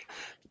in.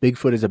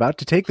 Bigfoot is about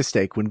to take the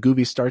steak when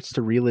Goofy starts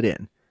to reel it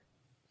in.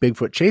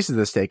 Bigfoot chases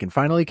the steak and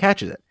finally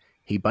catches it.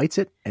 He bites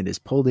it and is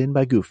pulled in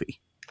by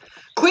Goofy.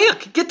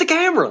 Quick, get the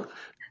camera.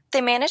 They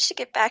manage to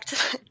get back to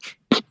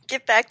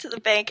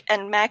the bank,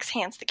 and Max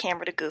hands the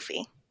camera to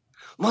Goofy.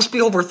 Must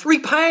be over 3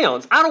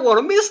 pounds. I don't want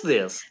to miss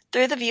this.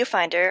 Through the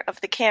viewfinder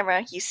of the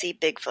camera, you see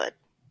Bigfoot.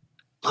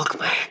 Look,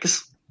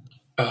 Max.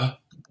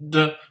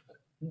 Dad,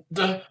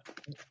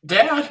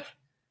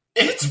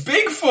 it's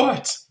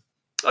Bigfoot.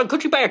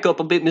 Could you back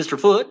up a bit, Mr.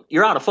 Foot?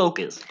 You're out of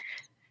focus.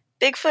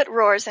 Bigfoot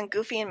roars, and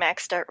Goofy and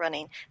Max start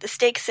running. The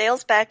steak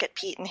sails back at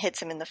Pete and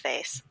hits him in the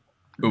face.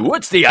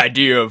 What's the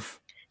idea of...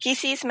 He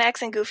sees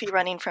Max and Goofy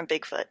running from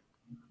Bigfoot.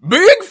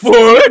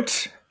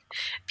 Bigfoot!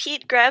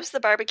 Pete grabs the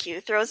barbecue,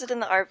 throws it in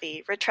the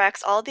RV,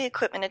 retracts all the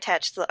equipment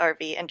attached to the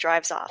RV, and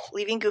drives off,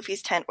 leaving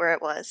Goofy's tent where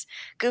it was.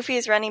 Goofy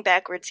is running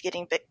backwards,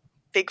 getting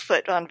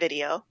Bigfoot on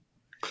video.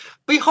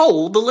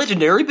 Behold the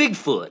legendary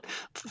Bigfoot.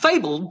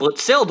 Fabled, but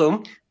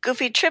seldom.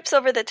 Goofy trips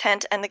over the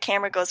tent, and the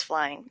camera goes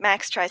flying.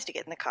 Max tries to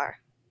get in the car.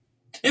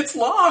 It's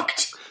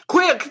locked!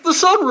 Quick, the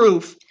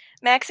sunroof!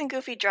 Max and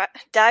Goofy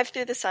dive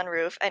through the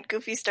sunroof, and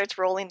Goofy starts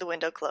rolling the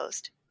window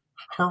closed.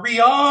 Hurry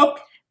up!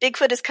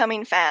 Bigfoot is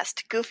coming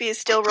fast. Goofy is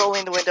still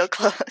rolling the window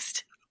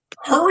closed.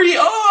 Hurry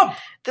up!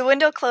 The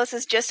window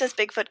closes just as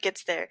Bigfoot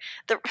gets there.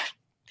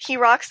 He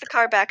rocks the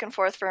car back and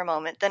forth for a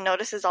moment, then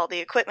notices all the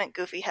equipment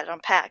Goofy had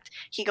unpacked.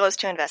 He goes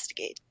to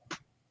investigate.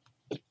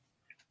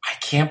 I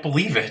can't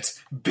believe it.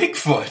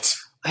 Bigfoot!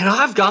 And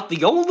I've got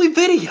the only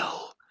video.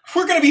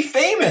 We're gonna be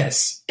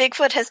famous!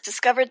 Bigfoot has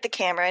discovered the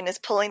camera and is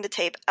pulling the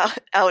tape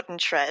out in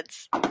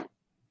shreds.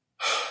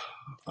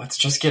 Let's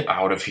just get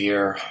out of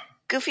here.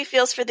 Goofy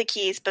feels for the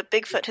keys, but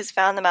Bigfoot has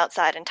found them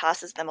outside and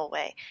tosses them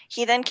away.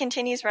 He then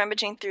continues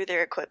rummaging through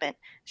their equipment.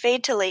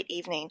 Fade to late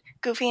evening.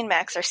 Goofy and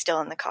Max are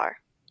still in the car.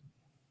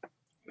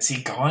 Is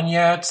he gone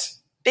yet?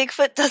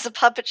 Bigfoot does a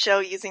puppet show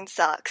using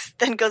socks,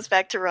 then goes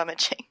back to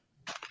rummaging.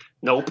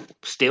 Nope,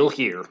 still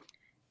here.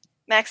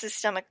 Max's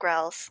stomach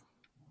growls.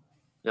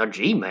 Now,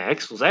 gee,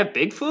 Max, was that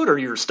Bigfoot or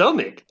your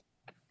stomach?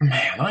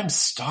 Man, I'm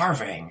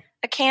starving.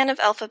 A can of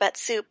alphabet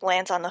soup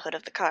lands on the hood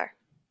of the car.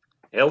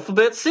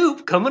 Alphabet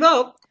soup coming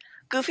up.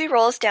 Goofy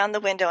rolls down the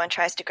window and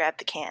tries to grab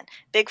the can.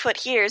 Bigfoot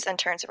hears and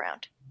turns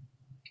around.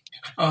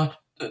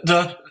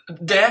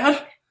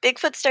 Dad?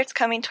 Bigfoot starts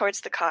coming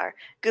towards the car.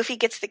 Goofy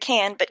gets the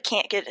can, but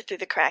can't get it through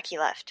the crack he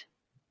left.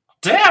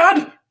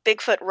 Dad!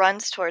 Bigfoot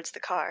runs towards the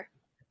car.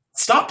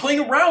 Stop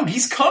playing around,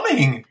 he's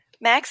coming!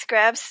 Max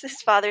grabs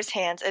his father's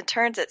hands and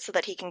turns it so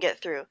that he can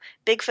get through.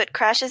 Bigfoot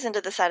crashes into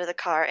the side of the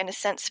car and is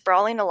sent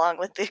sprawling along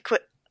with the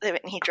equipment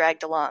he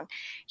dragged along.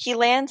 He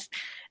lands,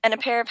 and a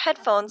pair of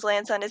headphones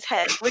lands on his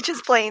head, which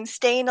is playing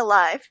Staying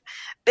Alive.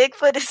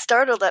 Bigfoot is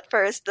startled at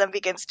first, then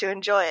begins to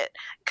enjoy it.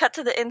 Cut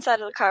to the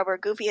inside of the car where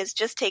Goofy has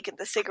just taken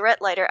the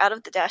cigarette lighter out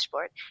of the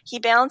dashboard. He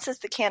balances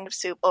the can of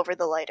soup over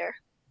the lighter.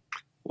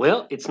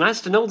 Well, it's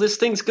nice to know this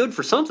thing's good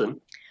for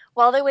something.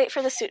 While they wait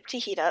for the soup to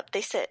heat up,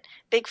 they sit.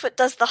 Bigfoot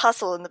does the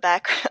hustle in the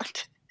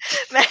background.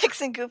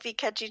 Max and Goofy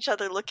catch each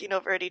other looking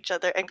over at each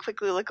other and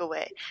quickly look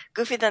away.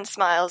 Goofy then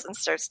smiles and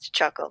starts to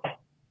chuckle.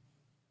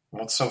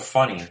 What's so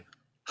funny?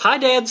 Hi,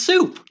 Dad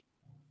Soup.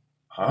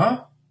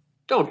 Huh?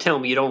 Don't tell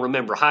me you don't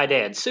remember Hi,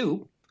 Dad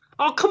Soup.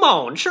 Oh, come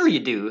on, sure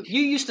you do.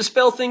 You used to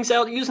spell things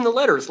out using the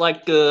letters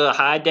like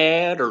Hi,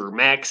 Dad or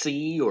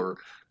Maxie or...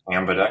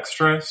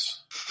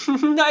 Ambidextrous?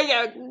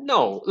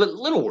 No,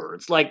 little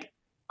words like...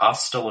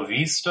 Hasta la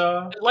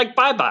vista? Like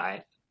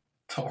bye-bye.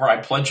 Or I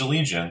pledge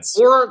allegiance.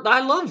 Or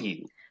I love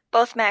you.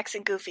 Both Max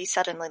and Goofy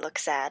suddenly look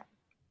sad.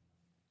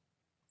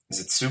 Is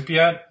it soup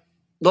yet?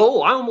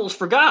 Oh, I almost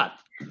forgot.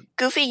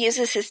 Goofy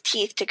uses his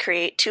teeth to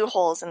create 2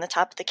 holes in the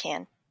top of the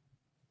can.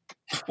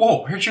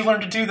 Whoa, where'd you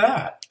learn to do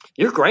that?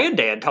 Your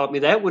granddad taught me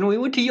that when we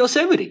went to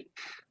Yosemite.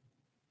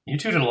 You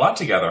two did a lot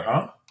together,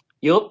 huh?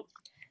 Yup.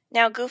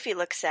 Now Goofy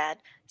looks sad.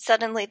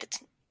 Suddenly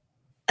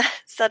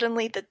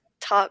the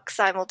talk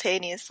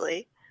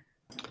simultaneously.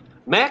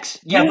 Max,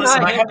 you and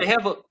I have to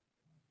have a...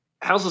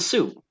 How's the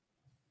soup?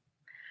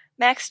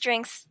 Max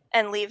drinks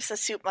and leaves a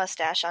soup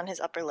mustache on his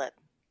upper lip.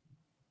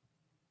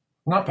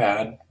 Not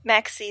bad.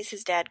 Max sees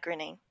his dad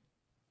grinning.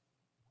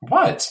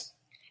 What?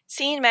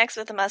 Seeing Max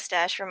with a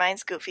mustache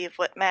reminds Goofy of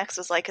what Max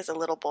was like as a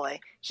little boy.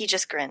 He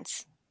just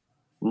grins.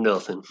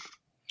 Nothing.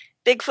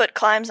 Bigfoot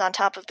climbs on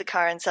top of the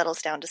car and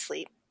settles down to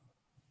sleep.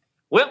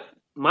 Well,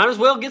 might as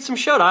well get some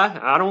shut-eye.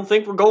 I don't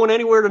think we're going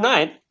anywhere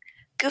tonight.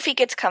 Goofy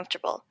gets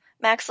comfortable.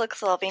 Max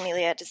looks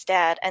lovingly at his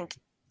dad and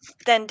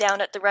then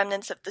down at the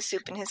remnants of the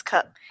soup in his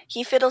cup.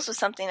 He fiddles with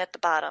something at the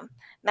bottom.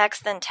 Max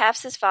then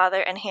taps his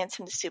father and hands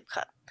him the soup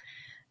cup.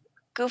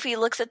 Goofy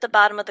looks at the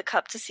bottom of the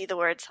cup to see the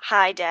words,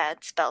 Hi,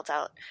 Dad, spelled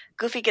out.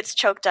 Goofy gets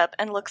choked up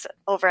and looks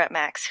over at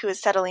Max, who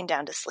is settling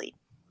down to sleep.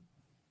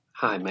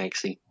 Hi,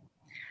 Maxie.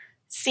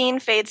 Scene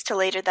fades to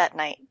later that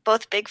night.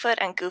 Both Bigfoot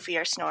and Goofy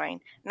are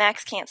snoring.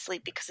 Max can't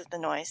sleep because of the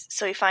noise,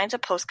 so he finds a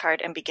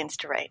postcard and begins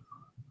to write.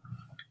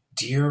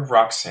 Dear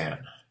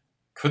Roxanne,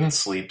 couldn't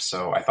sleep,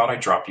 so I thought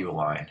I'd drop you a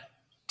line.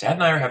 Dad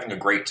and I are having a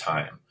great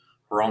time.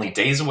 We're only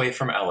days away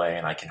from LA,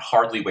 and I can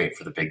hardly wait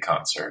for the big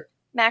concert.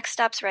 Max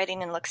stops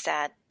writing and looks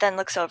sad, then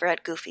looks over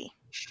at Goofy.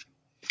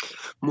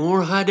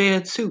 More Hi,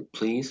 Dad soup,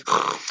 please.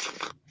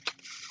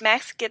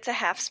 Max gets a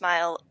half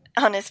smile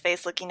on his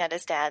face looking at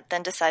his dad,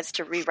 then decides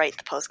to rewrite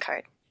the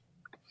postcard.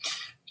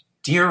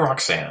 Dear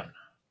Roxanne,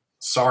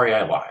 sorry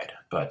I lied,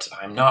 but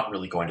I'm not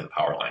really going to the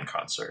Powerline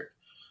concert.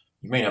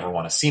 You may never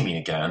want to see me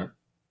again.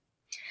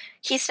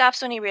 He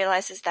stops when he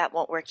realizes that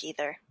won't work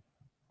either.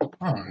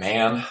 Oh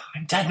man,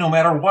 I'm dead no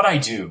matter what I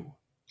do.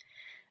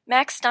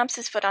 Max stomps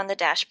his foot on the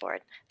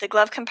dashboard. The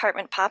glove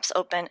compartment pops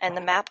open and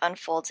the map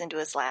unfolds into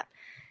his lap.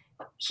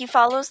 He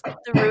follows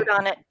the route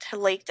on it to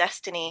Lake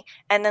Destiny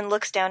and then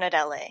looks down at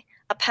LA.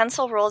 A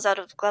pencil rolls out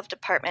of the glove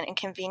compartment and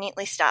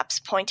conveniently stops,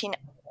 pointing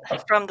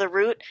from the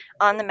route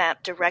on the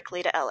map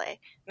directly to LA.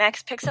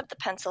 Max picks up the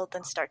pencil,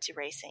 then starts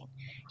erasing.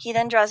 He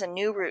then draws a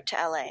new route to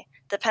LA.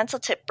 The pencil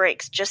tip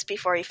breaks just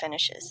before he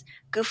finishes.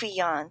 Goofy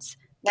yawns.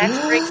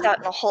 Max breaks out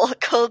in a whole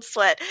cold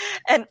sweat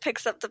and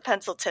picks up the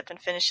pencil tip and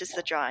finishes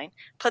the drawing,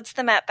 puts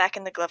the map back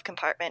in the glove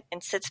compartment,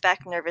 and sits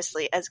back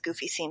nervously as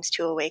Goofy seems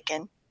to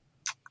awaken.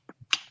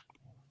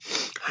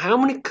 How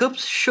many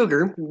cups of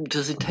sugar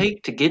does it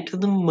take to get to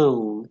the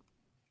moon?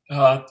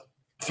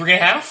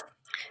 3.5?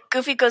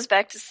 Goofy goes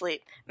back to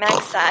sleep.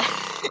 Max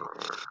sighs.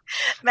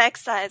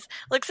 Max sighs,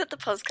 looks at the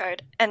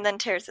postcard, and then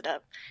tears it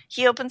up.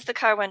 He opens the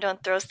car window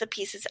and throws the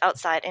pieces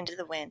outside into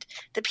the wind.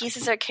 The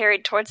pieces are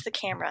carried towards the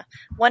camera.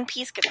 One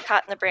piece gets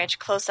caught in the branch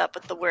close up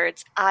with the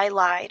words, I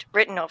lied,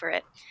 written over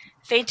it.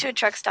 Fade to a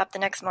truck stop the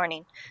next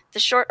morning. The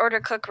short order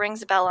cook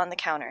rings a bell on the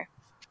counter.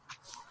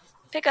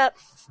 Pick up.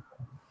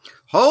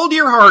 Hold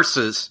your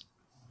horses.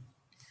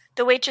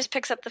 The waitress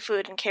picks up the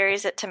food and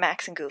carries it to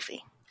Max and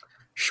Goofy.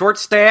 Short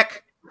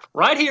stack.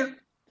 Right here.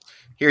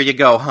 Here you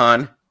go,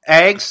 hon.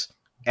 Eggs.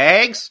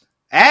 Eggs.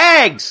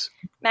 Eggs!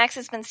 Max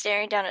has been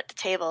staring down at the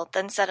table,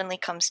 then suddenly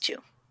comes to.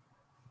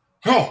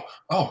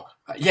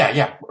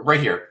 Yeah, right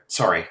here.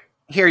 Sorry.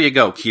 Here you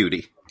go,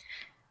 cutie.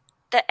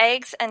 The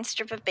eggs and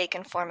strip of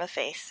bacon form a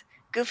face.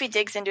 Goofy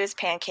digs into his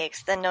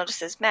pancakes, then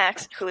notices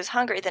Max, who was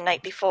hungry the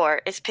night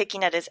before, is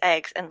picking at his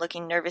eggs and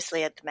looking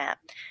nervously at the map.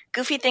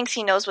 Goofy thinks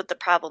he knows what the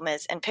problem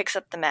is and picks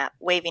up the map,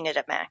 waving it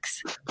at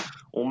Max.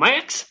 Well,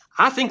 Max,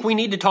 I think we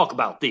need to talk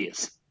about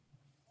this.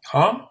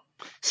 Huh?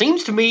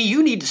 Seems to me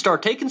you need to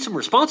start taking some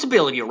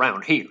responsibility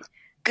around here.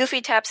 Goofy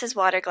taps his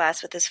water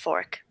glass with his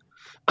fork.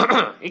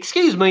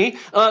 Excuse me,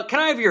 can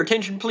I have your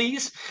attention,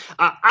 please?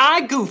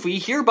 I, Goofy,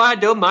 hereby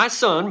dub my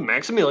son,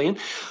 Maximilian,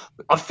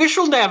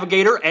 official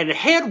navigator and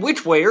head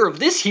witchwayer of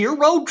this here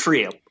road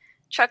trip.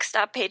 Truck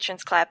stop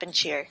patrons clap and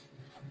cheer.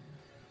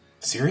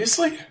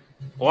 Seriously?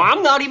 Well,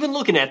 I'm not even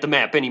looking at the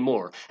map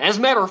anymore. As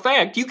a matter of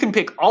fact, you can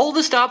pick all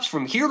the stops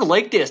from here to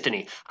Lake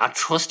Destiny. I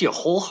trust you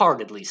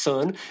wholeheartedly,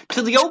 son.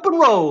 To the open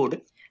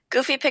road.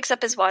 Goofy picks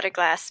up his water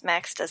glass.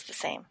 Max does the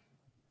same.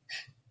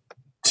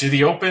 To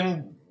the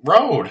open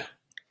road.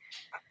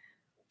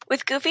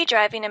 With Goofy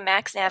driving and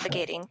Max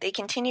navigating, they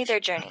continue their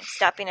journey,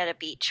 stopping at a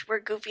beach, where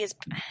Goofy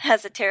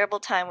has a terrible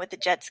time with a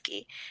jet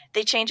ski.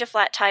 They change a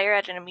flat tire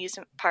at an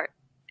amusement park.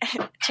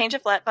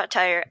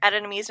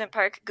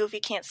 Goofy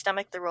can't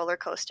stomach the roller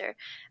coaster.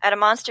 At a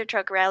monster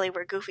truck rally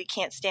where Goofy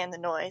can't stand the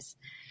noise.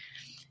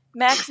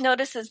 Max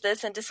notices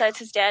this and decides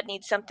his dad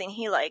needs something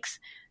he likes.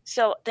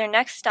 So their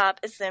next stop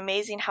is the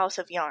amazing House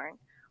of Yarn,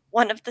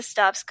 one of the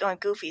stops on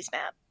Goofy's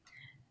map.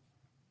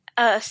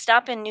 A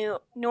stop in New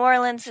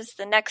Orleans is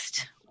the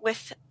next,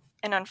 with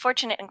an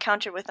unfortunate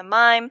encounter with a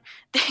mime.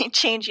 They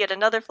change yet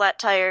another flat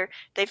tire.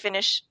 They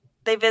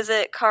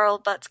visit Carl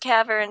Butt's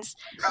caverns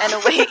and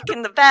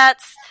awaken the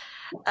bats.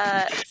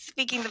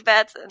 Speaking the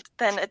bats,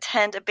 then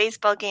attend a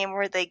baseball game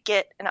where they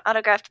get an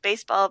autographed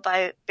baseball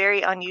by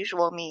very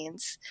unusual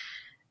means.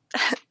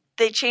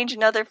 They change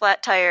another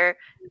flat tire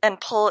and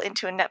pull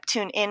into a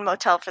Neptune Inn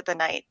motel for the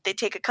night. They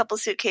take a couple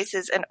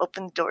suitcases and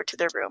open the door to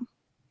their room.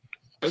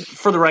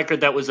 For the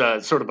record, that was a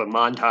sort of a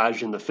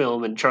montage in the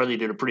film, and Charlie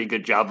did a pretty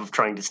good job of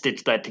trying to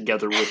stitch that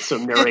together with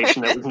some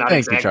narration that was not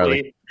Thank you,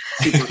 exactly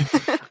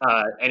super.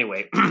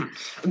 Anyway,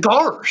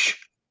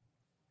 gosh.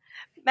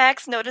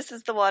 Max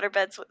notices the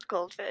waterbeds with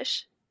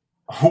goldfish.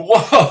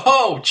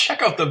 Whoa!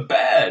 Check out the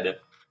bed.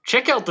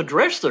 Check out the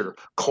dresser.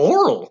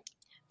 Coral.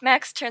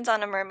 Max turns a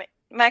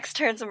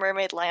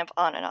mermaid lamp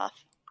on and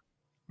off.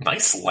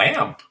 Nice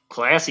lamp.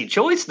 Classy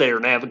choice there,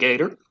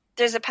 navigator.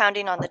 There's a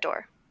pounding on the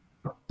door.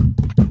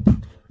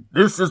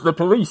 This is the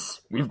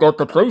police. We've got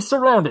the place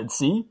surrounded,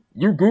 see?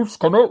 You goofs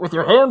come out with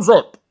your hands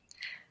up.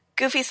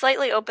 Goofy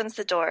slightly opens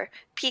the door.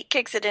 Pete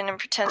kicks it in and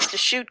pretends to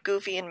shoot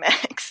Goofy and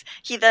Max.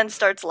 He then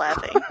starts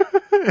laughing.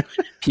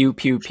 Pew,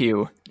 pew,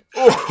 pew.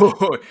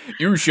 Oh,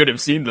 you should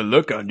have seen the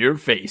look on your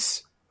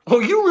face.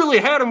 Oh, you really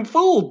had him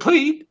fooled,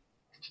 Pete.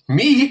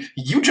 Me?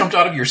 You jumped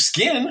out of your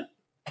skin?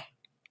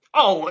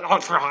 Oh,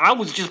 I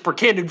was just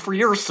pretending for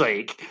your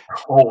sake.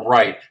 Oh,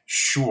 right.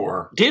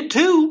 Sure. Did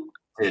too.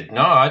 Did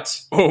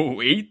not.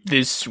 Oh, ain't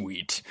this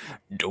sweet.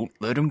 Don't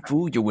let him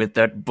fool you with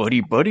that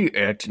buddy-buddy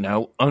act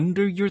now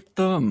under your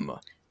thumb.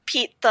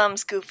 Pete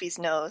thumbs Goofy's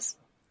nose.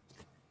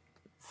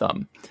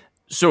 Thumb.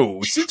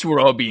 So, since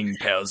we're all being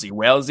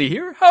palsy-walsy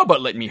here, how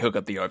about letting me hook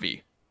up the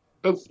RV?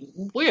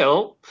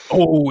 Well...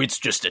 Oh, it's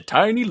just a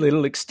tiny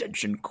little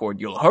extension cord.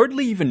 You'll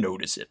hardly even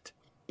notice it.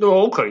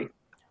 Oh, okay.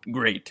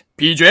 Great.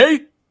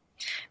 PJ?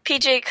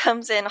 PJ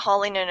comes in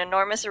hauling an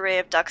enormous array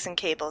of ducks and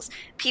cables.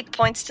 Pete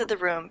points to the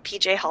room.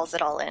 PJ hauls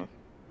it all in.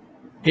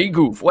 Hey,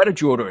 Goof, why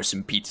don't you order us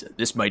some pizza?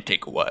 This might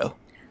take a while.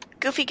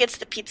 Goofy gets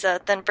the pizza,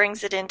 then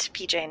brings it in to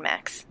PJ and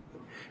Max.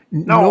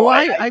 No,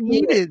 I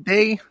need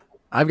it.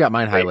 I've got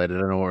mine highlighted. I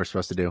don't know what we're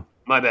supposed to do.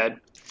 My bad.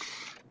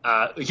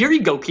 Here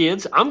you go,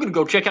 kids. I'm going to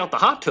go check out the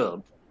hot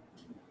tub.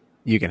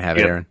 You can have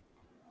it, Aaron.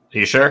 Are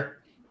you sure?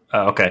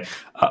 Okay.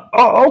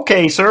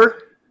 Okay, sir.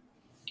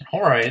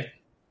 All right.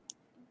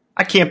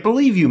 I can't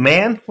believe you,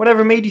 man.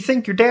 Whatever made you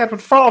think your dad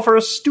would fall for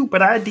a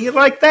stupid idea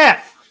like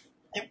that?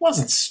 It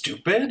wasn't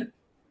stupid.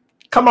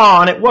 Come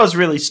on, it was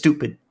really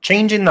stupid.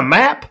 Changing the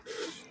map?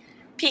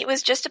 Pete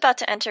was just about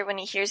to enter when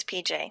he hears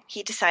PJ.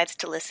 He decides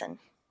to listen.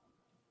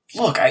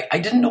 Look, I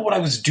didn't know what I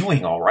was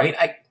doing, all right?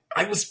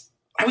 I was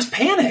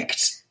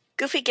panicked.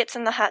 Goofy gets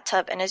in the hot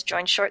tub and is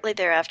joined shortly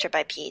thereafter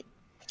by Pete.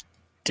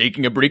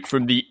 Taking a break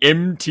from the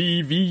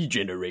MTV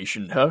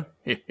generation, huh?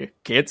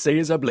 Can't say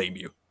as I blame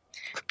you.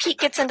 Pete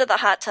gets into the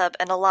hot tub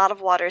and a lot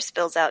of water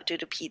spills out due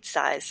to Pete's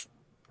size.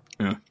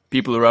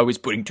 People are always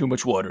putting too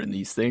much water in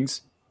these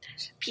things.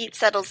 Pete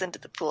settles into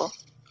the pool.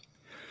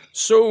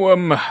 So,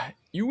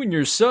 you and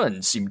your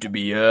son seem to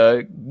be,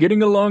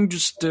 getting along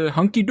just,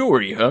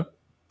 hunky-dory, huh?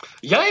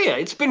 Yeah,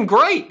 it's been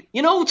great.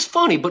 You know, it's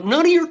funny, but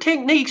none of your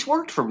techniques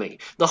worked for me.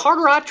 The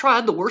harder I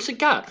tried, the worse it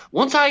got.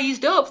 Once I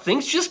eased up,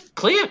 things just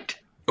clicked.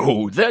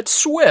 Oh, that's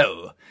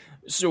swell.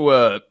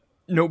 So,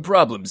 no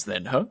problems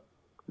then, huh?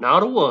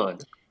 Not a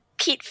one.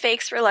 Pete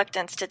fakes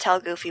reluctance to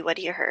tell Goofy what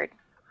he heard.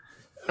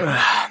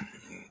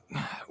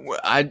 Well,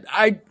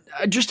 I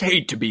just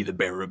hate to be the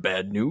bearer of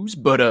bad news,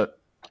 but,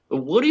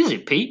 What is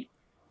it, Pete?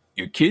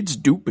 Your kid's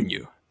duping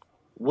you.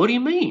 What do you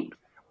mean?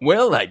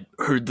 Well, I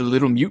heard the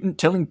little mutant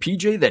telling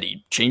PJ that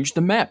he changed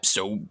the map,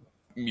 so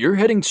you're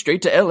heading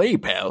straight to L.A.,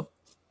 pal.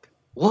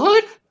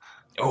 What?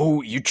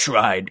 Oh, you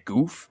tried,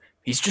 Goof.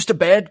 He's just a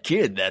bad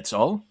kid, that's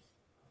all.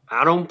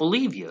 I don't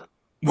believe you.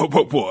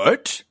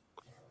 What?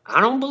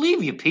 I don't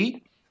believe you,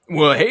 Pete.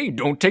 Well, hey,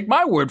 don't take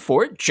my word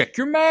for it. Check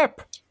your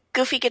map.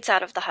 Goofy gets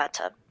out of the hot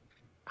tub.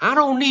 I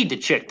don't need to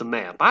check the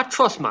map. I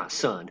trust my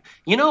son.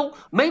 You know,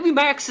 maybe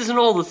Max isn't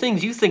all the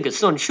things you think a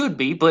son should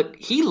be, but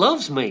he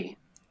loves me.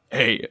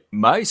 Hey,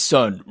 my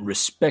son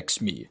respects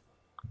me.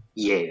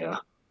 Yeah.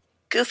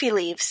 Goofy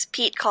leaves.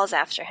 Pete calls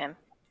after him.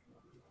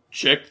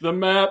 Check the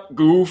map,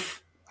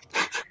 Goof.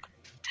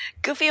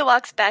 Goofy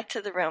walks back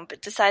to the room,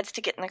 but decides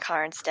to get in the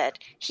car instead.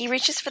 He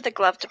reaches for the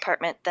glove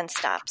department, then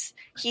stops.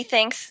 He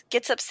thinks,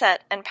 gets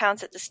upset, and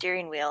pounds at the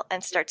steering wheel,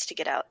 and starts to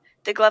get out.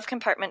 The glove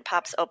compartment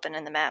pops open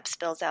and the map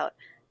spills out.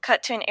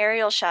 Cut to an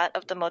aerial shot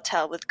of the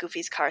motel with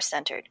Goofy's car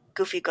centered.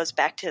 Goofy goes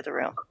back to the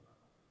room.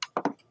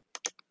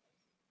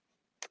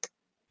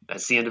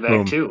 That's the end of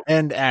Act 2.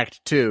 End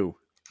Act 2.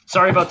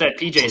 Sorry about that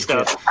PJ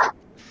stuff.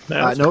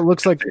 No, it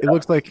looks like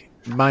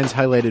mine's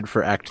highlighted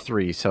for Act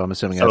 3, so I'm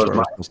assuming that's where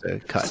we're supposed to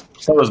cut.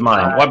 So was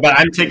mine. But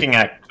I'm taking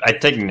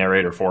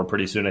narrator 4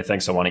 pretty soon, I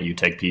think. So why don't you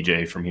take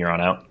PJ from here on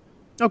out?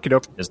 Okie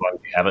doke. As long as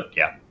you have it,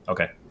 yeah.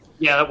 Okay.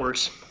 Yeah, that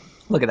works.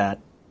 Look at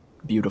that.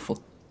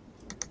 Beautiful.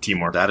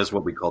 Teamwork. That is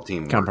what we call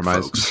teamwork.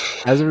 Compromise.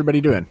 Folks. How's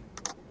everybody doing?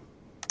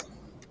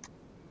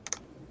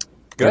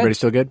 Good. Everybody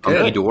still good?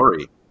 Good.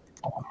 Dory.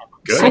 I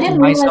didn't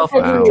realize myself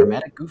that a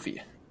dramatic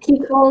Goofy. he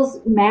calls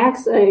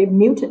Max a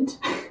mutant.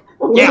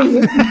 Yeah. I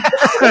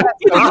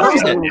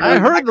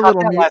heard the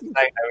little last mutant.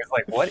 night. I was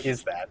like, what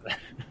is that?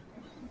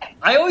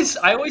 I always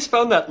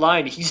found that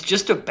line, he's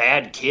just a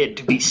bad kid,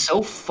 to be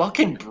so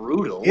fucking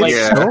brutal. It's Like,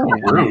 so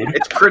rude.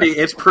 It's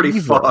pretty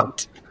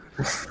fucked.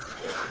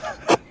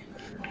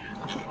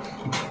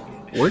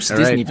 Worst All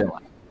Disney right.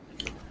 villain.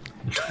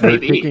 We're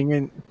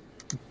maybe.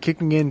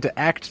 kicking into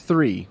Act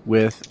 3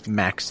 with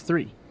Max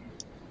 3.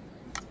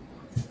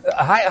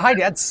 Hi,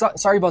 Dad.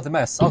 Sorry about the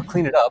mess. I'll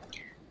clean it up.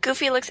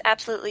 Goofy looks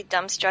absolutely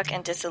dumbstruck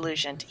and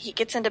disillusioned. He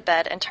gets into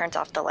bed and turns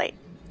off the light.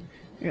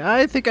 Yeah,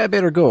 I think I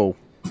better go.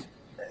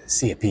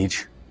 See ya,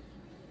 Peach.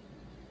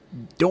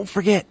 Don't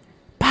forget,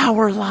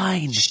 power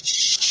line.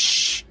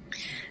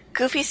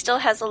 Goofy still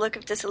has a look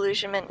of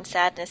disillusionment and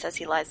sadness as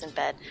he lies in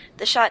bed.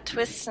 The shot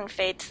twists and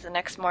fades to the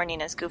next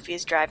morning as Goofy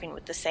is driving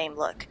with the same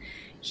look.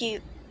 He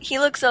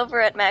looks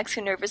over at Max,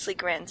 who nervously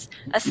grins.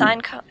 A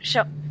sign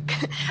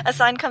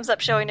comes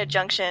up showing a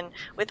junction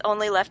with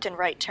only left and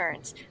right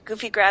turns.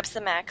 Goofy grabs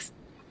the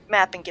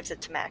map and gives it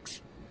to Max.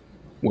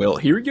 Well,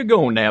 here you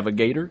go,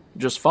 Navigator.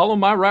 Just follow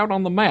my route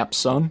on the map,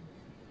 son.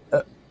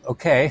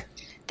 Okay.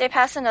 They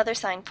pass another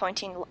sign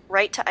pointing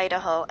right to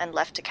Idaho and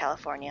left to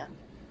California.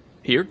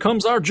 Here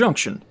comes our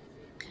junction.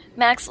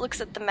 Max looks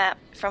at the map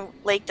from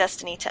Lake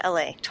Destiny to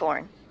LA,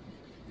 torn.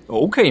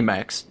 Okay,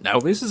 Max. Now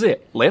this is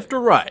it. Left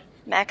or right?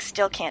 Max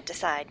still can't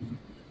decide.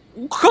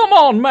 Come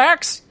on,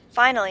 Max!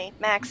 Finally,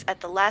 Max,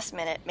 at the last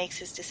minute, makes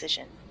his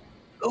decision.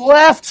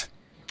 Left!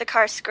 The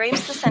car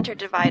scrapes the center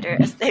divider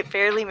as they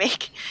barely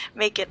make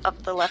it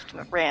up the left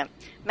ramp.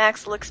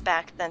 Max looks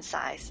back, then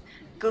sighs.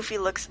 Goofy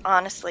looks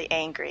honestly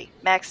angry.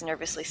 Max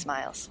nervously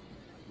smiles.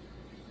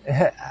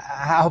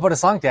 How about a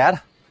song, Dad?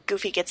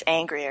 Goofy gets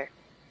angrier.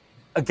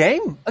 A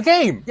game? A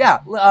game! Yeah,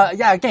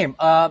 a game.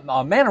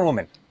 Man or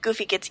woman?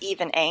 Goofy gets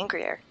even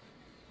angrier.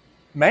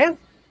 Man?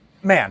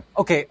 Man.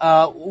 Okay,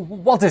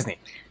 Walt Disney.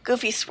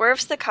 Goofy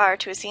swerves the car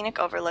to a scenic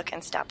overlook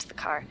and stops the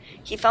car.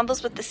 He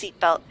fumbles with the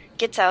seatbelt,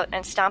 gets out,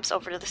 and stomps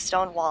over to the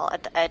stone wall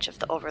at the edge of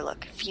the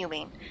overlook,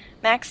 fuming.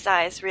 Max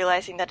sighs,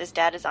 realizing that his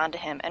dad is onto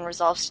him, and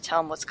resolves to tell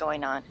him what's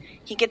going on.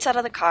 He gets out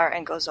of the car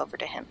and goes over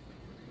to him.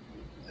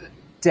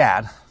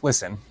 Dad,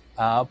 listen,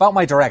 about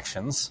my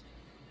directions.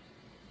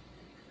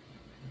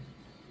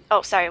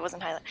 Oh, sorry, it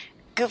wasn't highlighted.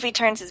 Goofy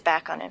turns his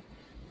back on him.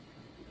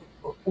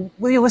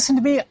 Will you listen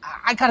to me?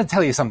 I gotta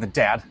tell you something,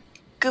 Dad.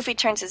 Goofy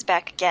turns his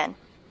back again.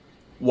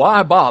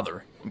 Why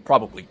bother? I'm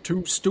probably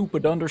too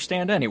stupid to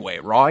understand anyway,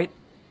 right?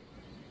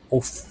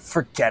 Oh,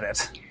 forget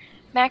it.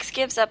 Max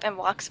gives up and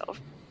walks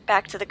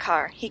back to the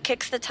car. He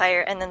kicks the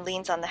tire and then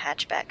leans on the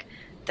hatchback.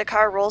 The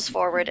car rolls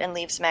forward and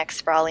leaves Max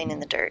sprawling in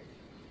the dirt.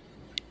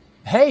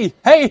 Hey,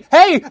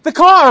 the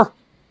car!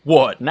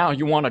 What, now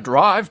you want to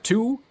drive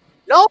too?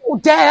 No,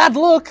 Dad,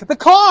 look, the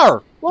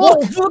car! Look!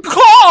 Oh, the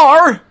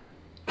car!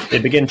 They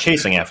begin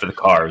chasing after the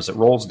car as it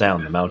rolls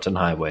down the mountain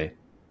highway.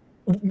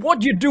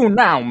 What'd you do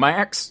now,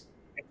 Max?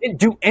 I didn't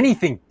do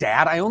anything,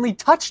 Dad. I only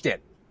touched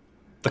it.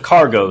 The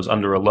car goes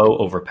under a low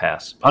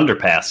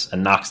underpass,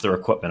 and knocks their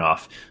equipment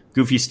off.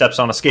 Goofy steps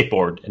on a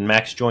skateboard, and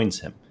Max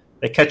joins him.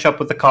 They catch up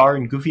with the car,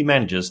 and Goofy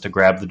manages to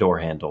grab the door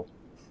handle.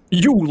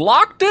 You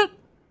locked it?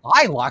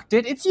 I locked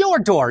it. It's your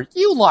door.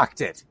 You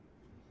locked it.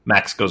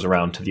 Max goes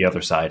around to the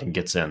other side and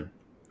gets in.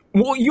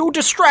 Well, you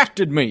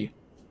distracted me.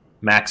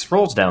 Max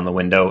rolls down the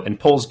window and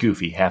pulls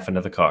Goofy half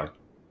into the car.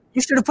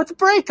 You should have put the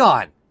brake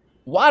on.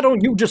 Why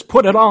don't you just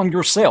put it on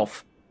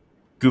yourself?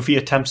 Goofy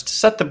attempts to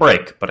set the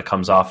brake, but it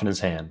comes off in his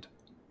hand.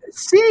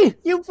 See?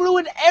 You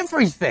ruined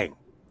everything.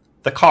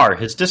 The car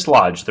has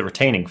dislodged the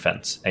retaining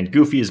fence, and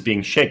Goofy is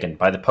being shaken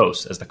by the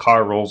posts as the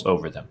car rolls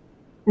over them.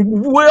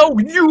 Well,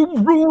 you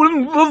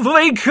ruined the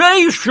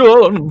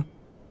vacation!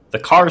 The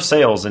car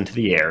sails into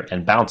the air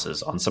and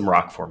bounces on some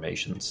rock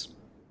formations.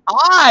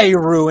 I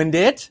ruined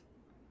it!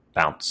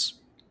 Bounce.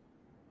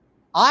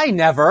 I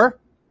never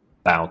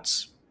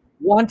Bounce.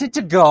 wanted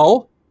to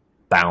go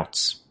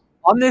Bounce.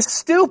 on this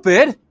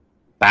stupid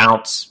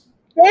Bounce.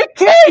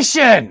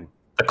 vacation!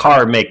 The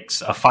car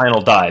makes a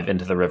final dive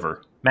into the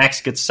river.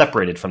 Max gets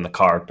separated from the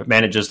car, but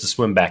manages to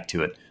swim back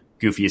to it.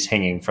 Goofy is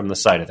hanging from the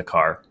side of the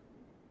car.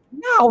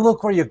 Now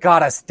look where you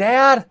got us,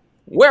 Dad!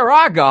 Where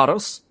I got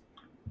us?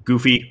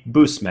 Goofy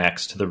boosts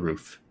Max to the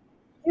roof.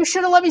 You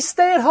should have let me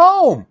stay at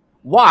home!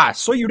 Why,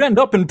 so you'd end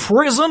up in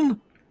prison?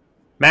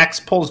 Max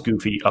pulls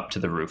Goofy up to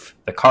the roof.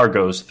 The car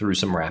goes through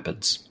some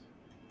rapids.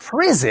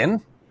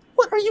 Prison?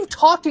 What are you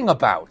talking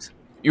about?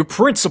 Your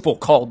principal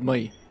called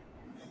me.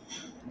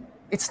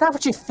 It's not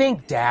what you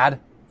think, Dad.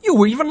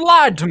 You even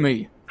lied to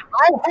me.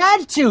 I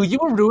had to. You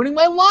were ruining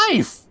my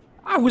life.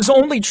 I was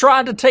only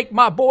trying to take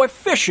my boy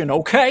fishing,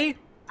 okay?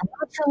 I'm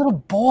not your little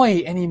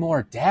boy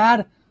anymore,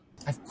 Dad.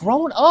 I've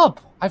grown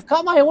up. I've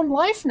got my own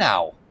life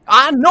now.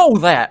 I know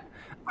that.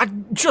 I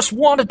just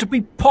wanted to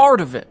be part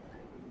of it.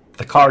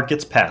 The car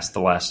gets past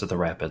the last of the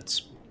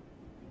rapids.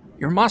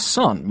 You're my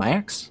son,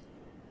 Max.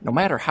 No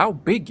matter how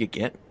big you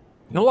get,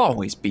 you'll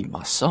always be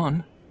my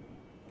son.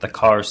 The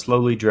car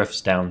slowly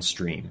drifts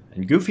downstream,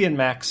 and Goofy and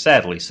Max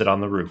sadly sit on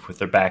the roof with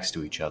their backs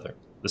to each other.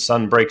 The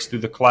sun breaks through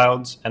the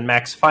clouds, and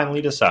Max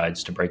finally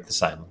decides to break the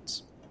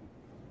silence.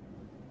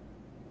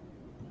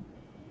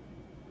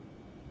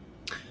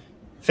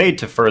 Fade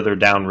to further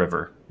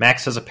downriver.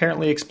 Max has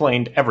apparently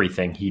explained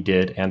everything he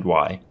did and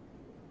why.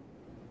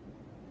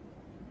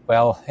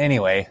 Well,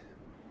 anyway,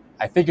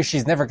 I figure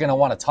she's never going to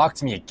want to talk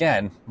to me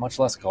again, much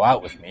less go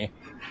out with me.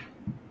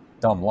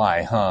 Dumb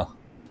lie, huh?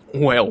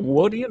 Well,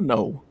 what do you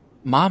know?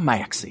 My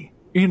Maxie,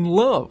 in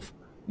love.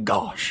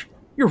 Gosh,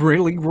 you're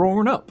really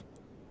growing up.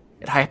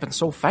 It happened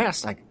so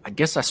fast, I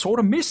guess I sort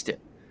of missed it.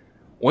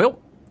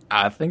 Well,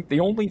 I think the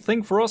only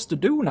thing for us to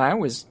do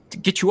now is to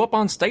get you up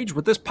on stage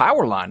with this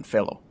power line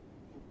fellow.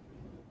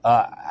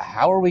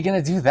 How are we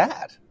going to do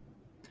that?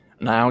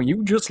 Now,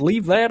 you just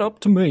leave that up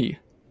to me.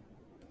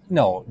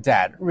 No,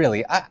 Dad,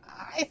 really, I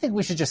think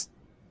we should just,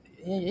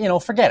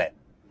 forget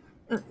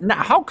it.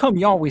 Now, how come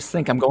you always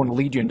think I'm going to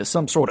lead you into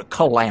some sort of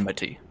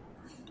calamity?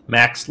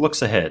 Max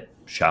looks ahead,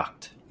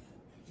 shocked.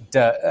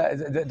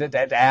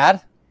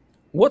 Dad?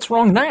 What's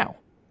wrong now?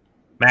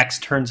 Max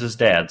turns his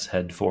dad's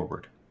head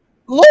forward.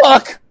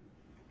 Look!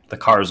 The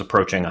car is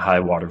approaching a high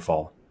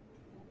waterfall.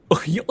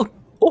 A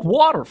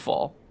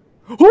waterfall?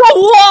 A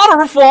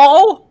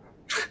waterfall?!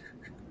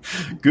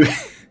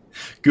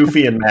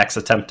 Goofy and Max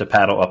attempt to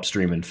paddle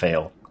upstream and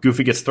fail.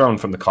 Goofy gets thrown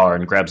from the car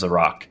and grabs a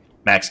rock.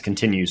 Max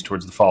continues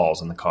towards the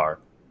falls in the car.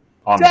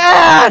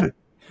 Dad!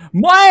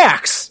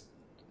 Max!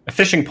 A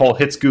fishing pole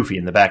hits Goofy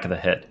in the back of the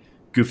head.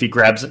 Goofy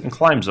grabs it and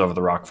climbs over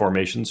the rock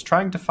formations,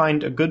 trying to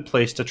find a good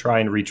place to try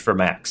and reach for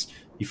Max.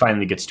 He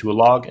finally gets to a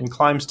log and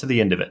climbs to the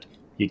end of it.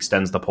 He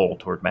extends the pole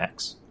toward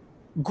Max.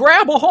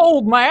 Grab a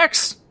hold,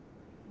 Max!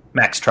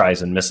 Max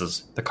tries and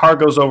misses. The car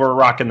goes over a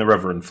rock in the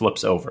river and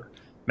flips over.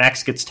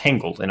 Max gets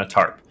tangled in a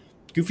tarp.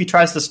 Goofy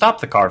tries to stop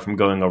the car from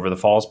going over the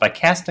falls by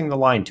casting the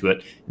line to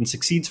it and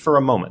succeeds for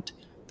a moment.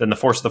 Then the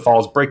force of the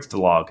falls breaks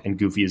the log and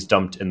Goofy is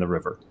dumped in the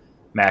river.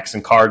 Max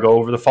and car go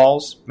over the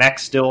falls,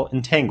 Max still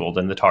entangled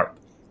in the tarp.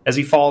 As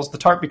he falls, the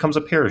tarp becomes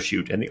a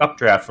parachute and the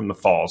updraft from the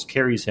falls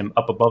carries him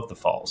up above the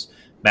falls.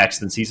 Max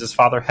then sees his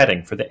father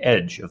heading for the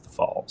edge of the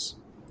falls.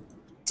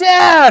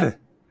 Dad!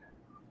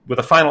 With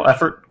a final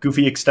effort,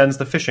 Goofy extends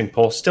the fishing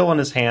pole still in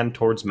his hand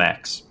towards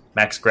Max.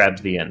 Max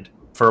grabs the end.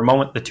 For a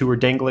moment, the two are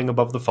dangling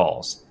above the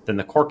falls. Then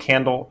the cork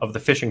handle of the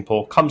fishing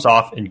pole comes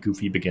off and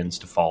Goofy begins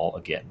to fall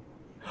again.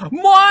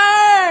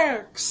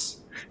 Max!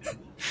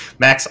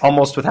 Max,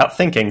 almost without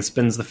thinking,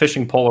 spins the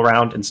fishing pole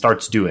around and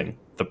starts doing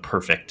the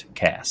perfect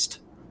cast.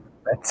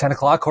 At 10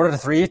 o'clock,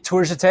 2:45,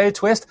 tour jeté,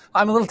 twist,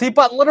 I'm a little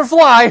teapot, let her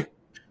fly!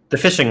 The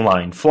fishing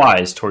line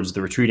flies towards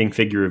the retreating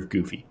figure of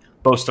Goofy.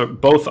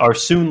 Both are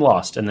soon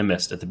lost in the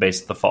mist at the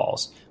base of the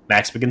falls.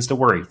 Max begins to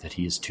worry that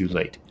he is too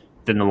late.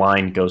 Then the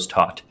line goes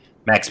taut.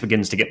 Max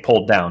begins to get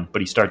pulled down,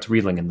 but he starts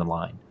reeling in the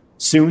line.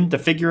 Soon, the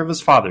figure of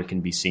his father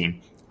can be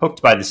seen,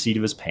 hooked by the seat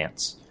of his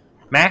pants.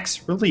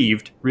 Max,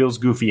 relieved, reels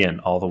Goofy in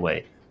all the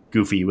way.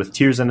 Goofy, with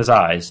tears in his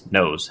eyes,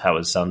 knows how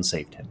his son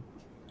saved him.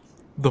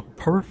 The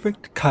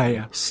perfect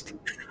cast.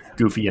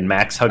 Goofy and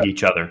Max hug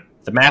each other.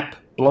 The map,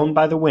 blown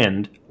by the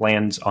wind,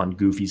 lands on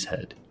Goofy's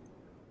head.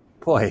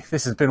 Boy,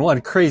 this has been one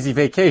crazy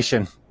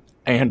vacation.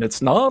 And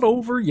it's not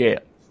over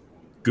yet.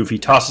 Goofy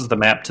tosses the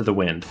map to the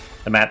wind.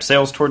 The map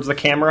sails towards the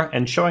camera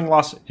and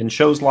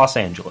shows Los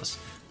Angeles.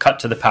 Cut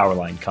to the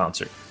Powerline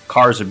concert.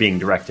 Cars are being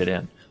directed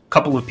in. A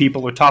couple of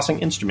people are tossing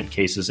instrument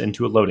cases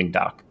into a loading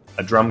dock.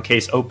 A drum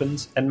case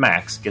opens, and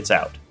Max gets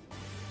out.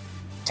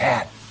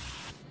 Dad.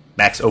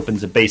 Max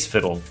opens a bass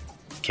fiddle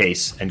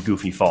case, and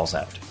Goofy falls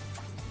out.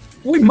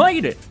 We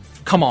made it!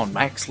 Come on,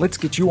 Max, let's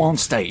get you on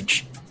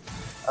stage.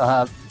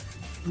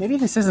 maybe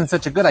this isn't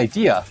such a good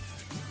idea.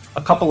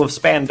 A couple of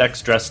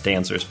spandex-dressed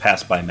dancers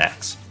pass by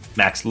Max.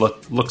 Max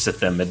looks at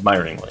them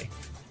admiringly.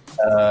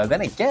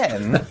 Then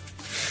again...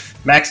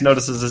 Max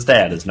notices his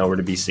dad is nowhere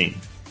to be seen.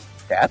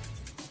 Dad?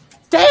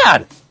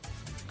 Dad!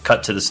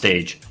 Cut to the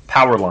stage.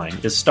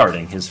 Powerline is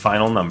starting his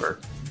final number.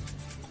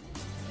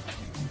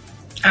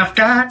 I've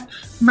got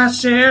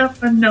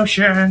myself a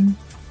notion,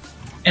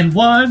 and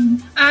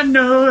one I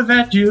know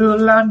that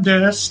you'll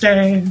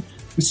understand.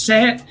 We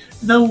set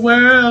the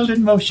world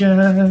in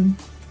motion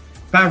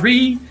by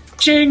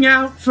reaching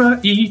out for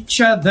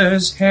each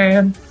other's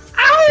hand.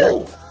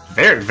 Ow!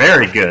 Very,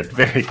 very good.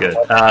 Very good.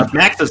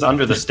 Max is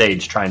under the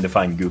stage trying to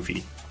find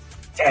Goofy.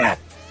 Dad!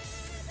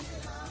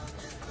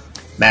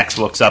 Max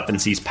looks up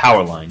and sees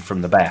Powerline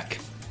from the back.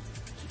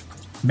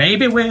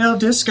 Maybe we'll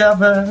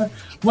discover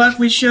what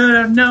we should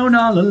have known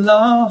all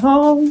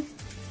along.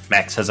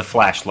 Max has a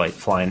flashlight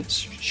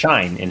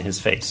shine in his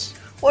face.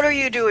 What are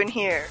you doing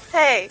here?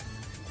 Hey!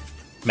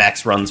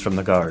 Max runs from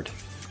the guard.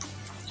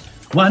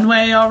 One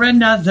way or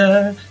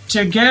another,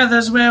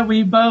 together's where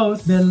we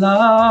both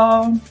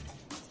belong.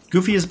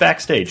 Goofy is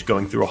backstage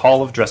going through a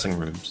hall of dressing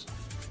rooms.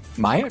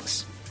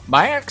 Max?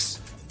 Max?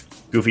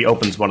 Goofy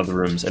opens one of the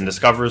rooms and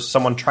discovers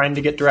someone trying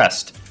to get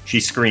dressed. She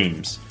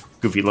screams.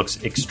 Goofy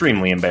looks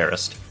extremely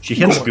embarrassed. She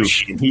hits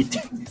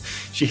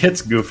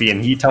Goofy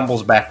and he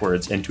tumbles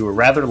backwards into a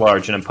rather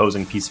large and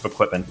imposing piece of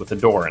equipment with a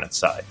door in its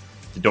side.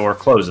 The door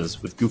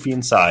closes with Goofy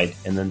inside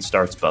and then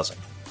starts buzzing.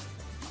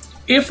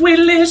 If we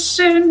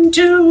listen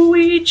to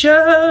each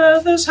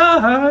other's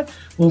heart,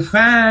 we'll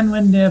find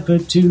we're never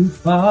too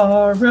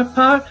far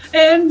apart.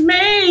 And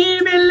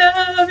maybe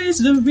love is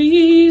the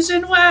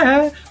reason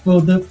why,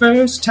 for the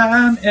first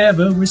time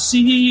ever, we're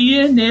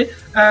seeing it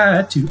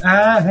eye to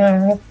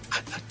eye.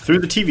 Through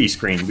the TV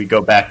screen, we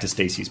go back to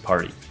Stacy's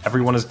party.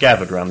 Everyone is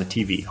gathered around the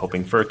TV,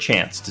 hoping for a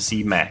chance to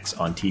see Max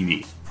on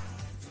TV.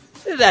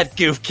 That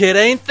goof kid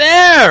ain't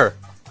there!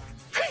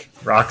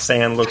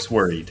 Roxanne looks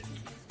worried.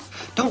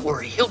 Don't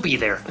worry, he'll be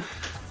there.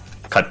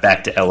 Cut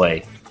back to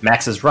L.A.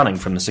 Max is running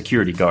from the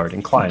security guard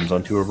and climbs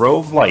onto a row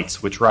of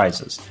lights which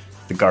rises.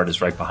 The guard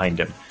is right behind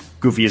him.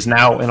 Goofy is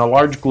now in a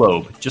large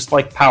globe, just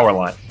as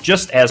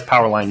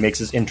Powerline makes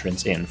his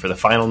entrance in for the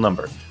final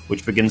number,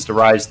 which begins to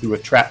rise through a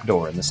trap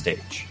door in the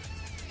stage.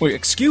 Wait,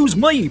 excuse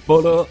me,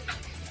 but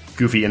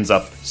Goofy ends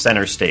up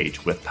center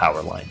stage with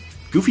Powerline.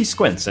 Goofy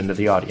squints into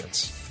the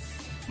audience.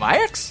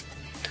 Max?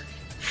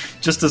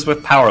 Just as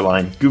with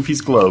Powerline,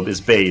 Goofy's globe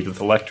is bathed with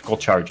electrical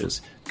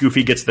charges.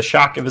 Goofy gets the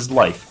shock of his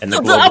life, and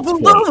the globe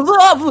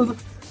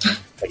explodes,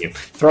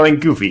 throwing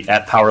Goofy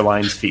at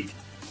Powerline's feet.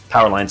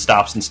 Powerline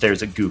stops and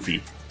stares at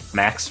Goofy.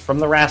 Max, from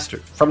the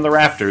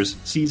rafters,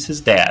 sees his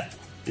dad,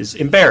 is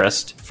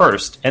embarrassed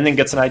first, and then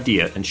gets an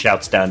idea and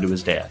shouts down to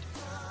his dad.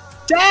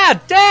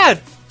 Dad!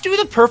 Do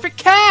the perfect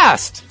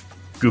cast!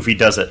 Goofy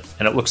does it,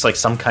 and it looks like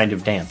some kind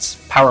of dance.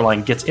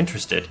 Powerline gets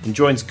interested and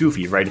joins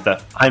Goofy right at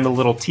the I'm a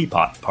little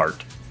teapot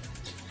part.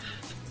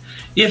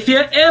 If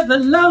you're ever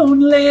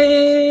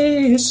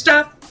lonely,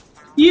 stop.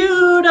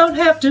 You don't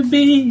have to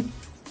be.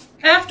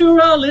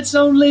 After all, it's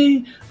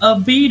only a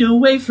beat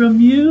away from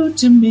you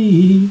to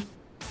me.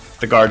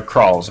 The guard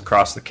crawls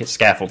across the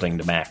scaffolding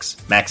to Max.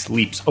 Max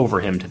leaps over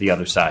him to the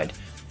other side.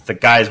 The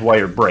guy's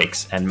wire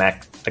breaks, and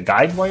Max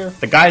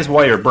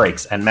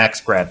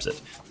grabs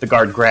it. The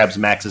guard grabs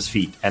Max's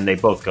feet, and they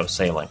both go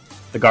sailing.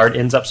 The guard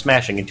ends up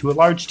smashing into a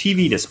large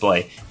TV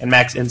display, and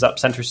Max ends up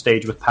center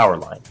stage with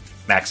Powerline.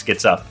 Max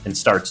gets up and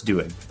starts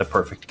doing the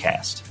perfect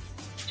cast.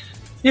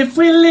 If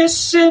we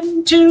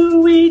listen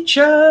to each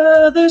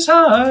other's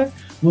heart,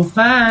 we'll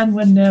find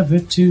we're never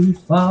too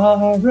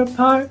far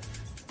apart.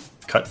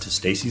 Cut to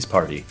Stacy's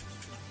party.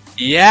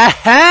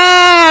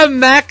 Yeah!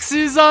 Max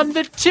is on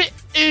the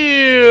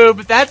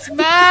tube! That's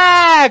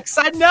Max!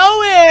 I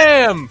know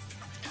him!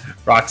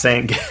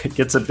 Roxanne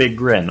gets a big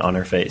grin on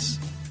her face.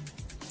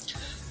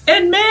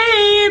 And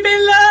maybe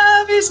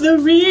love is the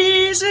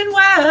reason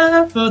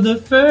why, for the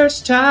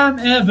first time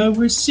ever,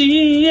 we're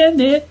seeing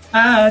it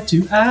eye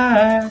to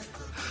eye.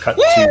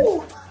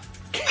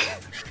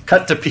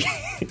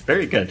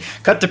 Very good.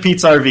 Cut to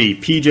Pete's RV.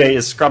 PJ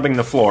is scrubbing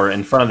the floor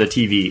in front of the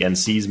TV and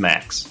sees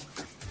Max.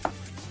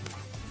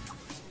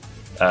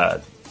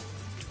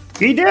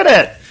 He did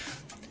it!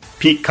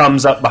 Pete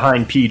comes up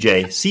behind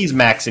PJ, sees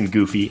Max and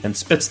Goofy, and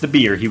spits the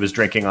beer he was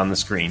drinking on the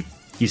screen.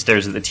 He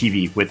stares at the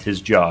TV with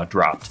his jaw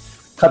dropped.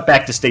 Cut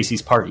back to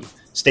Stacy's party.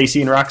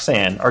 Stacy and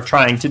Roxanne are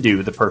trying to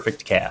do the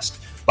perfect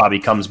cast. Bobby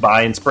comes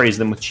by and sprays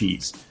them with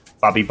cheese.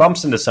 Bobby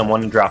bumps into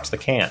someone and drops the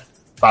can.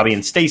 Bobby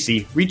and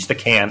Stacy reach the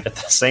can at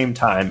the same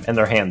time, and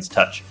their hands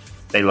touch.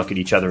 They look at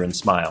each other and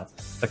smile.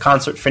 The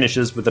concert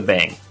finishes with a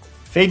bang.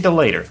 Fade to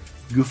later.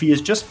 Goofy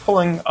is just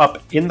pulling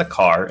up in the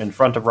car in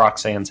front of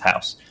Roxanne's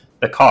house.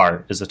 The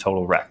car is a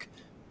total wreck.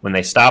 When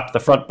they stop, the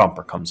front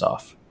bumper comes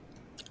off.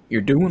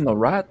 You're doing the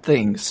right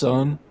thing,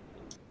 son.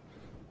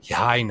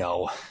 Yeah, I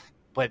know.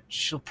 But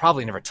she'll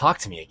probably never talk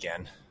to me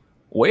again.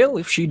 Well,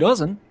 if she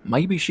doesn't,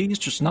 maybe she's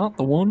just not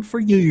the one for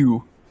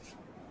you.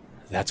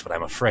 That's what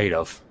I'm afraid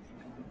of.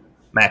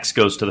 Max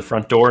goes to the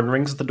front door and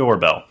rings the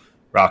doorbell.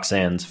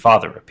 Roxanne's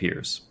father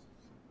appears.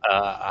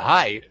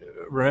 Hi.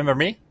 Remember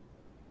me?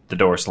 The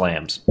door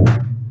slams.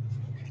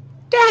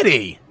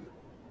 Daddy!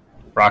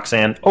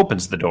 Roxanne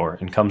opens the door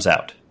and comes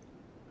out.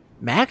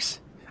 Max?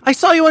 I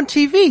saw you on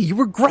TV. You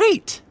were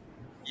great.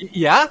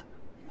 Yeah?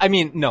 I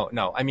mean, no.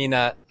 I mean,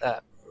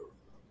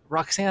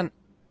 Roxanne,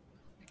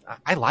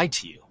 I lied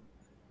to you.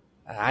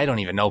 I don't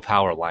even know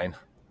Powerline.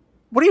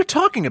 What are you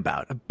talking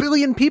about? 1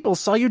 billion people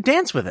saw you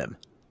dance with him.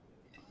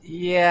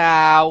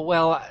 Yeah,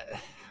 well,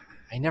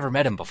 I never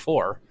met him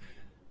before.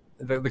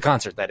 The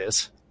concert, that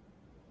is.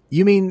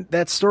 You mean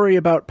that story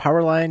about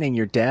Powerline and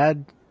your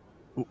dad?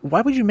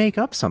 Why would you make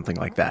up something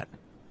like that?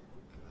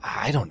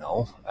 I don't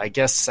know. I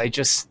guess I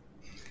just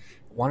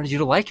wanted you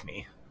to like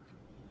me.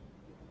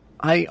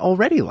 I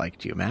already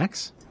liked you,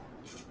 Max.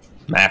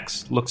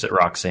 Max looks at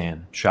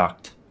Roxanne,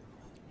 shocked.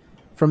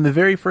 From the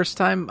very first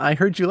time I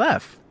heard you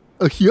laugh.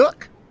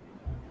 Yuck.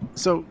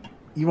 So,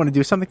 you want to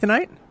do something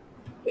tonight?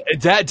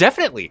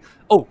 Definitely.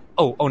 Oh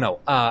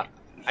no. I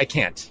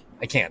can't.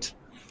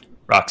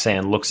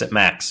 Roxanne looks at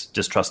Max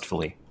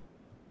distrustfully.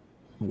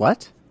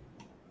 What?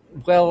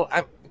 Well,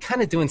 I'm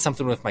kind of doing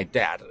something with my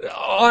dad.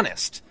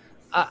 Honest.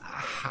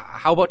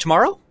 How about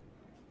tomorrow?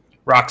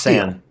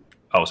 Roxanne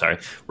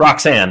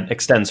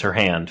extends her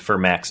hand for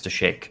Max to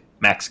shake.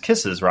 Max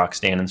kisses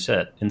Roxanne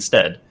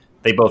instead.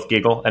 They both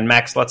giggle, and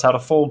Max lets out a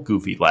full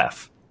goofy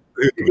laugh.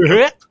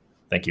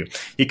 Thank you.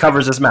 He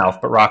covers his mouth,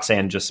 but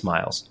Roxanne just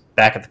smiles.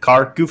 Back at the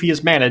car, Goofy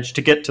has managed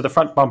to get the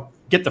front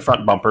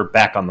bumper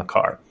back on the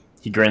car.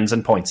 He grins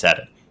and points at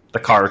it. The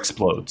car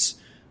explodes.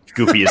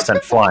 Goofy is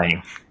sent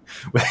flying.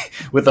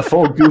 With a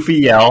full Goofy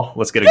yell,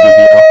 let's get a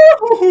Goofy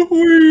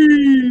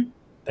yell.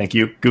 Thank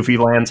you. Goofy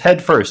lands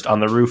head first on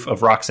the roof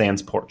of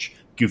Roxanne's porch.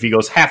 Goofy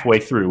goes halfway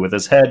through with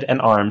his head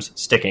and arms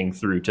sticking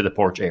through to the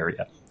porch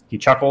area. He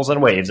chuckles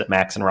and waves at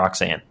Max and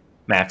Roxanne.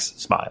 Max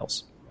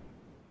smiles.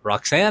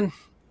 Roxanne,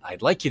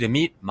 I'd like you to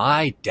meet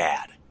my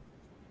dad.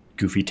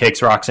 Goofy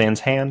takes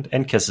Roxanne's hand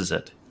and kisses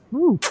it.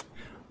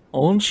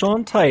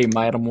 Enchanté,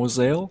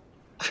 mademoiselle.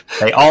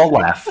 They all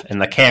laugh,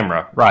 and the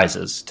camera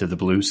rises to the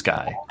blue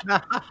sky. The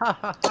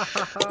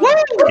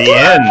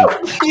end.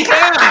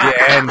 Yeah.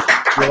 The end.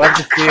 You love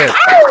to see it.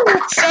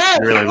 Sad.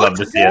 I really love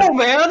to see it. Oh,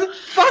 man.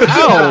 Fuck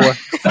Ow.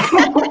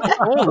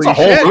 It's a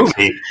whole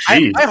movie.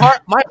 Jeez.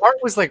 My heart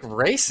was like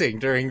racing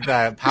during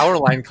the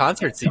Powerline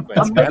concert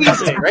sequence. Man, that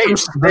was great.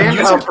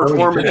 Standout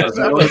performances,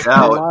 no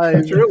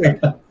doubt. Truly.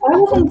 I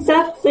was in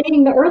Seth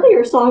singing the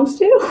earlier songs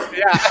too.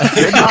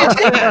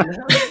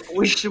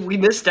 We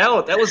missed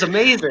out. That was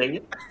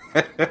amazing.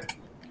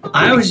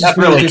 I was just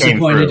That really really came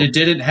disappointed through. it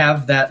didn't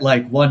have that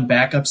like one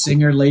backup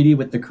singer lady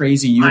with the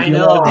crazy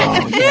uvula. I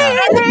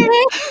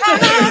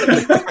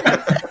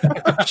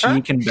know.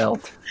 Cheek and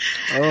belt.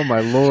 Oh,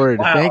 my Lord.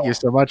 Wow. Thank you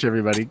so much,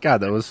 everybody.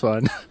 God, that was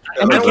fun.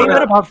 And it came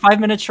out about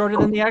 5 minutes shorter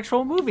than the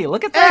actual movie.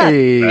 Look at that.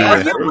 Hey.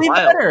 Arguably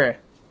better.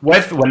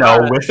 With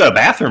a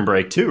bathroom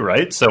break, too,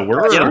 right? So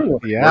we're... Yeah.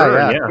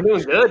 We're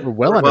doing good. We're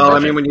well under Well, I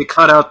budget. mean, when you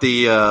cut out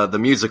the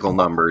musical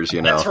numbers,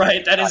 you know. That's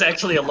right. That is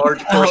actually a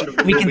large portion of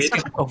the We can movie.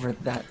 skip over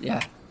that,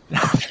 yeah.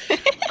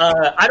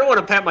 I don't want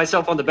to pat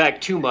myself on the back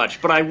too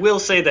much, but I will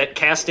say that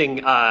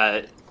casting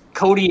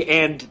Cody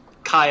and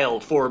Kyle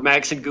for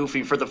Max and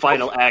Goofy for the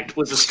final act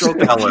was a stroke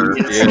of Stellar,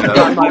 genius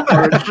yeah. on my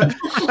part.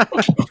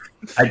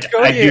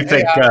 I do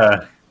think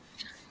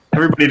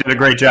everybody did a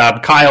great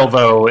job. Kyle,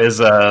 though, is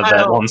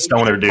that one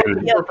stoner dude.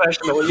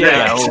 Professional,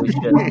 yeah.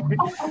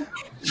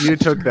 You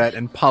took that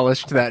and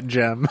polished that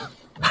gem.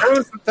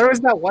 There was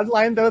that one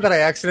line though that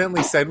I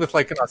accidentally said with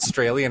like an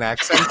Australian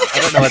accent. I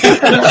don't know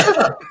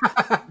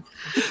what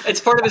It's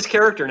part of his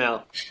character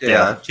now.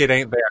 Yeah. kid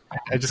ain't there.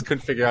 I just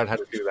couldn't figure out how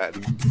to do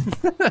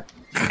that.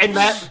 And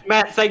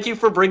Matt, thank you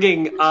for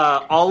bringing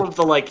all of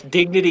the like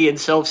dignity and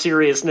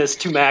self-seriousness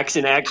to Max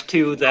in Act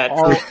 2 that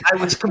I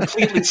was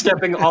completely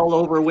stepping all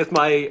over with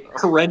my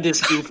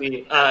horrendous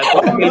Goofy. I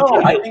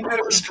think that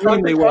it was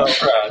extremely well.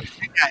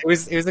 It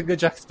was a good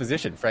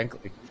juxtaposition,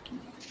 frankly.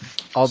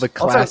 All the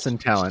class and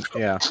talent,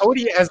 yeah.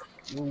 Cody as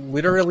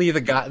literally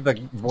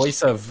the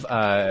voice of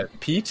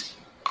Pete.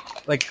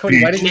 Like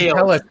Cody, why didn't you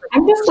tell us?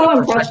 I'm just so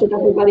impressed with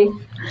everybody.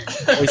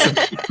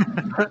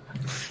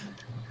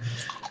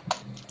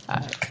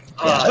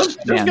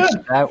 Man,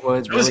 that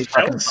was really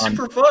fucking fun.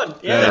 Super fun.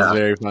 Yeah. That was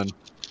very fun.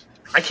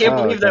 I can't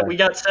believe that God. we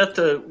got Seth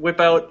to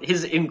whip out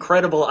his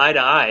incredible eye to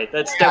eye.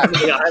 That's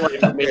definitely a highlight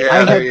for me.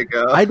 Yeah, there you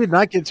go. I did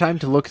not get time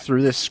to look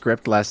through this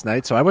script last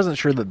night, so I wasn't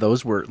sure that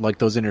those were like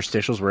those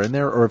interstitials were in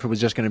there, or if it was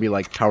just going to be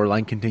like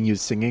Powerline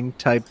continues singing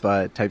type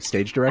type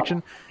stage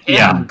direction.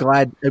 Yeah. I'm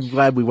glad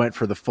we went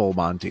for the full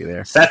Monty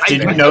there. Seth,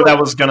 did you know that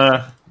was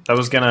gonna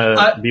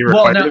be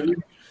required of you?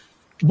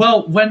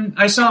 Well, when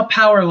I saw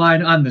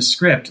Powerline on the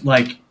script,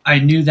 like I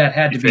knew that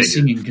had to be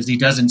singing because he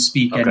doesn't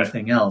speak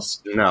anything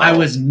else. No. I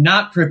was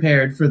not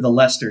prepared for the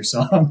Lester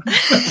song. She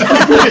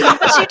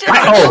did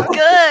so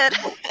good.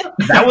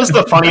 That was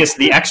the funniest.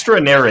 The extra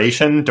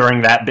narration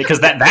during that, because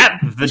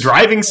the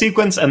driving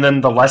sequence and then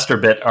the Lester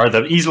bit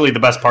are easily the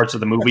best parts of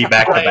the movie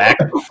back to back.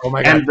 Oh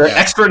my And god! the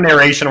extra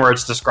narration where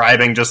it's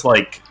describing just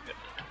like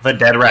the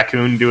dead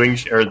raccoon doing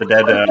or the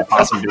dead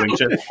possum doing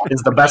shit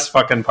is the best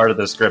fucking part of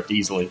the script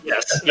easily.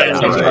 Yes.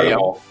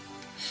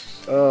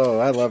 Oh,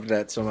 I loved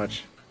that so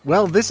much.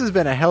 Well, this has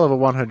been a hell of a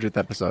 100th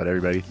episode,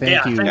 everybody.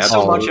 Thank you thanks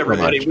so much,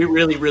 everybody. We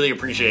really, really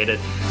appreciate it.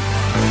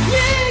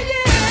 Yeah, yeah.